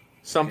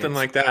something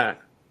like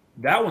that?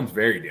 That one's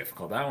very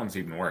difficult. That one's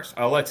even worse.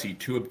 Let's see.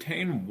 To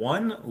obtain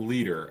 1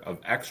 liter of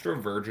extra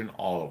virgin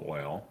olive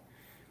oil,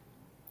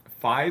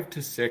 5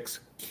 to 6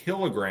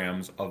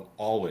 kilograms of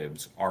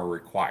olives are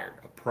required.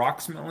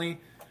 Approximately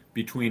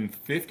between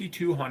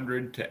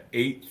 5,200 to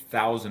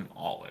 8,000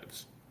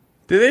 olives.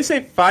 Did they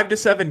say 5 to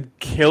 7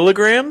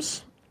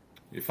 kilograms?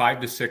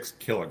 5 to 6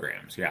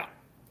 kilograms, yeah.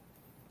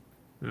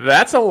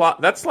 That's a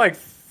lot. That's like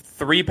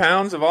 3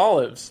 pounds of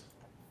olives,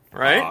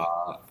 right?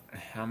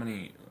 How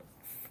many?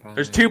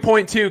 There's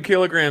 2.2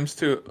 kilograms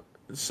to.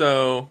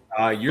 So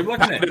you're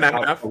looking at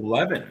about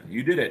 11.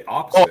 You did it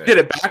opposite. Oh, I did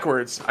it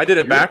backwards.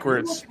 You're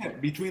backwards.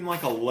 Between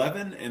like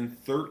 11 and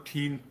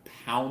 13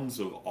 pounds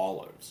of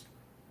olives.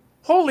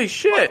 Holy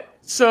shit!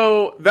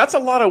 So that's a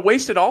lot of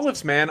wasted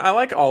olives, man. I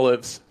like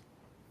olives.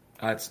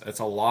 That's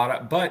a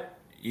lot, but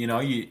you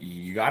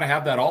got to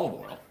have that olive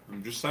oil.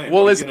 I'm just saying.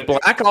 Well, is it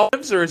black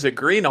olives or is it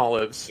green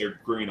olives? They're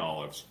green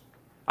olives.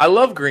 I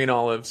love green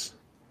olives.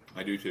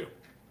 I do too.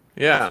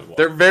 Yeah,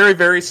 they're very,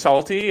 very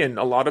salty, and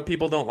a lot of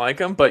people don't like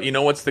them. But you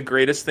know what's the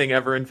greatest thing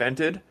ever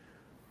invented?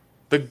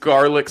 The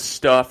garlic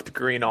stuffed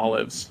green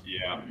olives.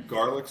 Yeah,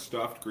 garlic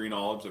stuffed green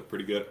olives are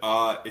pretty good.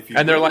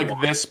 And they're like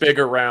this big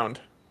around.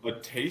 A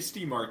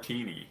tasty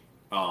martini.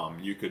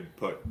 You could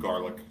put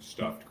garlic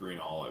stuffed green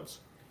olives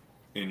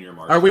in your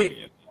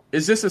martini.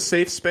 Is this a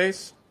safe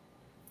space?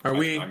 I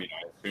mean, I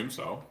assume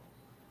so.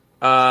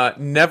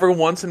 Never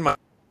once in my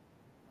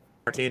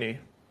martini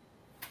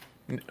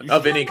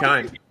of any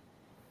kind.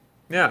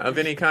 Yeah, of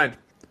any kind.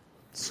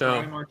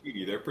 So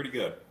martini, they're pretty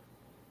good.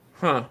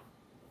 Huh.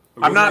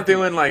 I'm not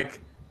doing like.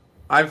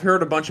 I've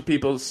heard a bunch of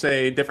people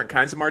say different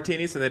kinds of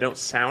martinis and they don't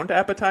sound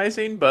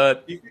appetizing,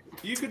 but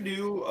you could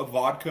do a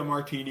vodka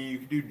martini. You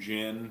could do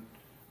gin,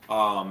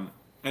 and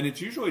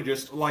it's usually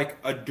just like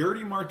a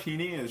dirty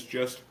martini is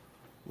just.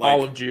 Like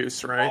olive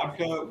juice, right?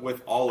 Vodka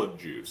with olive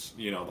juice.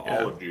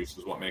 Olive juice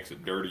is what makes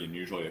it dirty, and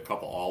usually a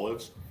couple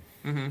olives.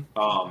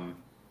 Mm-hmm.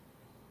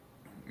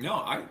 No,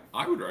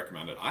 I would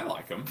recommend it. I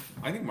like them.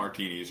 I think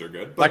martinis are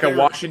good. But like a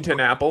Washington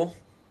apple?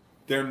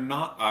 They're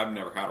not. I've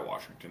never had a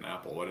Washington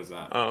apple. What is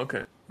that? Oh,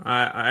 okay.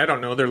 I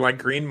don't know. They're like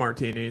green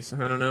martinis.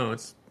 I don't know.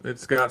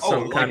 It's got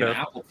some kind of an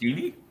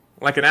apple-tini?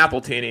 Like an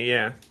apple-tini,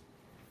 yeah.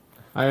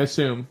 I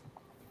assume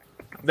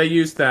they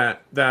use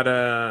that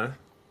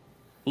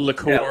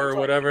liqueur or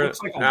whatever,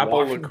 like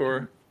apple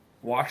liqueur.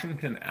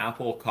 Washington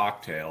apple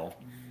cocktail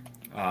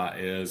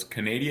is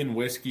Canadian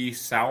whiskey,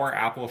 sour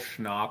apple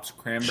schnapps,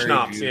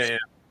 cranberry juice,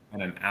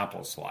 and an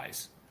apple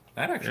slice.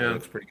 That actually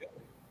looks pretty good.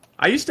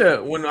 I used to,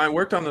 when I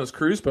worked on those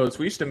cruise boats,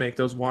 we used to make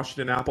those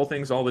Washington apple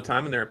things all the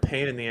time, and they're a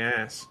pain in the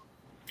ass.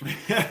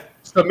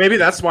 So maybe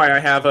that's why I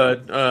have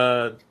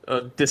a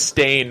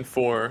disdain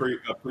for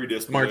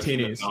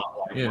martinis.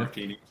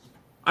 Martinis.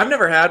 I've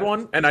never had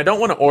one, and I don't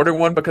want to order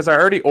one because I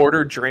already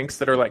ordered drinks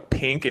that are like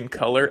pink in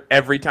color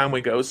every time we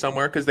go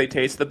somewhere because they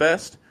taste the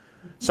best.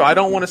 So I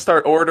don't want to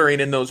start ordering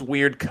in those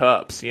weird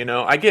cups.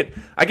 I get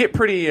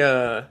pretty.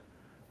 I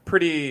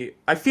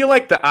feel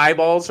like the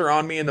eyeballs are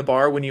on me in the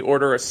bar when you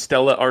order a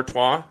Stella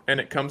Artois and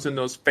it comes in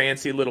those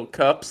fancy little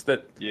cups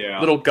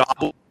little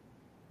goblet.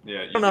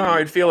 Yeah, I don't know how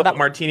I'd feel about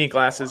martini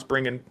glasses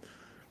bringing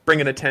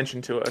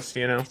attention to us.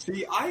 See,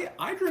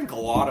 I drink a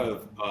lot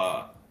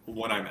of.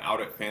 When I'm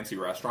out at fancy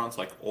restaurants,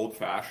 like Old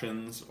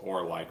Fashions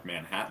or like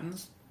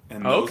Manhattans,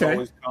 and those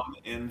always come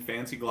in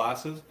fancy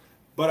glasses.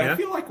 But I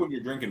feel like when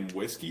you're drinking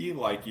whiskey,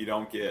 like you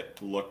don't get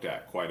looked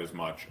at quite as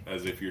much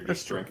as if you're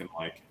just drinking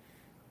like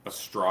a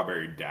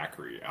strawberry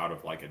daiquiri out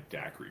of like a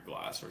daiquiri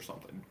glass or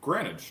something.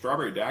 Granted,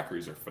 strawberry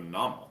daiquiris are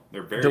phenomenal;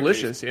 they're very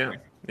delicious. tasty.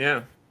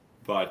 Yeah.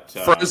 But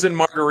frozen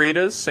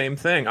margaritas, same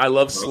thing. I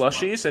love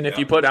slushies, and if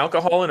you put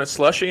alcohol in a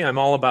slushie, I'm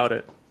all about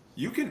it.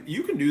 You can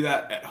do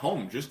that at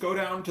home. Just go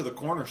down to the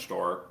corner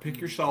store,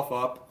 pick yourself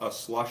up a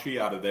slushie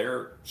out of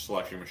their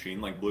slushie machine,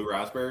 like Blue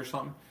Raspberry or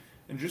something,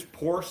 and just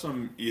pour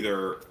some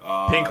either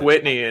Pink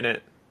Whitney in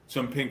it.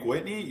 Some Pink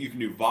Whitney. You can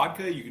do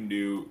vodka. You can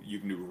do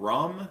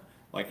rum.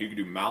 Like you can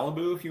do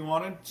Malibu if you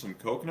wanted. Some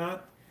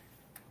coconut.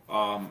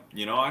 I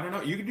don't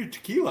know. You could do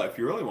tequila if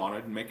you really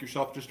wanted, and make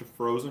yourself just a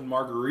frozen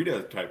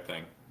margarita type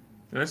thing.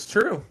 That's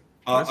true.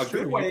 A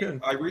good way.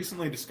 I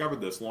recently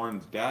discovered this.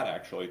 Lauren's dad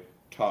actually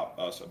taught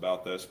us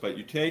about this, but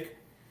you take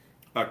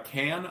a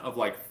can of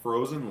like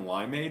frozen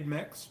limeade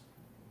mix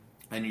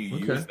and you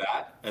use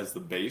that as the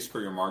base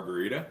for your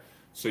margarita.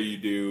 So you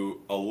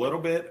do a little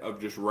bit of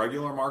just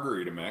regular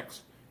margarita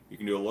mix. You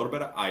can do a little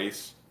bit of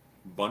ice,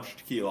 a bunch of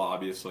tequila,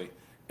 obviously,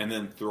 and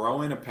then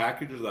throw in a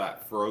package of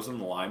that frozen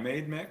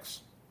limeade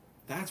mix.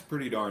 That's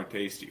pretty darn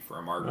tasty for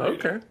a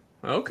margarita.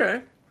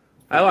 Okay.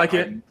 I like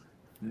it.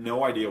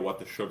 No idea what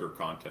the sugar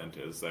content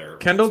is there.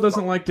 Kendall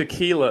doesn't like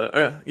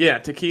tequila.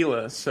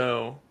 Tequila.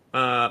 So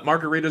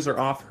margaritas are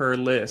off her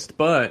list,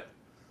 but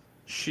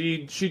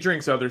she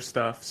drinks other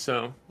stuff.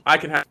 So I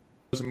can have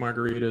frozen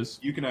margaritas.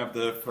 You can have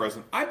the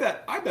frozen. I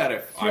bet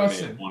if I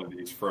made one of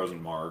these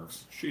frozen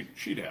margs,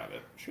 she'd have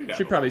it.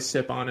 She'd probably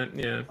sip on it.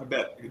 Yeah. I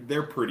bet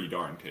they're pretty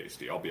darn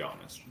tasty. I'll be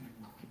honest.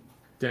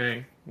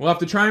 Dang. We'll have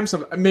to try them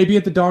some. Maybe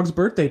at the dog's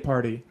birthday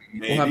party.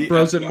 Maybe we'll have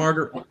frozen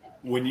margarita.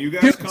 When you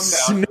guys come down,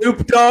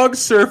 Snoop Dogg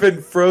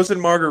serving frozen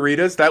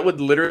margaritas, that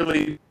would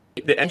literally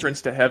be the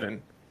entrance to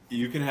heaven.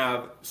 You can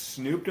have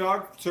Snoop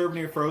Dogg serving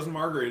you a frozen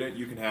margarita.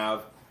 You can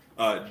have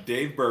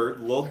Dave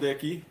Bird, Lil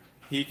Dicky.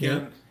 He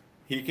can.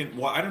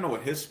 Well, I don't know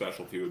what his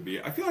specialty would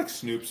be. I feel like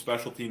Snoop's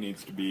specialty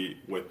needs to be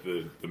with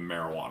the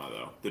marijuana,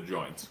 though, the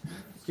joints.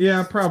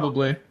 Yeah,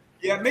 probably.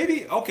 Yeah,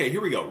 maybe. Okay, here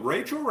we go.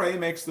 Rachel Ray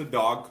makes the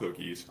dog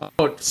cookies.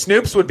 Oh,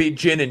 Snoop's would be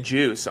gin and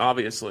juice,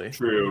 obviously.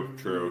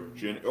 True.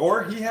 Gin,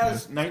 or he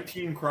has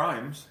 19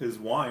 Crimes, his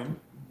wine.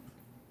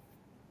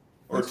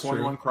 Or That's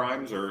 21 true.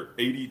 Crimes, or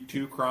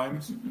 82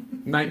 Crimes.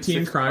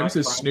 19 Crimes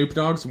is Snoop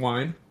Dogg's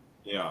wine?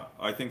 Yeah,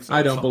 I think so.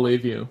 I don't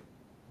believe you.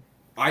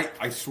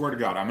 I swear to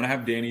God, I'm going to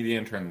have Danny the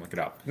intern look it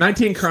up.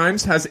 19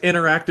 Crimes has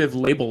interactive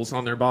labels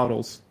on their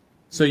bottles.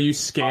 So you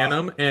scan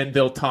them and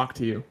they'll talk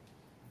to you.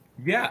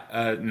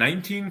 Yeah,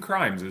 19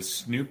 Crimes is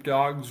Snoop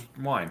Dogg's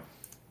wine.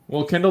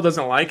 Well, Kendall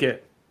doesn't like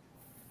it.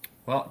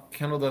 Well,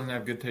 Kendall doesn't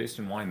have good taste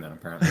in wine then,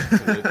 apparently.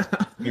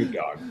 Snoop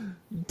Dogg.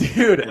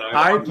 Dude,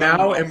 I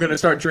now am going to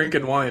start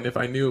drinking wine. If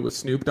I knew it was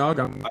Snoop Dogg,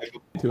 I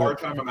have a hard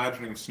time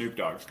imagining Snoop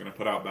Dogg's going to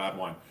put out bad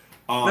wine.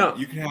 No.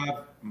 You can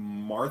have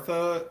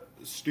Martha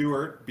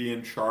Stewart be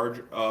in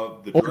charge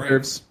of the hors drinks,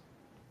 d'oeuvres.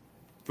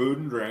 food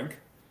and drink.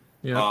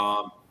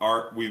 Yeah.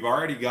 We've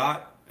already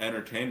got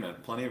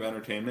entertainment, plenty of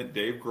entertainment.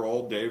 Dave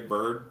Grohl, Dave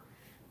Bird,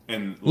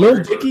 and Lil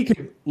Larry Dicky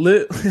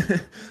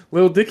Bird.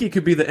 Lil Dicky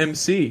could be the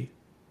MC.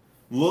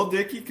 Lil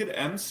Dicky could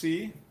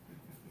MC.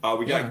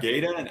 We got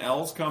Gata and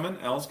Els coming.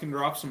 Els can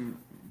drop some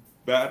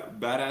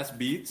badass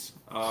beats.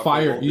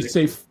 Fire. You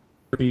say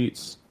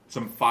beats.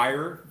 Some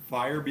fire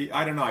beat.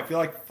 I don't know. I feel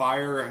like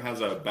fire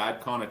has a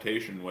bad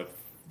connotation with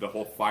the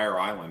whole Fire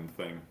Island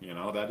thing. You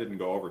know, that didn't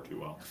go over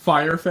too well.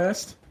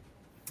 Firefest?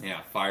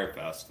 Yeah,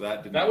 Firefest.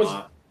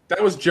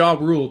 That was Ja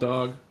Rule,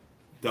 dog.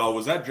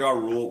 Was that Ja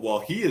Rule? Well,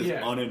 he is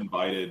Yeah.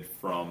 uninvited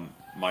from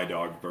my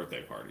dog's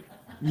birthday party.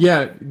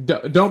 Yeah,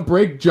 don't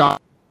break Ja,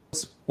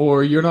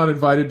 or you're not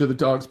invited to the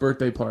dog's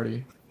birthday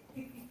party.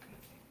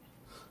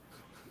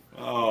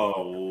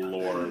 Oh,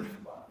 Lord.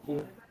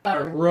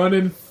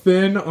 Running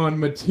thin on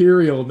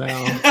material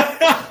now.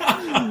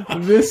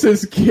 This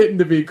is getting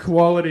to be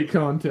quality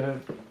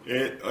content.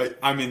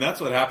 I mean,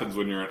 that's what happens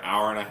when you're an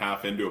hour and a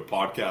half into a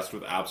podcast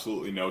with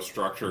absolutely no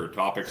structure or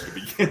topics to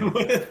begin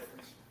with.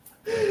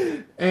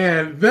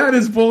 And that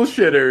is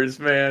bullshitters,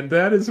 man.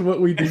 That is what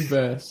we do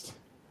best.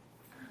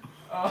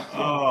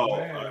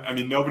 I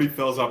mean, nobody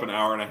fills up an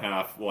hour and a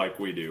half like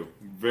we do.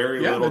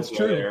 Very little that's to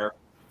true. there.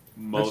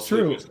 Mostly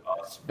true. just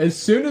us. As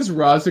soon as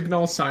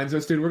Rosignol signs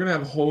us, dude, we're going to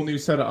have a whole new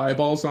set of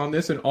eyeballs on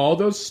this, and all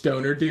those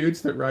stoner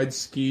dudes that ride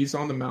skis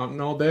on the mountain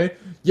all day,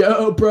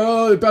 yo,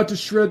 bro, they're about to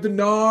shred the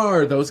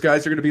gnar. Those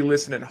guys are going to be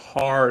listening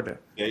hard.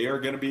 They're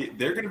going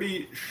to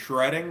be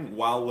shredding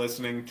while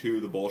listening to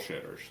the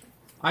bullshitters.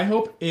 I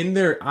hope in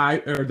their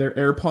their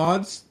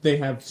AirPods, they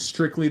have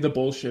strictly the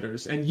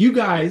bullshitters. And you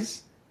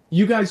guys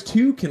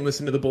too can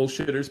listen to the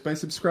bullshitters by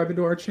subscribing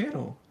to our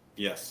channel.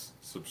 Yes.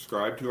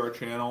 Subscribe to our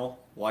channel.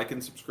 Like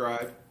and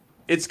subscribe.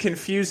 It's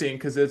confusing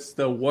because it's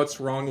the What's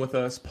Wrong With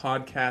Us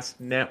podcast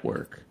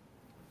network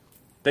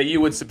that you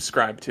would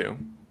subscribe to.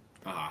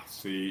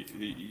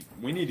 See,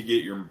 we need to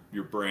get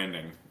your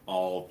branding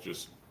all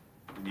just,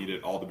 we need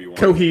it all to be one.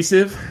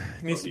 Cohesive.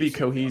 It needs to be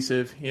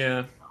cohesive.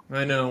 Yeah,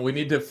 I know. We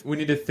need to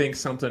think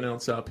something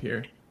else up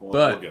here.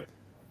 We'll get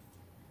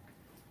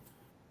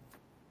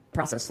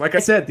process. Like I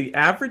said, the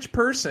average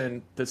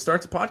person that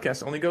starts a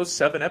podcast only goes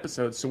 7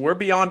 episodes, so we're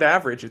beyond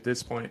average at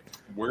this point.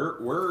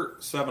 We're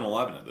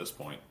 7-Eleven at this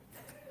point.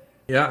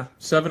 Yeah,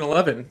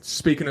 7-Eleven.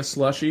 Speaking of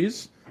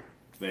slushies,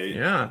 They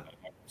have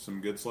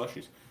some good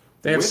slushies.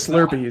 they have With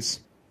Slurpees.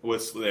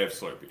 They have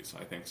Slurpees,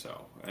 I think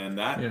so. And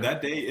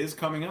that day is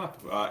coming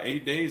up.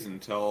 8 days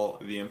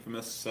until the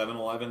infamous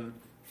 7-Eleven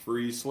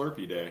free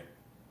Slurpee day.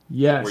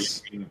 Yes. Where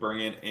you can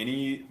bring in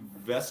any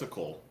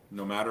vesicle,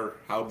 no matter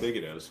how big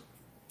it is.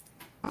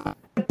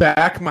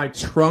 Back my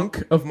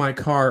trunk of my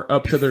car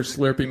up to their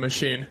Slurpee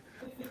machine.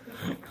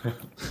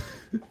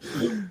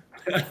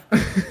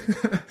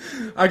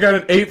 I got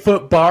an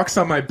 8-foot box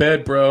on my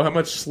bed, bro. How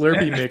much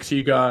Slurpee mix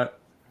you got?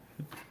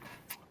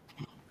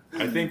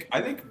 I think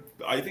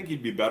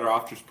you'd be better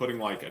off just putting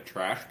like a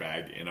trash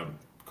bag in a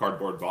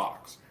cardboard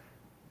box.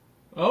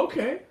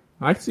 Okay.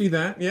 I see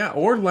that. Yeah,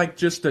 or like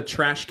just a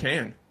trash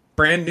can.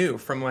 Brand new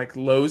from like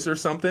Lowe's or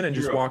something, and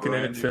just walking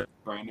in and fit.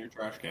 Brand new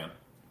trash can.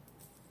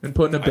 And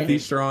putting a baby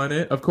straw in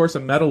it. Of course, a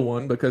metal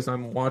one, because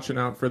I'm watching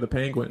out for the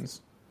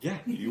penguins. Yeah,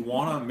 you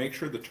want to make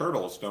sure the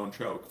turtles don't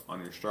choke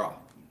on your straw.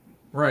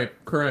 Right,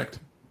 correct.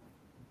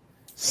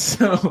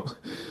 So,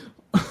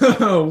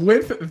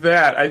 with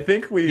that, I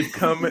think we've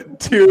come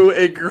to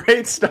a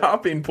great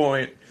stopping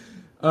point.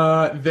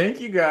 Thank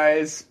you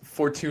guys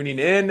for tuning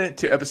in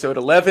to episode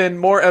 11.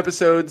 More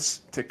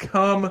episodes to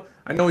come.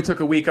 I know we took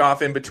a week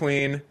off in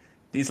between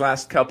these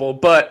last couple,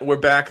 but we're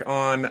back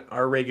on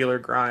our regular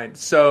grind.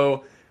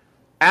 So,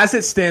 as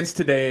it stands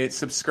today,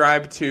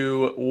 subscribe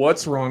to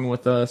What's Wrong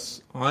With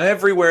Us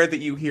everywhere that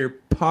you hear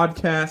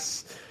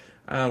podcasts.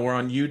 We're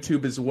on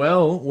YouTube as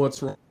well.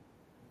 What's Wrong?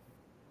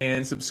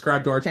 And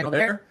subscribe to our channel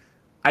there.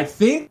 I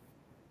think,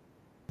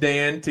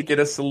 Dan, to get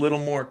us a little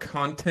more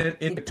content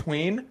in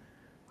between.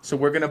 So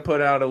we're going to put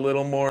out a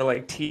little more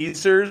like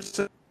teasers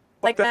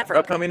Like that for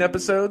upcoming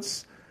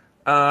episodes.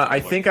 I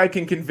think I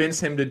can convince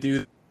him to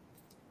do.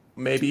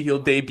 Maybe he'll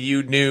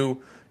debut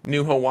new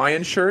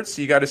Hawaiian shirts.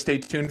 You got to stay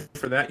tuned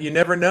for that. You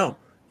never know.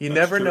 You That's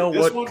never true. know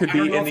This what one, could I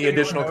don't be know in if the anyone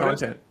additional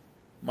noticed. content.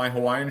 My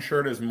Hawaiian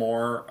shirt is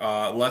more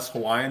less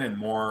Hawaiian and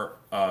more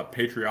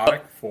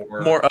patriotic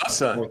for More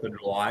USA. 4th of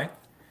July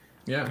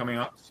Yeah. coming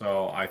up.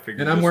 So I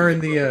figured. And I'm this wearing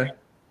was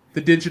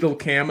the digital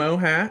camo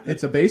hat.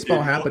 It's a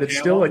baseball hat, but it's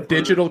still a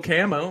digital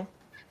camo.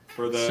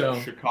 for the so-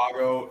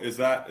 Chicago. Is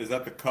that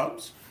the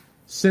Cubs?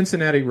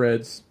 Cincinnati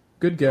Reds.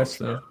 Good guess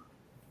sure. though.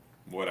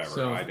 Whatever.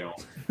 So- I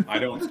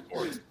don't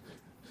sports.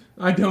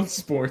 I don't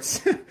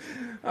sports. What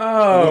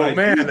Oh I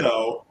man. do,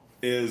 though,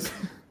 is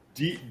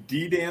D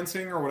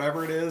dancing or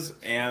whatever it is,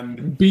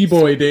 and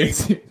B-boy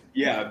dancing.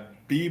 yeah,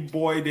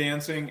 B-boy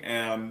dancing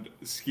and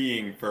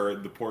skiing for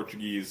the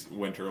Portuguese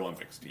Winter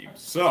Olympics team.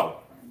 So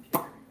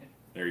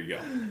there you go.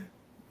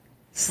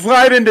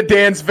 Slide into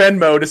Dan's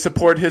Venmo to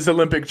support his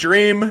Olympic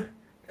dream.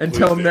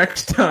 Until Please do.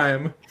 next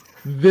time,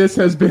 this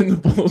has been the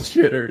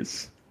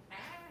Bullshitters.